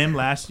about him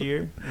last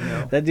year.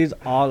 That dude's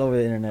all over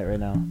the internet right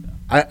now.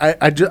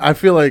 I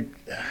feel like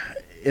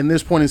in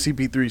this point in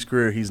CP3's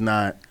career, he's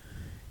not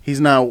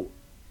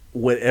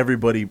what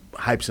everybody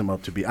hypes him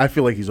up to be. I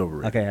feel like he's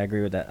overrated. Okay, I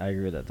agree with that.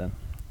 Then.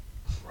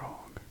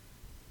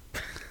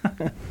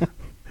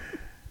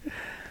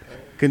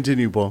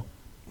 Continue, Paul.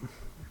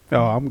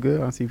 Oh, I'm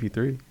good on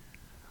CP3.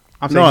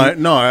 I'm No,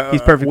 saying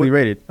he's I- perfectly what-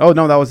 rated. Oh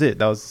no, that was it.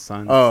 That was the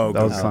Suns. Oh, okay.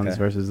 That was Okay. Suns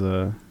versus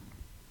the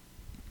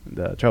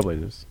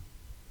Trailblazers.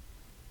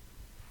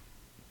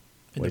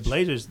 And Which- the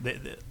Blazers,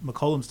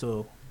 McCollum's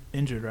still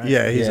injured, right?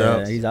 Yeah, he's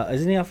out. He's out.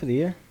 Isn't he out for the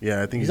year?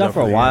 Yeah, I think He's out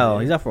for a the while.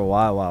 year. He's out for a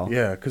while.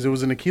 Yeah, because it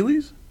was an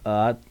Achilles.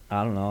 I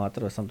don't know. I thought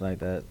it was something like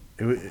that.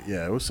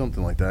 It was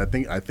something like that.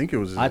 I think it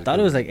was. I thought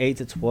it was like 8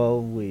 to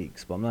 12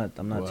 weeks, but I'm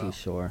not Wow. too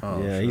sure.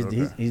 Oh, yeah,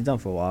 sure, he's done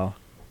for a while.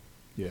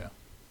 Yeah.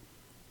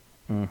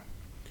 I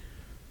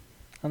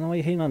don't know why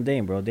you hating on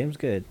Dame, bro. Dame's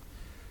good.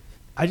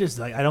 I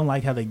don't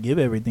like how they give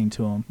everything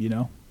to him,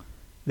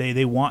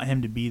 They want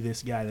him to be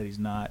this guy that he's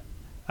not.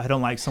 I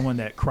don't like someone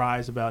that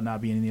cries about not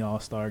being in the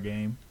All-Star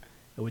game,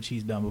 which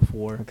he's done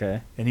before.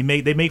 Okay. And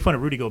they make fun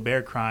of Rudy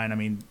Gobert crying. I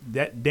mean,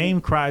 that Dame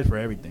cries for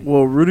everything.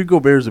 Well, Rudy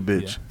Gobert's a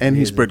bitch, Yeah. and He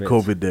he is a spread bitch.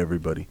 COVID to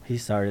everybody. He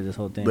started this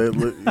whole thing.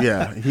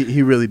 Yeah,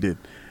 he really did.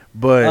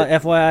 But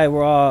FYI,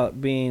 we're all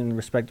being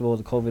respectable with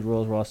the COVID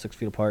rules. We're all 6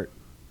 feet apart.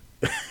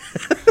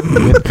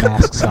 With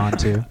masks on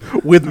too.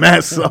 with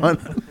masks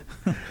on.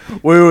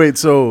 wait.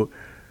 So,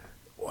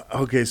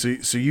 okay,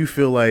 so you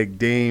feel like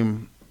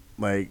Dame's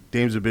a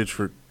bitch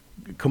for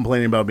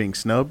complaining about being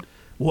snubbed?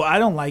 Well, I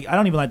don't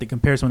even like the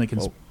comparison when they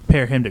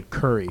compare him to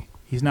Curry.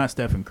 He's not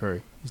Stephen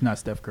Curry. He's not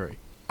Steph Curry.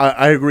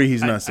 I agree.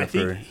 He's not I Steph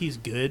think Curry. he's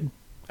good.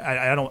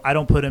 I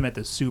don't put him at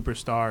the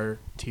superstar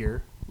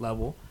tier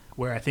level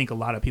where I think a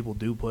lot of people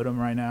do put him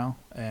right now,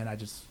 and I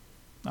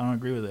don't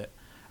agree with it.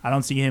 I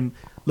don't see him.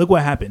 Look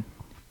what happened.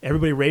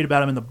 Everybody raved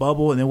about him in the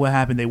bubble, and then what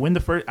happened? They win the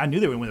first. I knew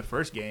they would win the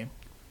first game,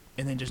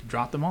 and then just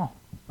dropped them all.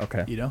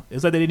 Okay. You know,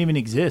 it's like they didn't even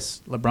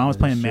exist. LeBron was That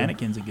playing is true.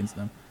 mannequins against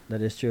them.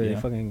 That is true. Yeah.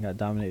 They fucking got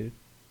dominated.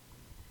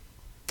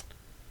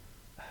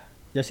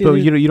 You see So the-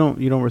 you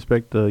don't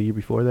respect the year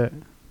before that,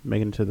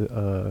 making it to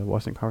the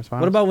Western Conference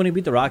Finals? what about when he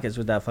beat the Rockets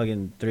with that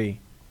fucking 3?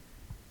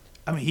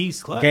 I mean,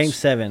 he's clutch. Game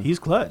 7. He's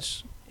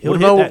clutch. He'll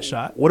What hit about that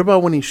shot. What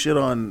about when he shit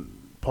on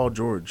Paul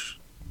George?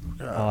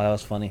 Oh, that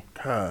was funny.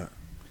 God.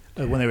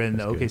 When they were in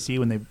the That's good. OKC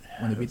when they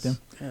beat them.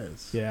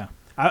 Yes. Yeah.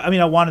 I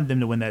mean, I wanted them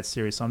to win that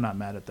series, so I'm not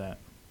mad at that.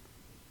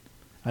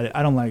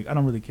 I don't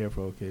really care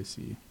for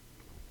OKC.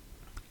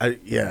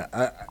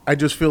 I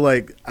just feel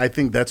like I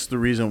think that's the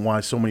reason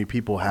why so many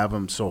people have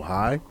him so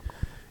high,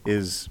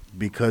 is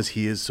because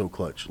he is so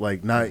clutch.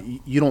 Like,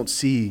 you don't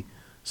see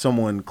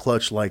someone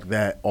clutch like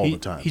that all the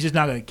time. He's just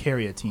not going to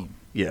carry a team,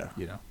 Yeah,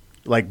 you know.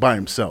 like by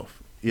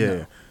himself.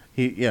 Yeah,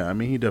 No. I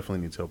mean, he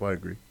definitely needs help. I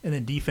agree. And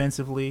then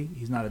defensively,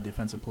 he's not a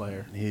defensive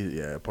player.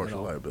 Partial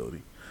all.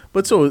 liability.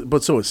 But so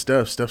is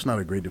Steph. Steph's not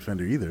a great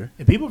defender either.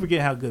 And people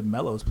forget how good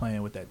Melo's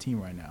playing with that team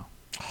right now.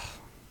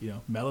 You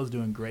know, Melo's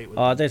doing great with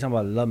Oh, I thought you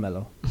were talking about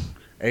LaMelo.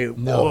 Hey,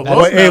 No,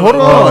 but, hey, hold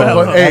on.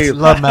 LaMelo. But, hey,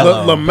 That's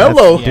LaMelo.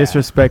 LaMelo. Yeah.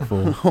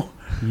 Disrespectful.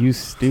 You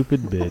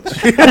stupid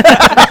bitch.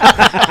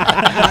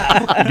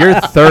 You're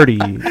 30.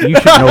 You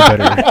should know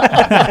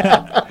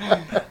better.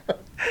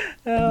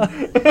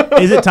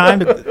 Is it time?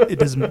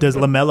 Does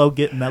LaMelo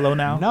get Melo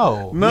now?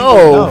 No.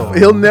 No,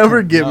 he'll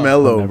never get No.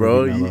 mellow, He'll never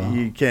bro. get mellow.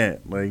 You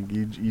can't. Like,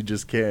 you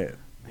just can't.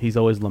 He's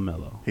always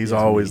LaMelo. He's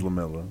That's always me.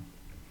 LaMelo.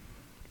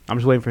 I'm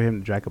just waiting for him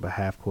to jack up a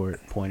half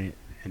court, point it,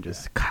 and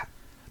just.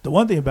 The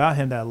one thing about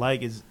him that I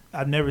like is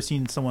I've never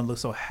seen someone look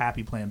so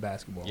happy playing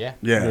basketball. Yeah.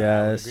 Yeah.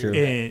 Yeah, that's true.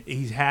 And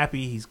he's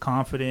happy, he's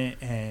confident,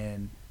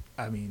 and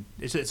I mean,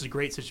 it's a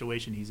great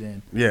situation he's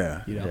in.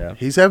 Yeah. You know, Yeah.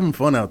 He's having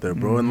fun out there,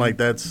 bro. And, Mhm. like,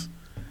 that's,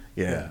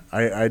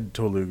 I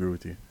totally agree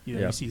with you. you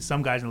know, Yeah. you see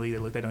some guys in the league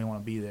that look they don't even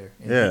want to be there.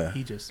 And Yeah.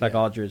 he just Like yeah.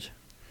 Aldridge.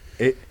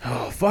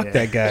 Oh, fuck Yeah.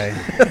 that guy.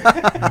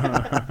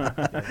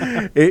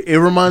 It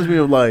reminds me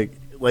of, like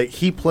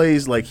he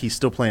plays like he's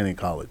still playing in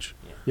college.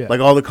 Yeah.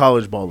 Like all the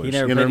college ballers. He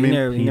never You know what I played-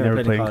 mean? he He never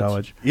played played in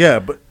college. Yeah,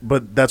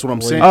 but that's what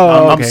I'm saying.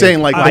 Oh, I'm okay.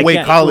 saying, like, the I way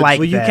can't- college. like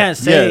Well, you that. can't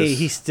say Yes.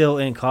 he's still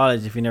in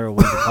college if he never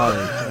went to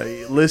college.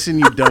 Listen,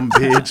 you dumb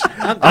bitch.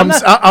 how am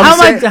I-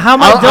 saying, how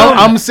am I dumb?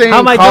 I'm saying How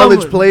am I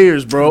college dumb?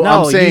 players, bro.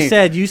 No, I'm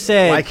saying you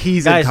said Like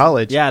he's in guys,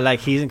 college. Yeah,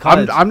 like he's in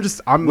college.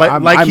 I'm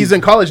like he's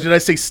in college. Did I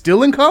say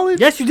still in college?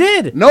 Yes, you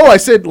did. No, I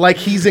said like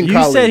he's in You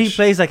college. said he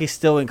plays like he's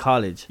still in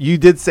college. You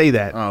did say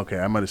that. Oh, okay,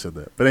 I might have said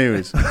that. But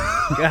anyways,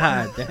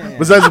 God damn.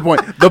 besides the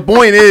point. The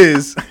point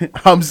is,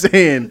 I'm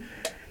saying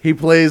he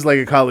plays like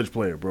a college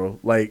player, bro.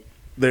 Like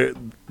they're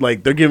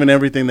giving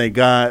everything they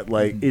got.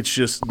 Like it's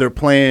just they're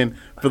playing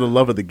for the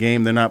love of the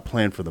game. They're not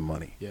playing for the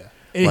money. Yeah.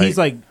 And Like, he's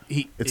like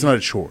It's not a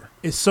chore.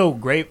 It's so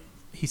great.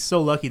 He's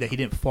so lucky that he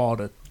didn't fall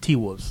to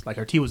T-Wolves. Like,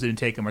 our T-Wolves didn't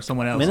take him or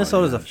someone else.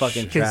 Minnesota's a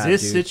fucking Because trap,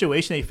 this dude.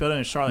 situation they fell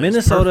in Charlotte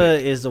Minnesota is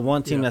perfect. is the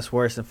one team Yeah. that's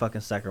worse than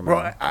fucking Bro,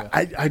 Sacramento.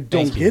 I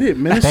don't get it.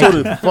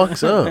 Minnesota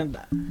fucks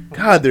up.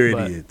 God, they're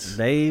But idiots.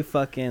 They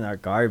fucking are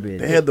garbage.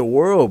 They had the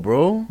world,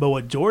 bro. But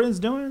what Jordan's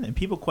doing, and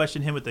people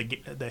question him with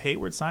the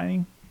Hayward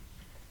signing,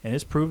 and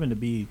it's proven to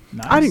be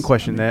nice. I didn't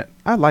question mean, that.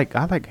 I like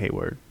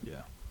Hayward. Yeah.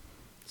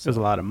 It was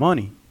a lot of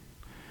money.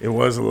 It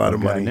was a lot of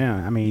money. Yeah,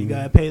 I mean, You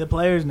got to pay the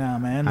players now,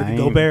 man. Look I at ain't-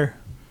 Gobert.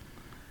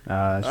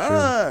 that's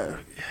true.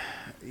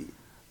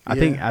 I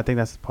think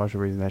that's the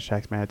partial reason that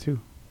Shaq's mad too.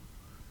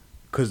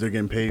 Because they're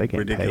getting paid They get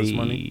ridiculous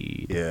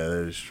money. paid. Yeah,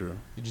 that is true.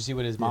 Did you see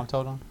what his mom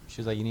told him?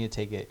 She was like, "You need to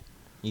take it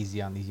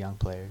easy on these young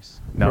players."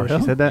 No, For she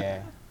real? said that.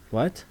 Yeah.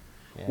 What?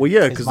 Well,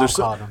 yeah, His 'cause mom they're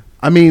so- called him.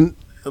 I mean,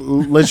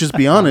 let's just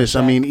be honest.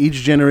 I mean, each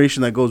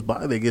generation that goes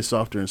by, they get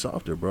softer and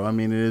softer, bro. I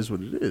mean, it is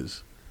what it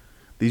is.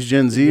 These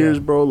Gen Zers, Yeah.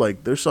 bro,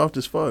 like, they're soft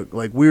as fuck.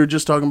 Like, we were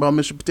just talking about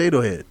Mr.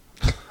 Potato Head.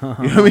 You know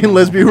what I mean?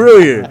 Let's be real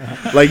here.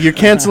 Like, you're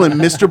canceling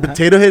Mr.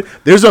 Potato Head.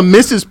 There's a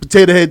Mrs.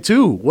 Potato Head,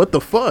 too. What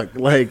the fuck?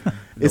 Like,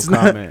 it's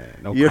not.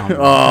 No you're- comment.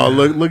 oh,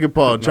 look at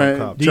Paul No trying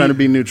comment. Do to you-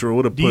 be neutral.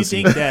 What a Do you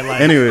pussy. think that,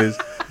 like, Anyways,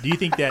 do you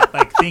think that,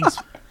 like,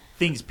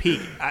 things peak?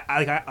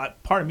 I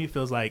part of me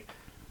feels like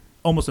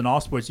almost in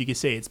all sports, you could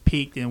say it's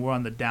peaked and we're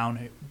on the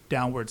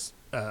downwards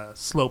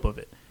slope of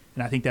it.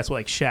 And I think that's what,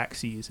 like, Shaq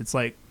sees. It's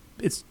like,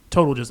 it's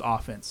total just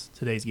offense,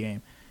 today's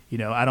game. You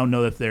know, I don't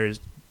know if they're as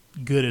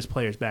good as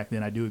players back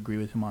then. I do agree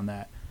with him on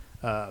that.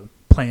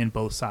 Playing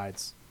both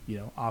sides, you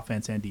know,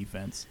 offense and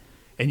defense.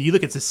 And you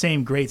look at the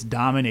same greats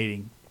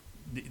dominating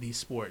these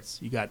sports.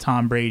 You got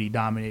Tom Brady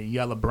dominating. You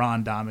got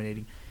LeBron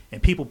dominating.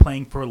 And people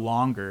playing for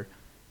longer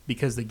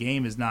because the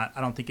game is not,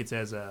 I don't think it's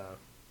as,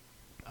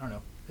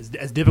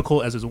 as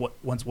difficult as it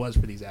once was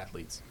for these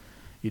athletes,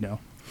 you know.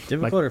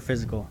 Difficult or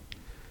physical?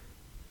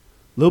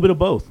 A little bit of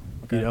both,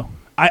 Okay. you know.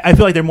 I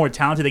feel like they're more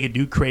talented. They could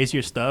do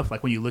crazier stuff.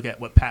 Like when you look at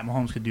what Pat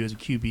Mahomes could do as a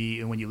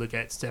QB and when you look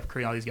at Steph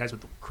Curry, all these guys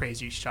with the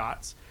crazy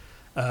shots.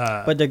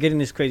 But they're getting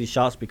these crazy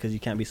shots because you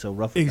can't be so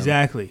rough with them.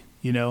 Exactly.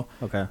 You know.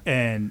 Okay.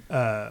 And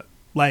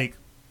like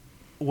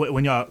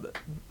when y'all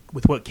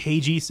with what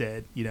KG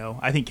said, you know,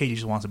 I think KG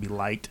just wants to be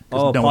liked.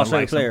 Oh, no one Paul's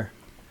favorite likes him. player.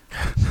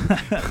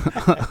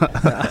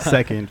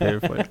 Second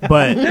favorite player.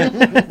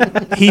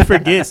 But he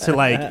forgets to,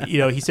 like, you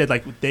know, he said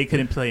like they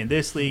couldn't play in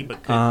this league,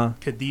 but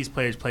could these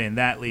players play in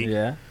that league?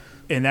 Yeah.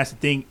 And that's the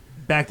thing.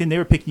 Back then they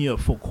were picking you up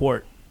full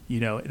court. You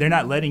know, they're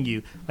not letting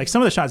you, like,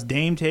 some of the shots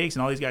Dame takes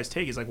and all these guys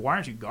take is like, why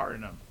aren't you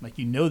guarding them? Like,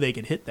 you know, they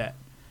can hit that.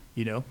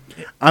 You know,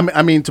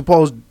 I mean, to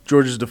Paul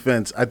George's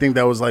defense, I think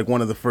that was like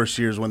one of the first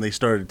years when they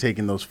started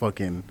taking those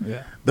fucking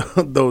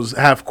those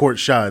half court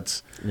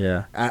shots.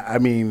 Yeah. I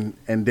mean,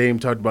 and Dame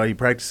talked about he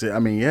practiced it. I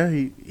mean, yeah,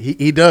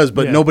 he does,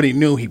 but nobody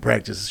knew he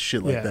practiced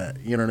shit like that.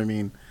 You know what I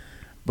mean?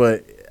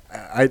 But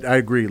I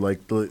agree.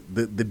 Like the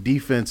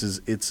defense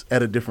it's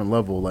at a different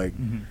level. Like,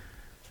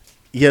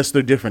 yes,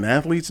 they're different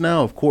athletes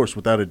now, of course,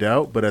 without a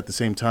doubt. But at the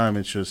same time,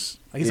 it's just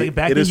like, it's like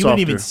back then you wouldn't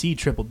even see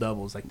triple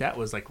doubles. Like, that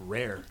was like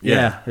rare.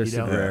 Yeah, you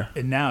know? rare.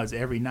 And now it's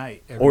every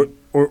night. Or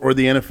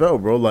the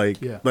NFL, bro.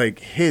 Like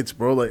hits,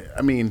 bro. Like,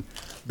 I mean,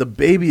 the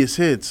babyest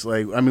hits.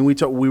 Like, I mean, we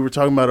were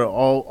talking about it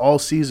all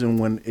season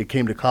when it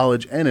came to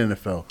college and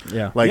NFL.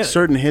 Yeah. Like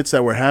certain hits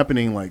that were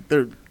happening. Like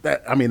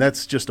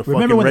that's just a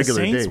Remember fucking when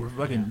regular the Saints day. were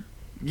fucking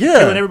Yeah.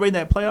 killing everybody in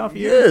that playoff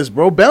year? Yes,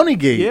 bro. Bounty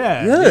Gate.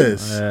 Yeah.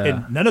 Yes. Yeah.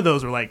 And none of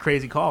those were like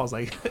crazy calls.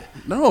 Like,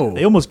 No.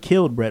 they almost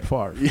killed Brett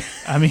Favre.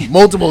 I mean,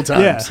 Multiple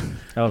times. Yeah.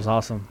 That was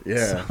awesome.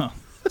 Yeah.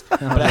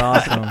 That was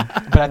awesome.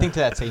 But I think to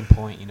that same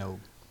point, you know,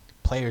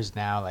 players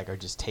now like are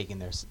just taking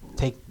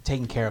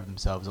care of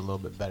themselves a little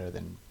bit better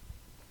than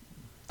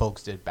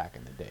folks did back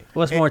in the day.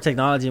 Well, it's more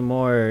technology,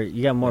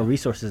 you got more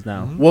resources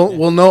now.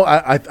 Well, no.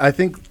 I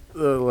think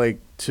like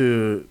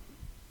to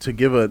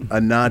give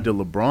a nod to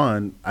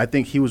LeBron, I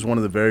think he was one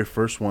of the very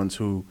first ones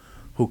who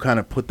kind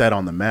of put that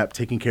on the map,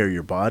 taking care of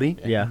your body.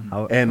 Yeah.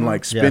 And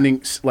like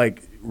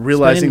like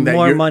realizing spending that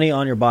more you're money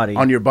on your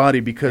body.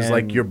 because And-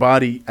 like your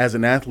body as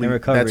an athlete, and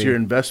recovery. that's your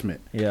investment.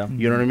 Yeah.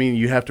 You know what I mean?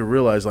 You have to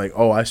realize like,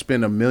 oh, I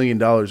spend $1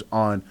 million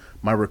on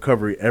my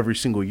recovery every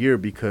single year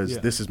because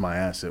this is my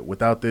asset.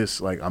 Without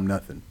this, like, I'm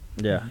nothing.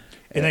 Yeah.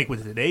 and like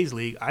with today's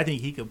league, I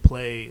think he could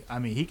play. I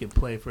mean, he could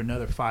play for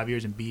another 5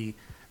 years and be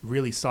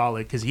really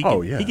solid because he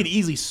could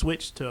easily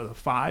switch to the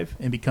 5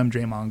 and become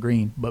Draymond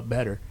Green, but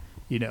better.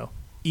 You know,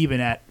 even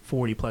at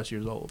 40+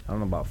 years old. I don't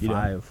know about You know?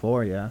 5,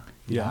 4, yeah.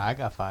 Yeah, I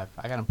got 5.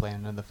 I got him playing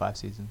another 5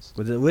 seasons.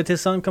 With his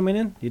son coming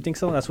in? You think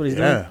so? That's what he's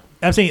doing? Yeah.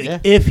 I'm saying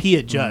if he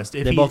adjusts,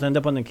 if They he, both end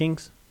up on the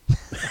Kings?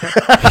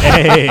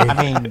 hey,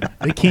 I mean,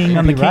 the king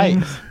on the you're right.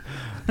 Kings.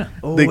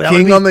 Oh, The that king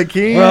would be- on the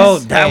Kings? Bro,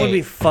 that would Hey.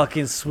 be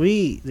fucking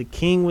sweet. The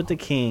king with the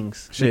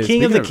kings. Shit, The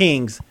king of the speaking of-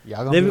 kings. Y'all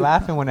gonna They be would-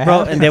 laughing when it Bro,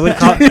 happens. and they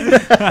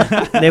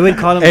would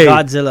call him Hey.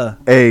 Godzilla.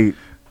 Hey,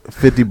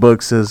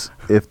 $50 says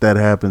if that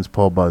happens,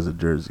 Paul buys a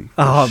jersey.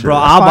 Oh, Shit. bro,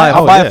 I'll buy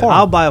I'll buy it a for him.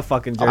 I'll buy a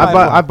fucking jersey.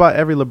 I bought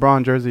every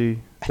LeBron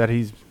jersey that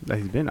he's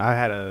been. I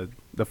had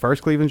the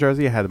first Cleveland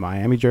jersey. I had the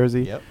Miami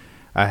jersey. Yep.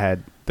 I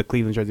had the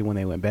Cleveland jersey when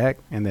they went back,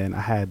 and then I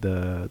had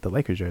the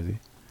Lakers jersey.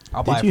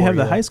 I'll buy Did it you for have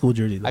the though. high school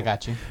jersey? Though? I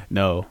got you.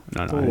 No,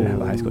 I didn't have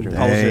the high school jersey.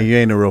 Hey, you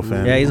ain't a real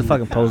fan. Yeah, he's a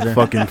fucking poser.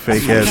 fucking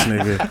fake ass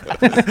nigga.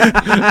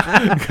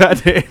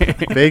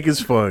 Goddamn. Fake as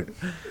fuck.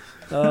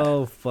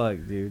 Oh, fuck,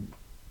 dude.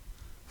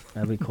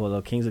 That'd be cool,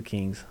 though. Kings of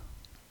Kings.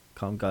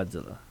 Call him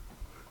Godzilla.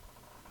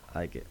 I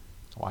like it.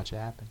 Watch it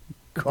happen.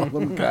 Call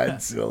him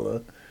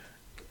Godzilla.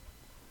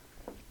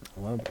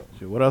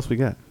 Shit, what else we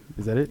got?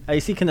 Is that it? Hey,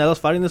 you see Canelo's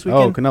fighting this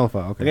Oh, weekend? Canelo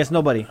fight. Okay. I guess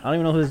nobody. I don't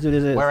even know who this dude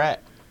is. Where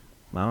at?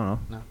 I don't know.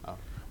 No. Oh.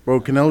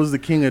 Bro, Canelo's the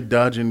king of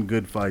dodging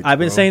good fights. I've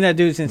been bro. saying that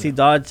dude since he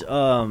dodged,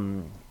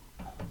 where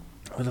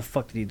the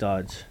fuck did he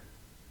dodge?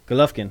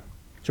 Golovkin.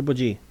 Triple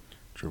G.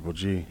 Triple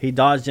G. He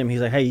dodged him.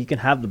 He's like, hey, you can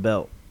have the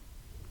belt.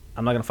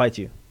 I'm not going to fight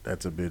you.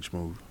 That's a bitch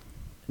move.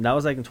 And that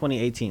was like in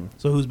 2018.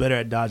 So who's better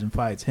at dodging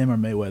fights, him or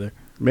Mayweather?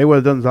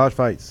 Mayweather doesn't dodge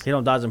fights. He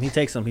don't dodge them. He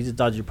takes them. He just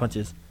dodges your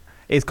punches.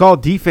 It's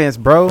called defense,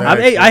 bro.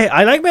 Facts.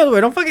 I like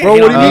Mayweather. Don't fucking Bro,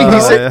 hate what do you on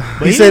mean?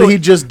 him. He said he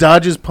just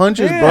dodges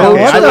punches, Yeah, bro.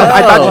 what Chill the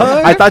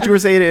out. I thought you were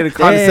saying it in a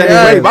condescending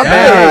Yeah, way. My yeah.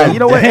 bad. You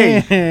know what?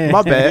 Hey, Damn.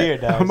 my Weird,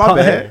 bad. dog. My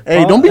bad.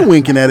 Hey, don't be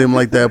winking at him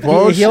like that,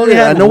 Paul. He only Shit,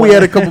 had I know we one.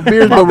 had a couple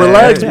beers, but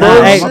relax,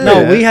 bro. Hey, Shit.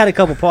 no, we had a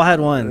couple. Paul had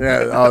one.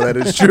 Yeah, oh, that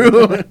is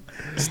true.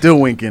 Still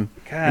winking.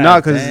 God No,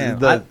 because damn.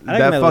 I like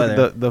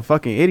Mayweather. the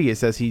fucking idiot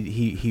says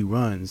he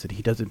runs and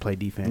he doesn't play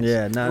defense.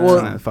 Yeah, no,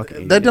 Well, no.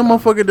 fucking that dumb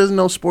idiot, motherfucker doesn't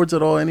know sports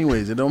at all,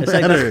 anyways. It don't It's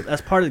like matter.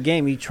 that's part of the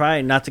game. You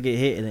try not to get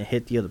hit and then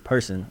hit the other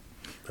person.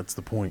 That's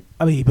the point.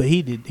 I mean, but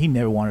he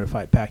never wanted to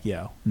fight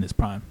Pacquiao in his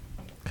prime.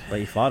 But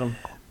you fought him.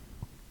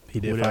 He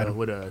did with fight a, him.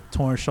 with a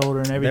torn shoulder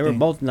and everything. They were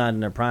both not in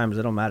their primes.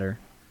 It don't matter.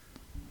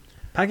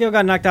 Pacquiao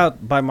got knocked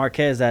out by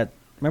Marquez.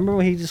 Remember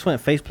when he just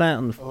went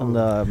faceplant on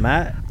the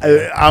mat?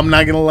 I'm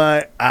not gonna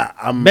lie.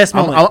 I'm Best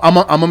moment. I'm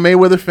a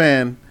Mayweather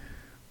fan,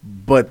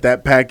 but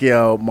that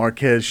Pacquiao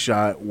Marquez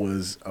shot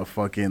was a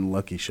fucking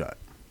lucky shot.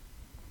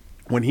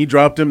 When he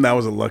dropped him, that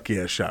was a lucky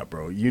ass shot,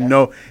 bro. You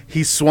know,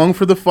 he swung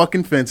for the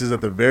fucking fences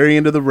at the very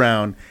end of the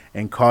round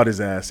and caught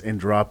his ass and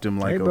dropped him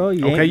like Hey, bro,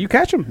 you Okay, ain't- you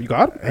catch him. You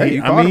got him. Hey,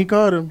 you I caught mean, him. he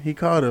caught him. He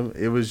caught him.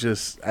 It was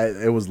just,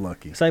 it was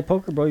lucky. It's like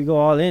poker, bro. You go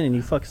all in and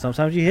you fucking.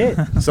 Sometimes you hit.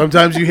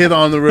 Sometimes you hit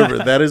on the river.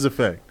 That is a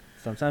fact.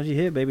 Sometimes you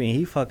hit, baby, and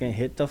he fucking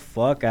hit the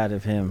fuck out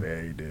of him.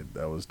 Yeah, he did.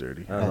 That was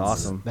dirty. That was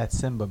awesome. That's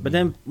Simba. But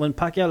then when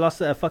Pacquiao lost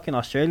to that fucking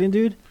Australian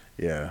dude,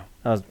 Yeah.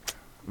 that was.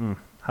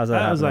 How's that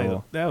That was happen? like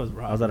Raul? that was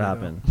rough. How's that you know?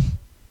 happen?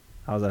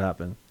 How's that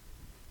happen?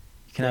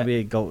 You cannot be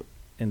a goat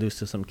induced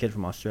to some kid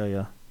from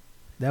Australia.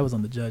 That was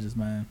on the judges,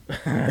 man.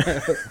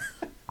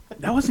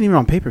 That wasn't even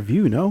on pay per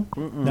view. No,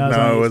 That was No,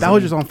 on- it that wasn't.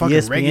 was just on fucking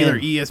ESPN. regular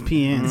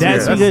ESPN.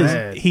 That's Yeah. because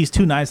sad. he's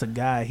too nice a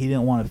guy. He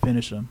didn't want to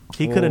finish him.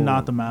 He could have Oh.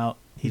 knocked him out.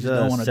 He He's just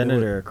don't a want to do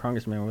senator, it.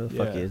 congressman, where the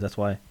fuck he Yeah. is. That's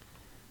why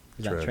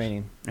he's not Trash.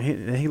 training.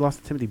 And he lost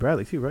to Timothy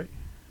Bradley too, right?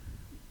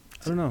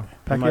 I don't know.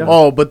 Pacquiao?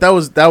 Oh, but that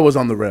was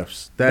on the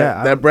refs.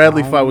 Yeah, That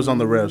Bradley I fight was on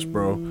the refs,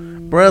 bro.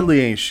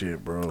 Bradley ain't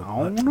shit, bro.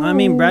 I don't know. I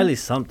mean,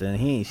 Bradley's something.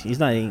 He's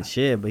not ain't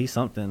shit, but he's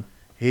something.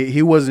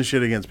 He wasn't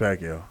shit against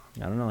Pacquiao.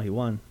 I don't know. He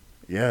won.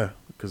 Yeah,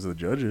 because of the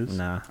judges.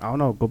 Nah. I don't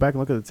know. Go back and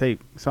look at the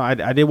tape. So I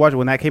did watch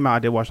when that came out. I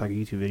did watch like a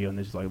YouTube video, and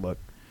it's just like, look,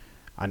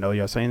 I know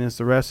y'all saying this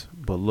the rest,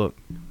 but look,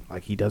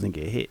 like he doesn't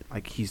get hit.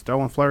 Like he's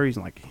throwing flurries,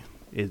 and like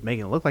it's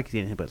making it look like he's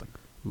getting hit, but like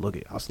look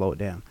it, I'll slow it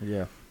down.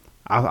 Yeah.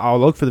 I'll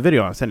look for the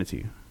video and I'll send it to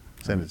you.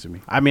 Send it to me.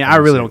 I mean, Let I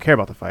me really see don't it. care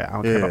about the fight. I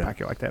don't care Yeah. about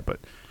Pacquiao like that, but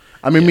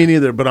I mean, me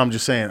neither. But I'm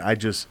just saying.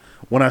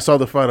 When I saw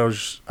the fight,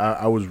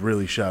 I was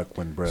really shocked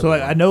when Bradley. So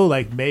won. I know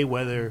like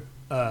Mayweather,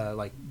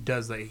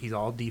 does like he's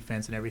all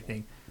defense and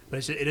everything,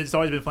 but it's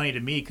always been funny to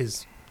me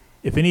because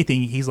if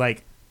anything, he's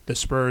like the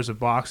Spurs of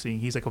boxing.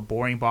 He's like a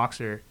boring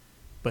boxer,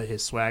 but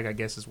his swag, I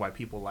guess, is why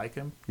people like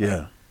him.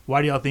 Yeah,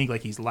 Why do y'all think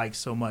like he's liked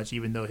so much,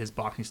 even though his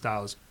boxing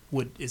style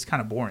is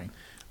kind of boring?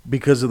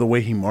 because of the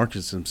way he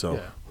markets himself.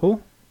 Yeah.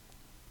 Who?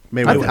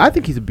 Mayweather. I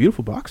think he's a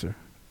beautiful boxer.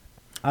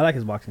 I like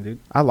his boxing, dude.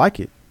 I like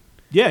it.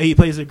 Yeah, he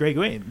plays a great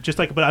game. Just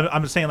like, but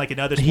I'm saying like in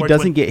other sports, He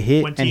doesn't when- get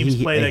hit, when and teams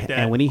he play like that,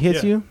 and when he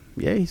hits yeah. you,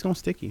 yeah, he's gonna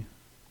stick you.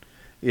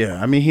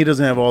 Yeah, I mean, he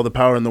doesn't have all the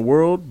power in the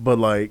world, but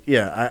like,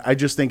 yeah, I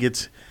just think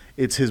it's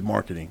his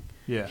marketing.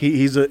 Yeah.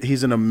 He's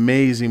an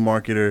amazing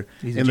marketer.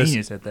 He's a in this-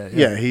 genius at that.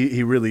 Yeah,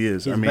 he really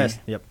is. He's I the mean, best.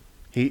 Yep.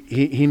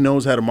 he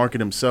knows how to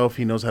market himself.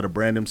 He knows how to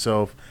brand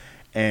himself,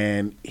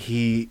 and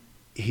he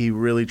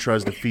really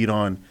tries to feed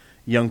on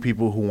young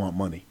people who want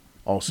money.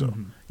 Also,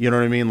 Mm-hmm. you know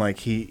what I mean? Like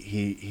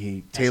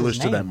he tailors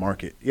to name. that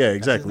market. Yeah,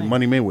 exactly. name.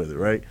 Money Mayweather,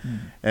 right? Mm-hmm.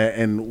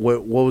 And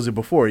what was it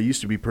before? It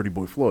used to be Pretty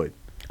Boy Floyd.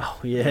 Oh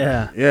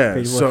yeah. Yeah,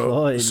 Pretty Boy so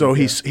Floyd. so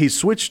Yeah. he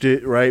switched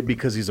it, right,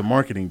 because he's a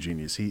marketing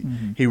genius.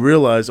 Mm-hmm. He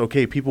realized,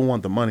 okay, people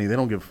want the money. They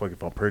don't give a fuck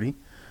if I'm pretty.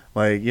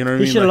 Like, you know what I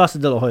He mean? should have Like, lost to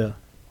De La Hoya.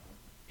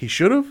 He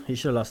should have. He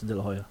should have lost to De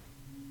La Hoya.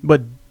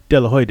 But De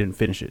La Hoya didn't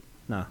finish it,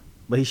 Nah,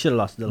 but he should have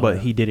lost to De La Hoya.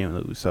 but he didn't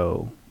lose.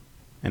 So,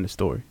 end of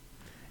story.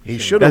 He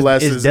should have It's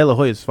lasted. De La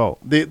Hoya's fault.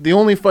 The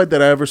only fight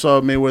that I ever saw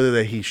of Mayweather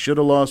that he should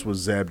have lost was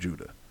Zab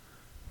Judah.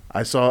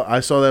 I saw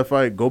that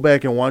fight. Go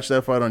back and watch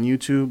that fight on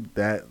YouTube.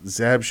 That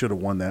Zab should have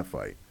won that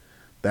fight.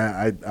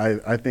 That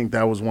I think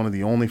that was one of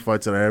the only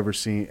fights that I ever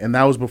seen, and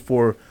that was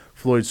before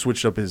Floyd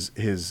switched up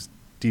his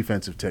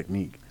defensive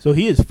technique. So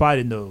he is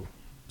fighting though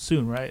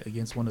soon, right?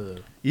 Against one of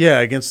the, Yeah,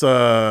 against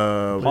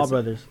Paul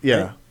brothers.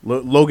 yeah,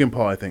 Logan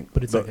Paul, I think.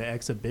 but it's The- like an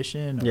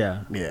exhibition. Or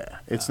Yeah. yeah,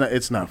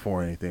 it's not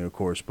for anything, of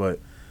course, but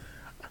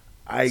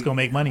it's gonna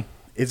make money.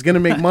 it's gonna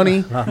make money.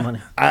 A lot of money.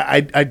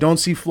 I don't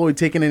see Floyd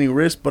taking any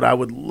risk, but I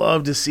would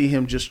love to see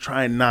him just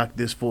try and knock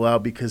this fool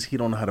out because he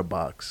don't know how to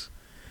box.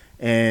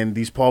 And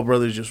these Paul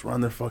brothers just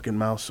run their fucking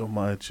mouth so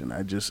much, and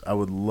I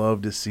would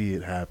love to see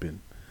it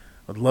happen.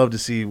 I'd love to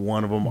see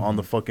one of them on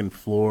the fucking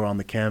floor on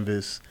the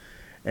canvas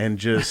and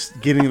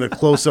just getting the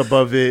close up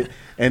of it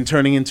and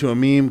turning into a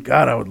meme.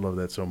 God, I would love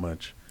that so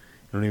much.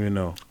 I don't even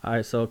know. All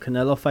right, so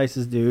Canelo fights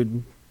this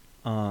dude,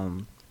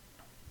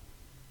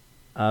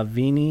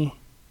 Avni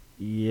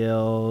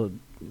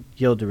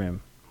Yildirim,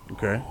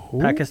 Okay.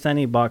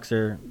 Pakistani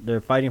boxer.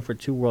 They're fighting for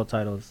 2 world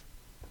titles.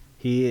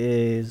 He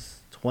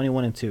is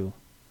 21-2.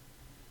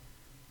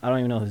 I don't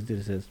even know who this dude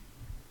is.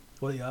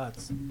 What are the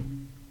odds?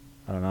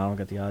 I don't know. I don't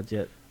got the odds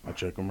yet. I'll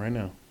check him right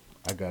now.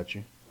 I got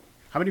you.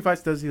 How many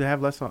fights does he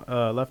have left on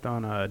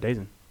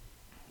Dazen?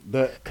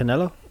 The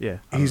Canelo? Yeah,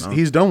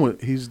 he's done with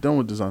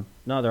Dazan.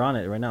 No, they're on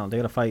it right now. They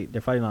gotta fight.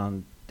 They're fighting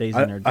on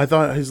DAZN or I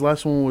thought his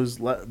last one was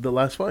the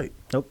last fight.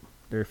 nope.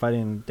 They're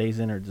fighting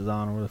DAZN or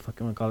DAZN or whatever the fuck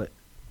you want to call it.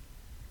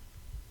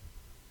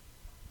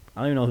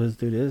 I don't even know who this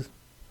dude is.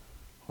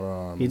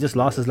 He just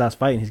lost his last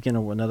fight and he's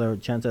getting another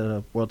chance at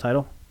a world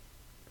title.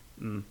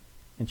 Mm.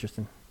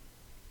 Interesting.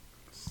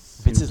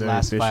 If it's his very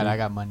last fight, efficient. I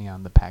got money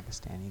on the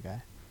Pakistani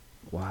guy.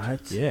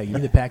 What? Yeah, you're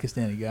the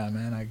Pakistani guy,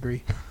 man. I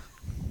agree.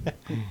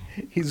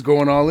 He's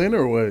going all in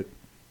or what?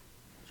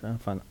 Trying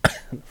to find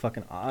the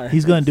fucking odds.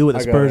 He's gonna do what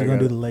the I got it, Spurs I are gonna got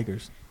do it. to the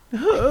Lakers.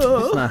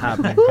 It's not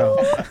happening, bro.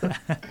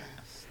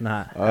 It's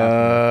not.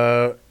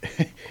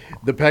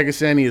 The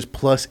Pakistani is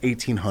plus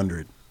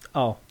 1,800.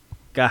 Oh,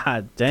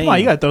 God dang. Come on,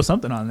 you gotta throw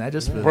something on that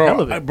just for the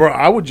hell of it.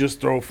 I would just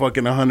throw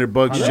fucking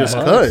 $100 just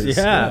 $100, cuz.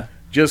 yeah.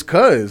 Just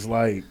cuz.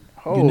 Like,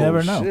 oh,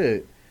 never know.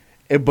 shit.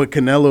 But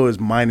Canelo is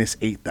minus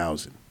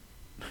 8,000.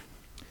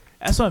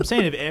 That's what I'm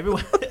saying. If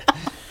everyone,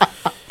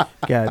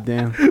 God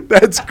damn.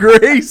 That's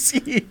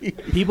crazy.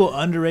 people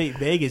underrate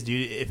Vegas,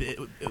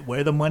 dude.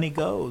 Where the money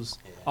goes,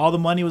 all the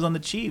money was on the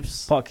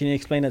Chiefs. Paul, can you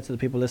explain that to the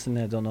people listening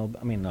that don't know?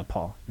 I mean,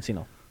 Paul,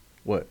 Encino.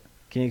 What?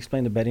 Can you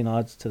explain the betting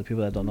odds to the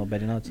people that don't know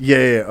betting odds?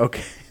 Yeah,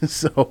 okay.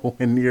 So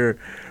when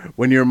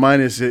you're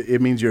minus,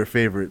 it means you're a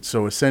favorite.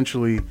 So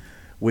essentially,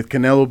 with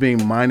Canelo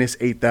being minus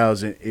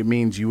 8,000, it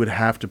means you would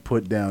have to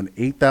put down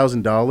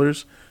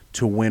 $8,000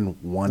 to win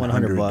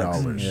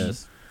 $100.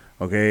 Yes.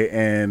 Okay,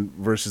 and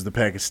versus the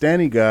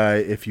Pakistani guy,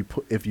 if you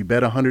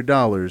bet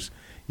 $100,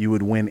 you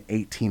would win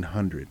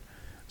 1,800.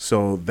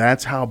 So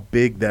that's how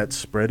big that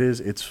spread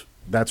is.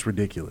 That's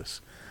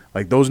ridiculous.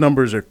 Like, those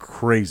numbers are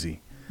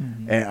crazy.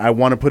 And I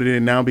want to put it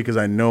in now because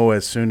I know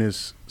as soon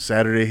as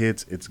Saturday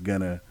hits,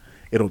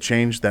 it'll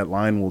change. That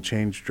line will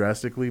change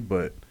drastically.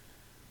 But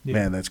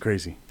man, that's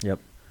crazy. Yep.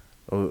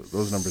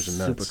 Those numbers are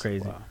nuts. Super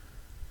crazy. Wow.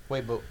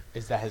 Wait, but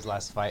is that his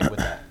last fight with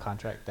that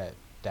contract that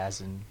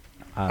Daz and?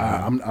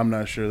 I'm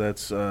not sure.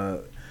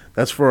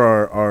 That's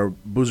for our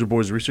Boozer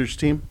Boys research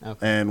team,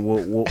 Okay. and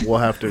we'll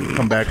have to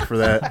come back for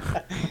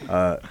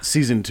that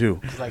season 2.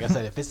 'Cause like I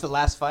said, if it's the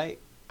last fight,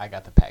 I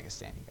got the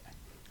Pakistani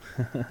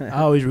guy.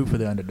 I always root for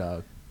the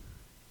underdog.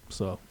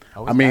 So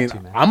I mean,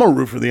 I'm gonna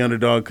root for the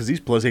underdog because he's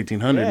plus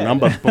 1,800, and I'm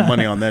about to put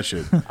money on that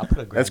shit. I'll put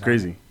a grand. That's on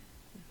crazy.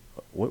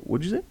 it.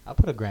 What'd you say? I'll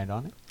put a grand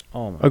on it.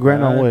 Oh my A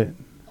grand on God. what?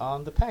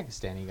 On the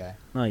Pakistani guy.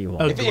 No, you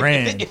won't. A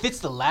grand. If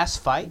it's the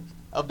last fight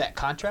of that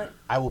contract,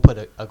 I will put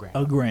a grand.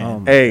 a grand. Oh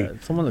my Hey,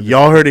 God. Someone look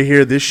y'all heard it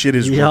here. This shit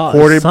is Y'all-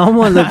 recorded.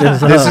 Someone look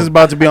this up. This is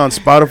about to be on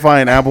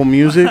Spotify and Apple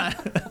Music,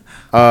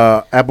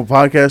 Apple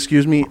Podcast.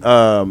 Excuse me.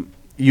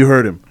 You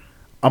heard him.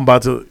 I'm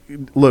about to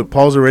look.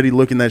 Paul's already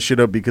looking that shit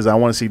up because I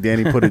want to see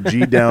Danny put a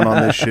G down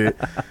on this shit.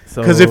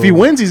 So Because if he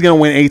wins, he's gonna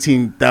win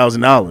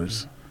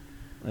 $18,000.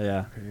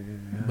 Yeah.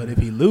 But if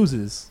he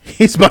loses,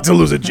 He's about to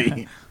lose a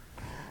G.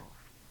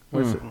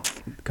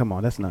 come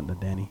on, that's not the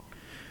Danny.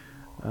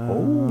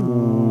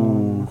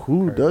 Oh,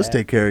 who does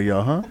take care of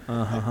y'all, huh?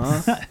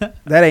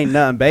 That ain't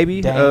nothing,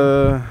 baby.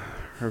 Dame.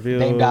 Reveal.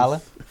 Dame Dollar.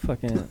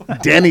 Fucking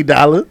Danny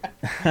Dollar.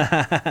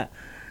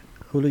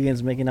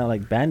 hooligans making out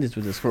like bandits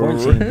with this For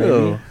quarantine,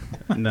 real.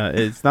 baby. No,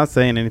 it's not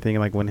saying anything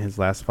like when his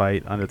last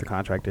fight under the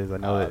contract is. I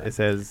know that it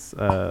says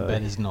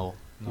Bet he's null.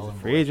 Null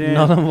and free void. agent.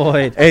 Null and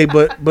void. Hey,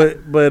 but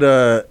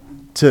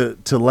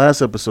to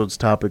last episode's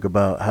topic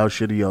about how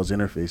shitty y'all's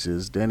interface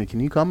is, Danny, can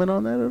you comment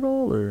on that at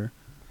all, or?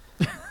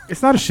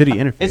 It's not a shitty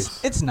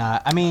interface. It's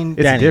not. I mean,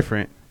 It's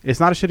different. It's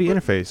not a shitty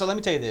interface. So let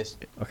me tell you this.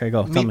 Okay,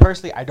 go. Me Tell me.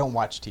 personally, I don't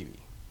watch TV.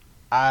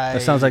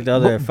 That sounds like the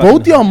other.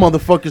 Both y'all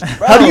motherfuckers.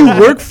 How do you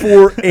work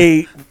for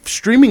a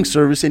streaming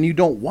service and you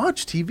don't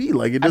watch TV?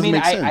 Like, it I doesn't mean,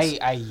 make sense.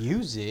 I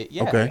use it.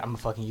 Yeah, Okay. I'm gonna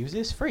fucking use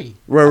it. It's free.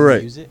 Right, I'm gonna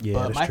right. Use it. Yeah,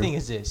 but that's my true. thing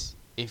is this: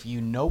 if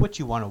you know what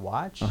you want to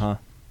watch,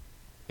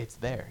 it's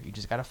there. You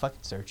just gotta fucking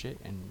search it,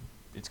 and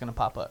it's gonna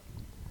pop up.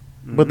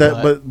 But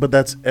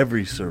that's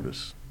every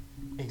service.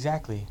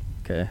 Exactly.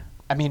 Okay.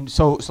 I mean,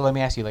 so let me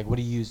ask you, like, what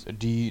do you use?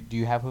 Do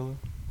you have Hulu?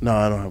 No,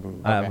 I don't have a.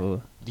 I have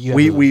Okay. a, Do you have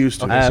We- Hulu? we used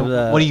to. Okay, I have so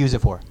the- what do you use it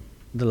for?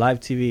 the live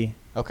TV.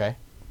 Okay.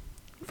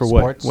 For what?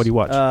 Sports? What do you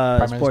watch?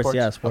 Primarily Sports.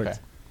 Yeah, sports.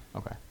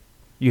 Okay.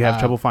 you have uh,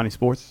 trouble finding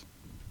sports?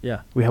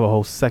 Yeah. We have a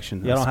whole section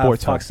You of don't have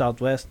sports. Fox Talk.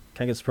 Southwest.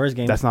 Can't get Spurs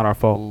games. That's not our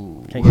fault.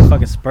 Ooh. Can't get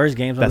fucking Spurs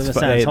games. I live in fu-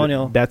 San hey,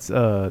 Antonio. that's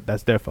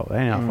their fault. That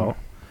ain't our fault.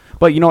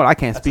 But you know what? I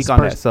can't That's a speak on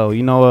that. Spurs- So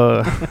you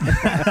know,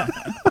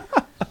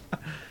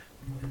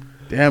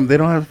 Damn, they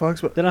don't have Fox.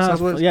 They don't have.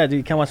 Southwest? Yeah, dude,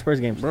 you can't watch Spurs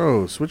games.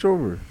 Bro, switch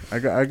over. I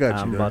got you.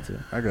 I'm dog. about to.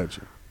 I got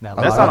you. Now,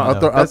 That's I'll- not on- I'll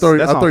throw, I'll that's- throw,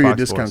 that's I'll on throw you a Fox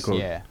discount Sports.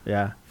 code. Yeah.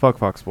 Yeah. fuck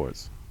Fox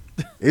Sports.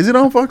 Is it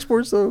on Fox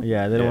Sports though?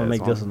 Yeah, they don't Yeah, want to make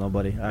it's deals on- with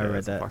nobody. I Yeah, read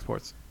it's on that. Fox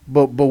Sports.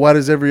 But why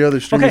does every other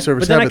streaming Okay,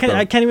 service but then have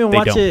I it can't even They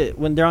watch don't. it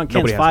when they're on Ken's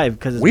Nobody has 5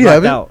 because it's We blacked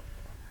have it. out.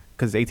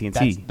 Because it's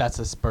AT&T. That's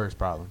a Spurs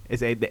problem.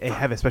 They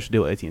have a special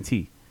deal with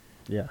AT&T.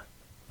 Yeah.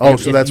 Oh,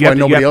 so that's You why have to-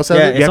 nobody you have- else has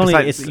yeah, it. it's You have, only-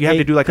 to, it's you have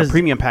to do like a 'cause-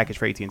 premium package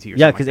for AT&T or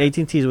Yeah, something because like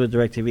that. AT&T is with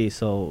DirecTV,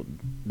 so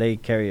they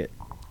carry it.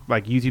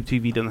 Like YouTube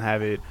TV doesn't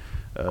have it.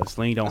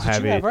 Sling don't That's what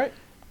have you it. have, right?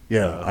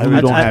 Yeah, I don't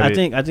have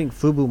it. I think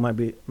Fubu might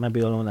be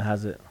the only one that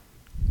has it.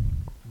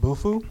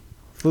 Bufu?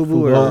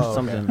 Fubu or Oh, okay.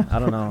 something. I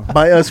don't know.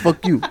 by us,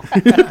 fuck you. I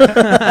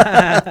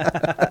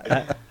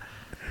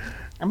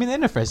mean, the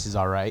interface is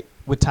all right.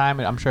 With time,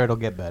 I'm sure it'll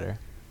get better.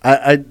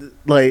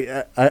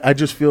 I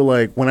just feel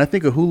like when I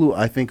think of Hulu,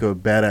 I think of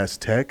badass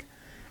tech,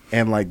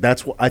 and like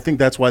I think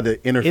that's why the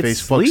interface It's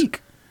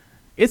sleek.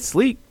 It's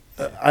sleek.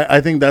 I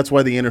think that's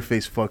why the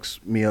interface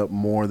fucks me up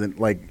more than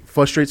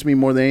frustrates me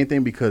more than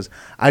anything because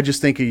I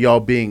just think of y'all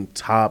being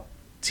top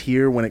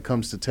tier when it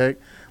comes to tech.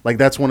 Like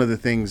that's one of the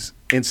things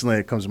instantly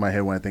that comes to my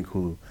head when I think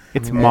Hulu.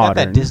 It's I mean, they got modern.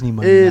 that Disney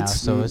money now,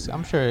 It's- so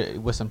I'm sure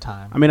with some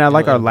time. I mean, I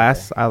like it'll our get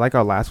last. better. I like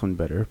our last one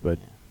better, but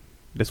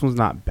this one's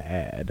not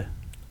bad.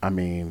 I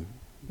mean,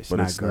 It's but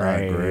not it's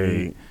great. not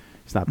great.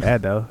 It's not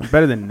bad though. It's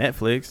better than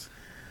Netflix.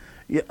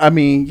 Yeah, I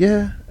mean,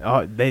 yeah.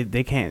 Oh, they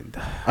can't.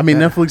 I mean,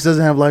 Netflix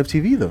doesn't have live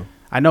TV though.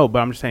 I know, but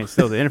I'm just saying,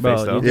 still the interface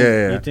Bro, though. you think,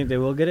 Yeah. You think they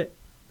will get it?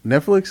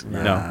 Netflix?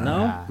 No.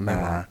 Nah,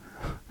 No?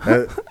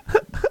 nah.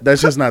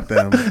 That's just not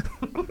them.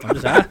 I'm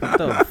just asking. What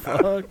the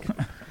fuck?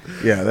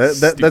 Yeah,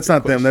 that's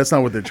not them. That's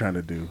not what they're trying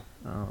to do.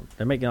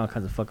 They're making all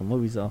kinds of fucking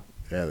movies though.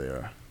 Yeah, they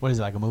are. What is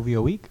it, like a movie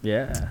a week?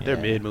 Yeah. They're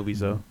Yeah. mid movies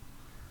though.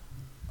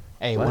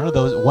 Hey, one of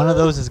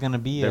those is gonna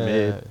be They're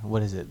mid.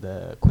 what is it?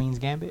 The Queen's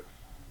Gambit.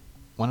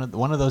 One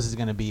of those is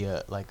gonna be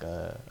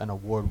an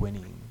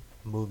award-winning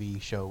movie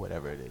show,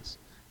 whatever it is.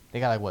 They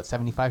got like what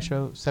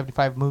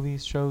 75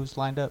 movies shows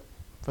lined up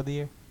for the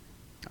year.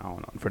 I don't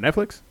know. For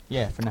Netflix?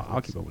 Yeah, for Netflix.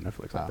 I'll keep up with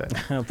Netflix like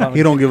that. Probably-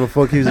 He don't give a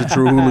fuck. He's a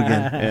true hooligan.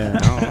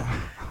 Yeah,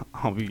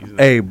 I'll be using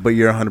Hey, but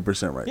you're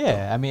 100% right.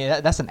 Yeah, I mean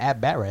that's an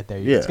at bat right there.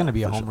 Yeah, It's gonna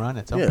be a for home sure. run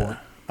at some Yeah. point.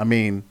 I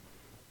mean,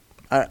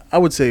 I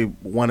would say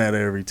 1 out of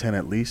every 10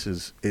 at least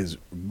is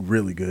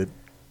really good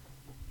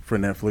for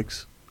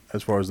Netflix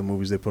as far as the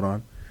movies they put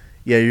on.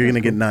 Yeah, you're going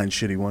to get 9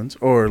 shitty ones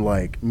or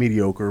like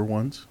mediocre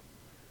ones.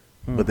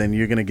 But then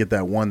you're going to get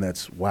that one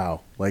that's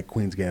wow, like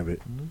Queen's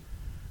Gambit.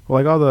 Well,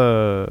 like all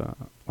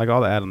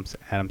the Adam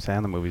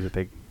Sandler movies that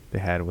they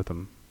had with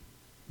them,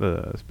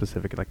 the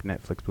specific like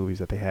Netflix movies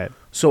that they had.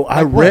 So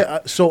I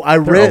what?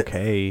 read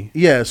Okay.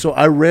 Yeah, so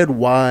I read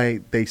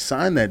why they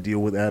signed that deal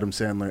with Adam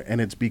Sandler, and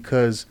it's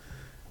because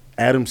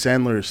Adam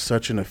Sandler is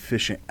such an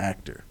efficient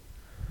actor.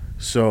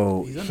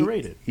 So He's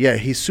underrated. Yeah,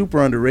 he's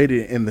super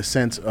underrated in the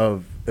sense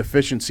of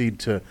efficiency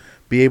to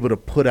be able to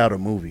put out a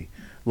movie.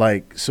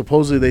 Like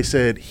supposedly they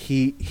said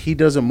he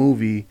does a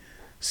movie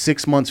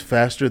 6 months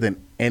faster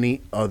than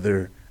any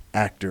other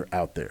actor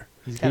out there.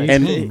 He's got a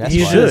And team. That's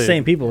He's why. the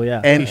same people,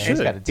 yeah. And He's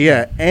got a team.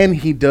 yeah, and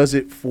he does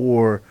it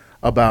for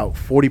about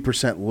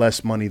 40%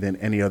 less money than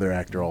any other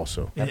actor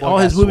also. And boy all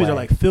his got movies are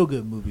swag. like feel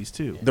good movies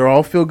too. They're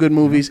all feel-good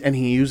movies, and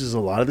he uses a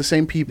lot of the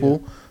same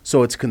people,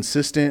 so it's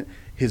consistent.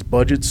 His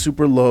budget's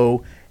super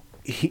low.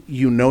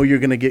 You're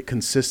going to get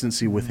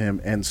consistency with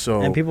him, and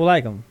so And people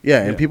like him.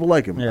 yeah, and people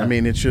like him. Yeah. I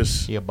mean, it's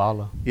just He a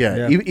baller.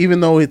 yeah. Yeah. Even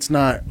though it's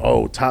not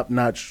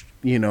top-notch,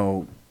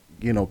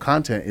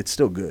 content, it's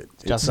still good.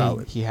 It's Just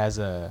solid. he has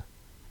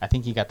I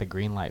think he got the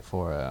green light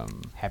for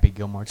Happy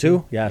Gilmore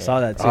Too? Yeah, I saw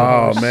that too.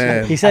 Oh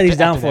man. He said he's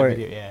down After for that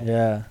it. video, yeah.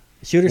 Yeah.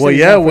 Shooter said Well, he's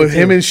yeah, down for with it,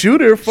 him too. and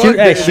Shooter, fuck, Shoot-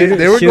 hey,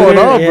 they were going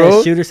off, yeah,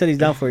 bro. Shooter said he's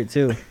down for it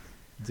too.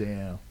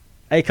 Damn.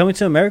 Hey, Coming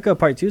to America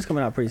Part 2 is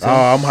coming out pretty soon. Oh,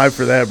 I'm hyped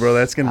for that, bro.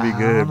 That's gonna be I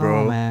good, don't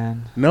bro. know,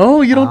 man.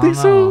 No, you don't I think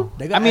don't so? know.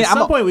 They got, I mean, at some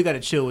I'm a- point we got to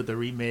chill with the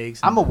remakes.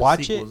 I'ma and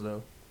watch sequels, it.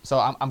 though. So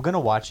I'm gonna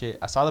watch it.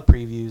 I saw the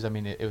previews. I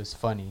mean, it was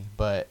funny,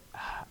 but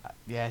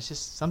yeah, it's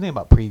just something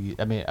about preview.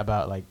 I mean,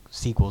 about like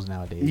sequels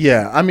nowadays.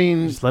 Yeah, I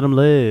mean, Just let them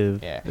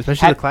live. Yeah.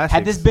 Especially had, the classics.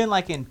 Had this been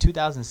like in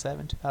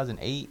 2007,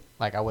 2008,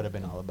 like I would have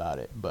been all about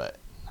it. But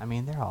I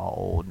mean, they're all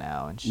old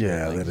now and shit.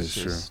 Yeah, like, that it's is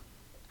true. just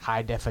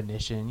high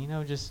definition,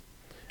 just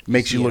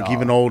makes you see it look all.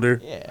 even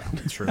older. Yeah.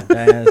 True.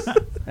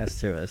 That's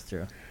true. That's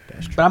true.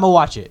 But I'm gonna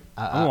watch it.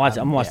 I'm gonna watch it.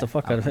 I'm gonna watch the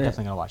fuck out of I'm it.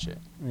 definitely gonna watch it.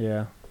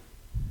 Yeah.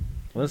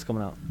 What's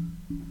coming out?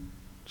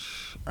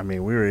 I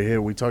mean, we were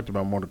here. We talked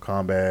about Mortal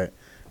Kombat,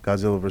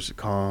 Godzilla vs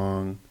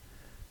Kong.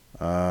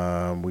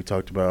 We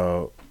talked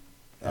about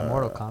That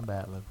Mortal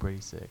Kombat looked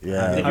pretty sick.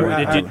 yeah.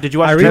 Did you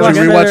watch I the rewatched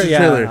trailer? rewatched the Yeah,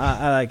 trailer.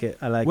 I like it.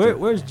 I like Where, it.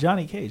 where's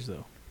Johnny Cage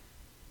though?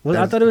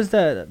 Well, I thought it was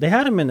that they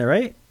had him in there,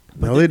 right?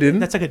 No, they didn't.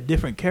 That's like a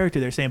different character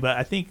they're saying, but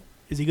I think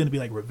is he going to be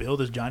like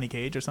revealed as Johnny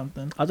Cage or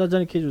something? I thought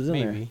Johnny Cage was in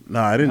there. Maybe. No,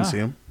 I didn't Ah. see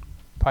him.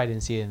 Probably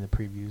didn't see it in the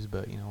previews,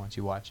 but once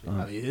you watch it,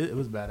 I mean, it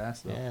was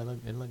badass though. yeah,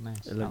 it looked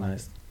nice. It looked I liked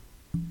nice.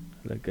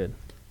 It looked good.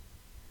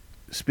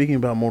 Speaking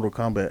about Mortal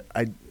Kombat,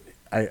 I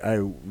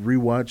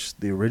rewatched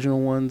the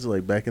original ones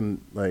like back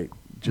in like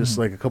just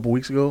like a couple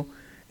weeks ago,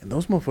 and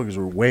those motherfuckers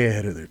were way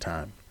ahead of their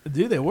time.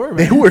 Dude, they were.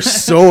 They Man. were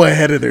so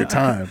ahead of their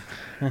time.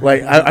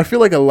 Like I feel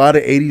like a lot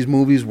of '80s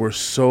movies were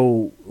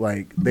so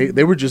like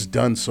they were just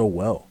done so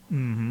well.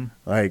 Mm-hmm.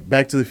 Like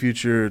Back to the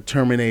Future,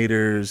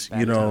 Terminators, Back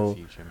to the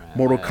Future, man.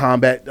 Mortal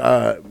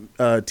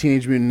Kombat,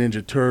 Teenage Mutant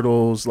Ninja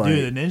Turtles, like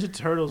Dude, the Ninja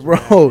Turtles. were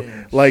bro,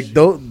 goddamn like shit.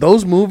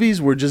 those movies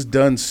were just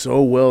done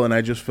so well, and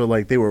I just feel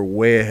like they were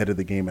way ahead of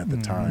the game at the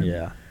time.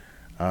 Yeah.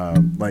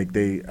 Like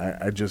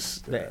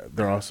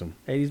they're awesome.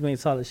 80s made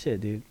solid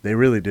shit, dude. They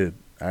really did.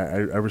 I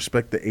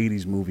respect the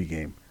 '80s movie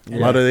game. A Yeah.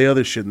 lot of the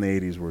other shit in the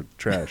 '80s were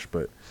trash,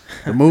 but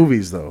the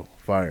movies though,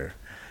 fire.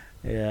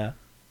 Yeah.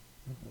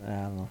 I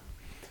don't know.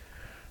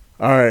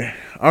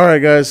 All right,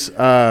 guys.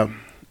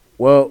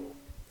 Well,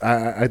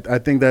 I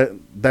think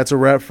that's a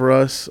wrap for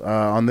us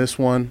on this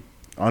one,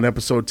 on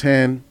episode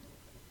 10,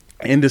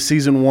 into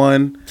season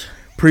 1.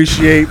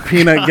 Appreciate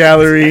Peanut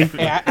Gallery.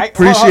 Hey,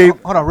 Appreciate-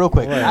 hold on real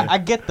quick. What? I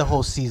get the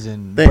whole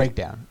season Thank-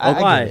 breakdown. I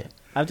Why? get it.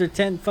 After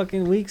 10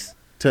 fucking weeks?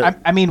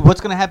 I mean,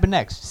 what's gonna happen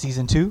next?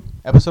 Season 2,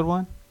 episode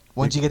 1.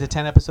 Once you get to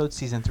 10 episodes,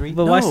 season 3.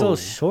 But why so No.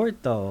 short,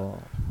 though?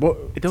 well,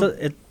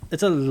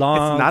 It's a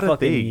long not a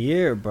fucking thing.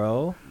 year,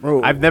 bro.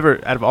 bro, I've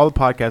never, out of all the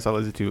podcasts I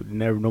listen to,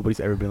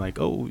 nobody's ever been like,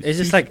 oh, It's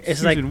just like-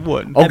 it's like- season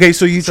one. okay,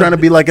 so you trying to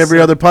be like every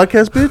other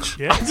podcast, bitch?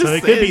 Yeah, so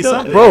it could be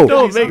something. Bro, It could be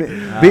don't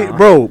make-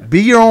 something.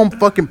 Be your own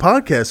fucking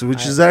podcast,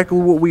 which is exactly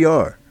what we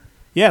are.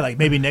 Yeah, like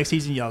maybe next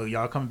season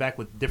y'all coming back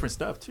with different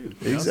stuff too.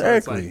 You know? So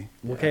it's Exactly.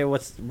 Okay,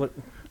 what?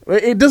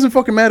 It doesn't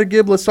fucking matter,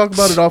 Gib. Let's talk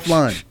about it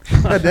offline.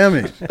 God damn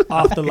it.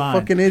 off the line.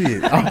 Fucking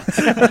idiot. All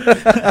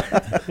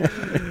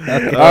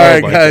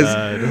right,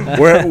 guys.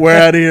 We're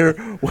out of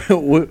here.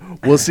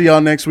 We'll see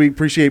y'all next week.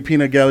 Appreciate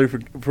Peanut Gallery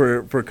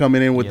for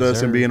coming in with Yes, us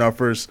sir. and being our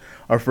first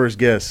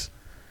guest.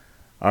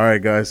 All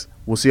right, guys.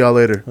 We'll see y'all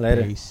later.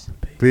 Later. Peace.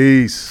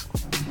 Peace.